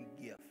free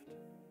gift.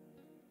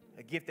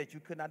 A gift that you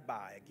could not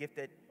buy, a gift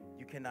that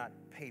you cannot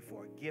pay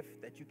for, a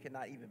gift that you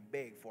cannot even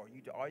beg for.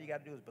 All you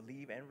got to do is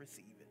believe and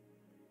receive it.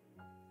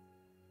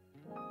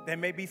 There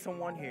may be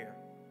someone here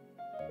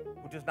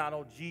who does not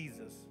know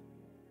Jesus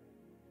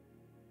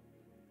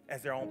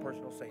as their own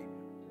personal Savior.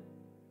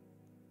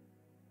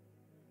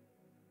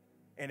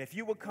 And if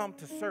you will come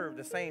to serve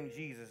the same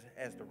Jesus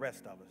as the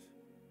rest of us,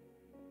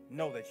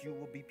 know that you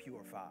will be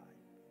purified.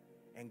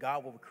 And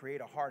God will create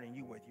a heart in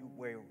you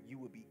where you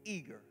will be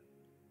eager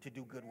to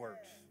do good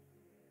works.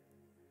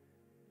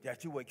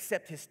 That you will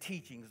accept his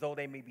teachings, though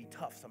they may be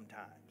tough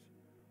sometimes.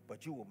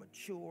 But you will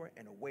mature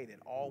in a way that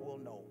all will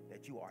know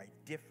that you are a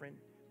different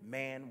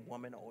man,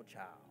 woman, or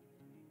child.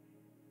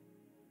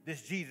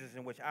 This Jesus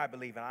in which I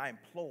believe, and I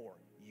implore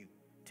you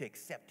to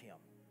accept him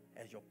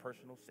as your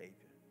personal Savior.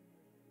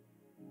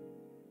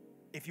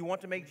 If you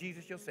want to make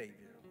Jesus your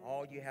Savior,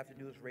 all you have to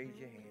do is raise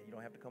your hand. You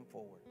don't have to come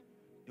forward.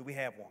 Do we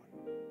have one?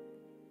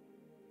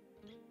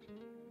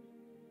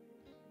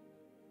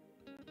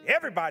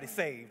 Everybody's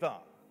saved, huh?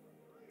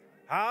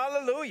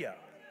 Hallelujah.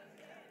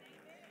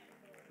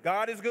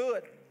 God is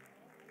good.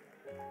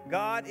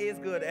 God is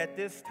good. At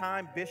this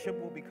time, Bishop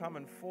will be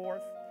coming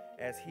forth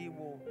as he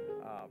will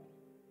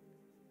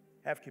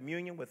have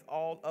communion with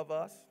all of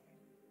us.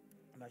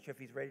 I'm not sure if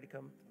he's ready to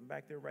come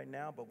back there right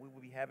now, but we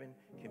will be having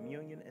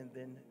communion and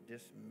then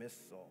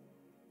dismissal.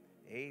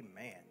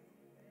 Amen.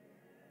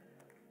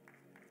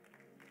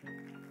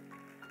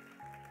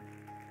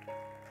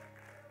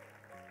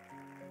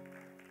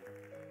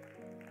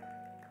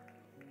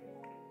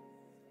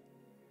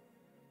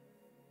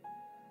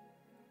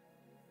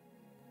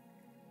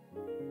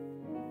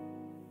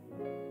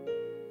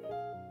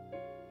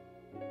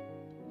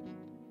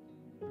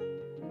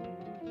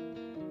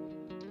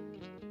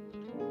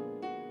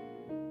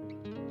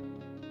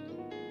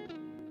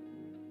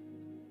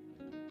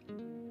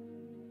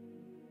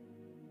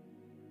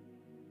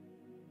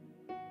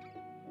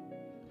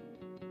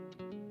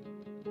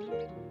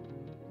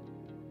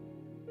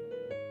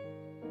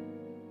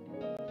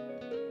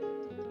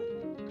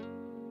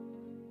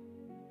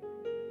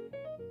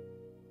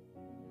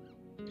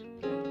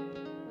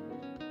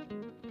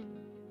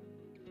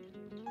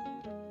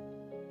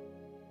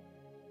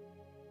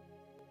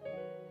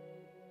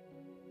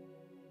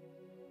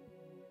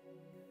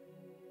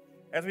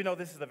 As we know,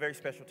 this is a very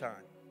special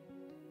time.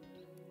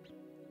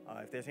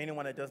 If there's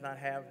anyone that does not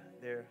have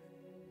their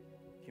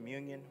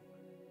communion,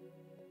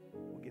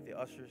 we'll get the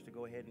ushers to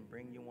go ahead and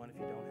bring you one if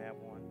you don't have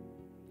one.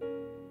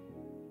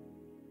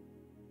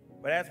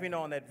 But as we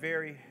know, on that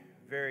very,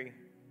 very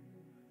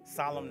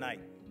solemn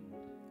night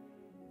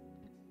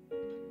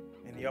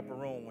in the upper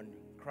room when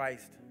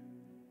Christ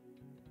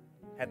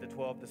had the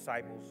 12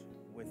 disciples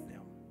with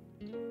them,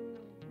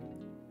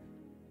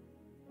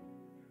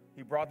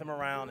 he brought them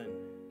around and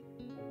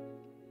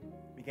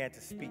began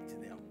to speak to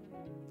them,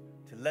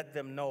 to let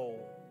them know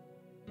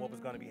what was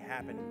going to be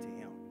happening to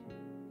him.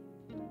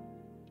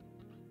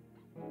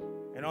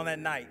 And on that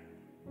night,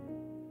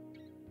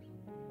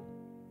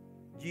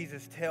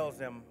 Jesus tells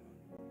them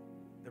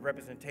the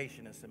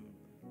representation and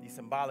the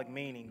symbolic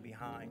meaning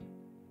behind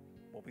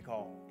what we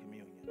call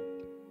communion.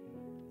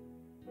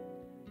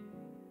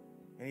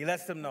 And he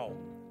lets them know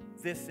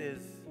this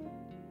is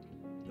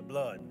the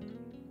blood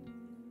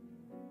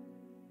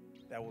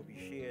that will be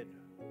shed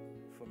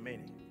for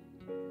many.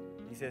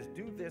 He says,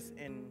 do this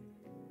in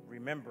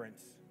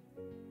remembrance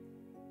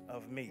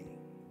of me.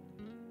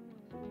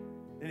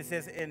 Then it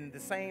says, in the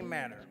same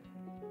manner,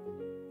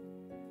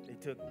 they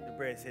took the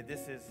bread and said,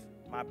 this is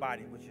my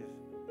body, which is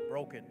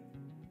broken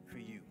for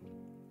you.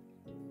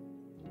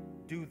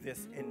 Do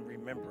this in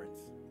remembrance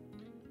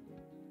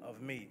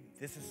of me.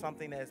 This is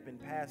something that has been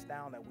passed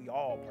down that we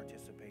all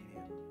participate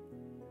in.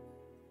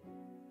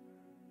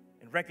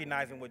 And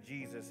recognizing what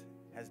Jesus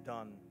has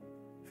done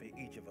for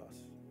each of us.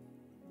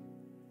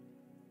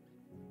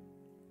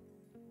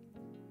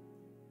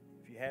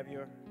 If you have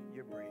your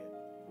bread,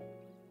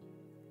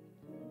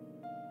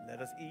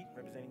 let us eat,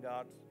 representing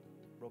God's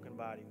broken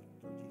body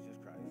through Jesus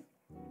Christ.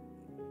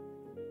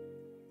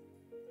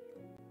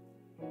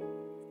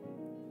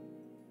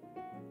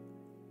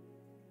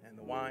 And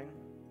the wine,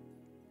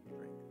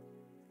 drink.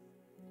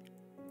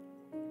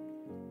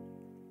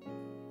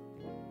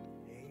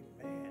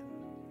 Amen.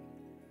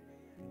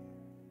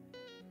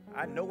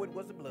 I know it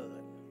was the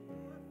blood.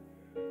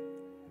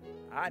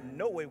 I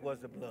know it was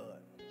the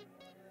blood.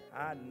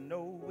 I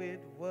know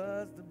it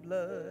was the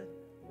blood.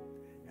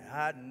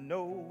 I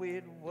know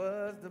it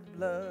was the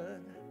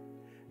blood.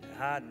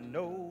 I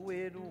know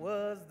it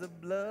was the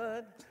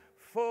blood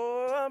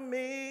for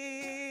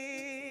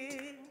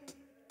me.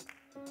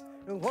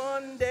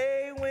 One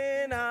day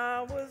when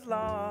I was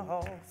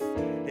lost,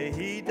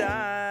 he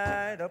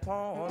died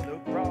upon the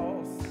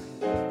cross.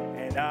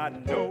 And I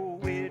know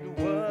it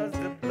was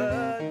the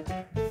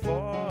blood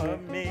for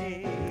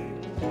me.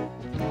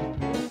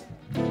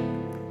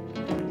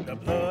 The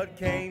blood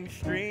came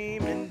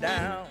streaming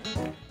down.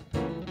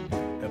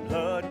 The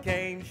blood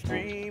came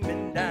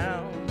streaming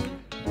down.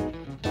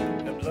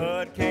 The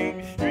blood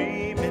came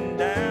streaming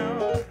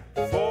down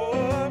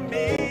for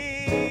me.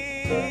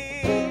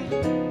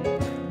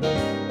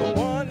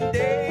 One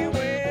day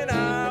when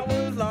I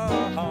was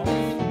lost,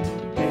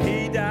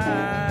 he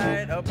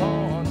died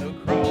upon the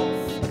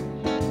cross.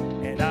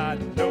 And I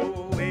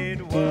know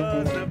it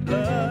was the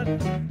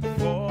blood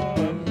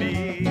for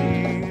me.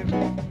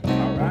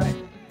 All right.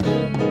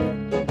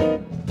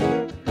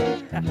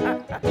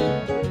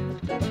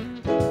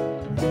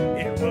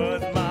 It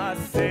was my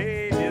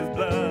Savior's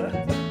blood.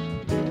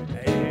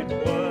 It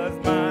was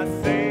my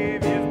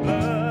Savior's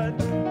blood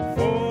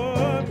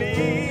for me.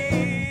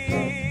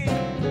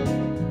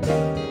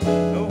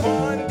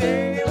 One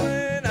day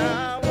when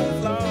I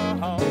was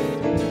lost,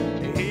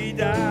 he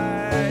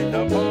died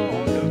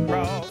upon the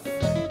cross.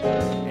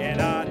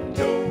 And I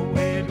know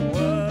it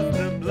was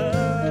the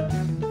blood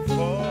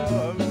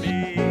for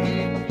me.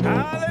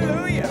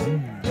 Hallelujah.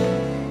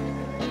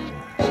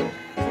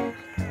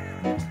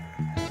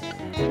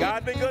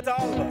 God's been good to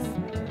all of us.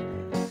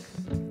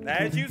 Now,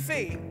 as you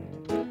see,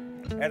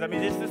 as the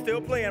musicians are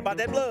still playing about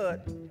that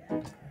blood,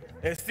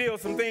 there's still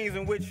some things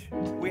in which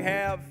we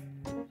have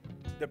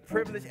the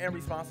privilege and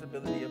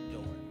responsibility of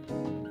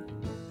doing.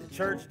 The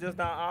church does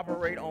not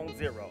operate on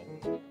zero.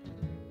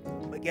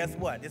 But guess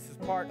what? This is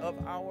part of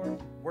our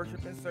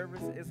worship and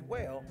service as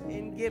well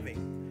in giving.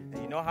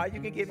 And you know how you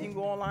can give? You can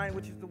go online,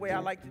 which is the way I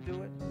like to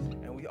do it.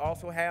 And we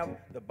also have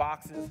the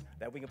boxes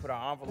that we can put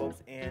our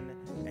envelopes in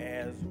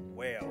as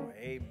well.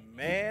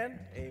 Amen,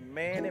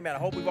 amen, amen. I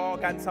hope we've all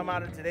gotten some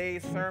out of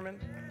today's sermon,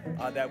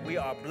 that we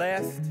are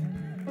blessed.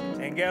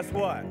 And guess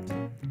what?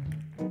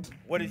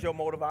 What is your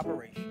mode of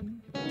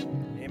operation?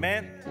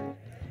 Amen.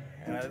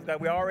 And it's like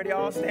we're already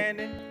all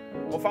standing.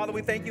 Well, Father,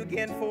 we thank you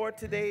again for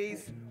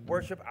today's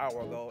worship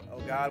hour, oh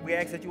God. We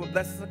ask that you would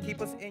bless us and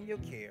keep us in your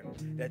care,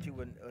 that you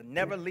would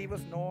never leave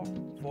us nor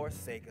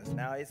forsake us.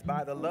 Now, it's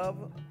by the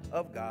love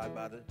of God,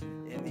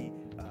 in the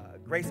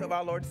grace of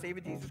our Lord and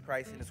Savior Jesus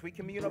Christ, in the sweet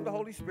communion of the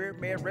Holy Spirit,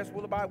 may it rest,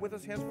 will abide with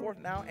us henceforth,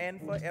 now,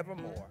 and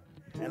forevermore.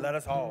 And let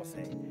us all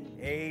say,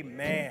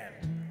 amen.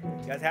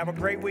 You guys have a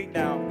great week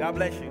now. God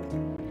bless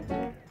you.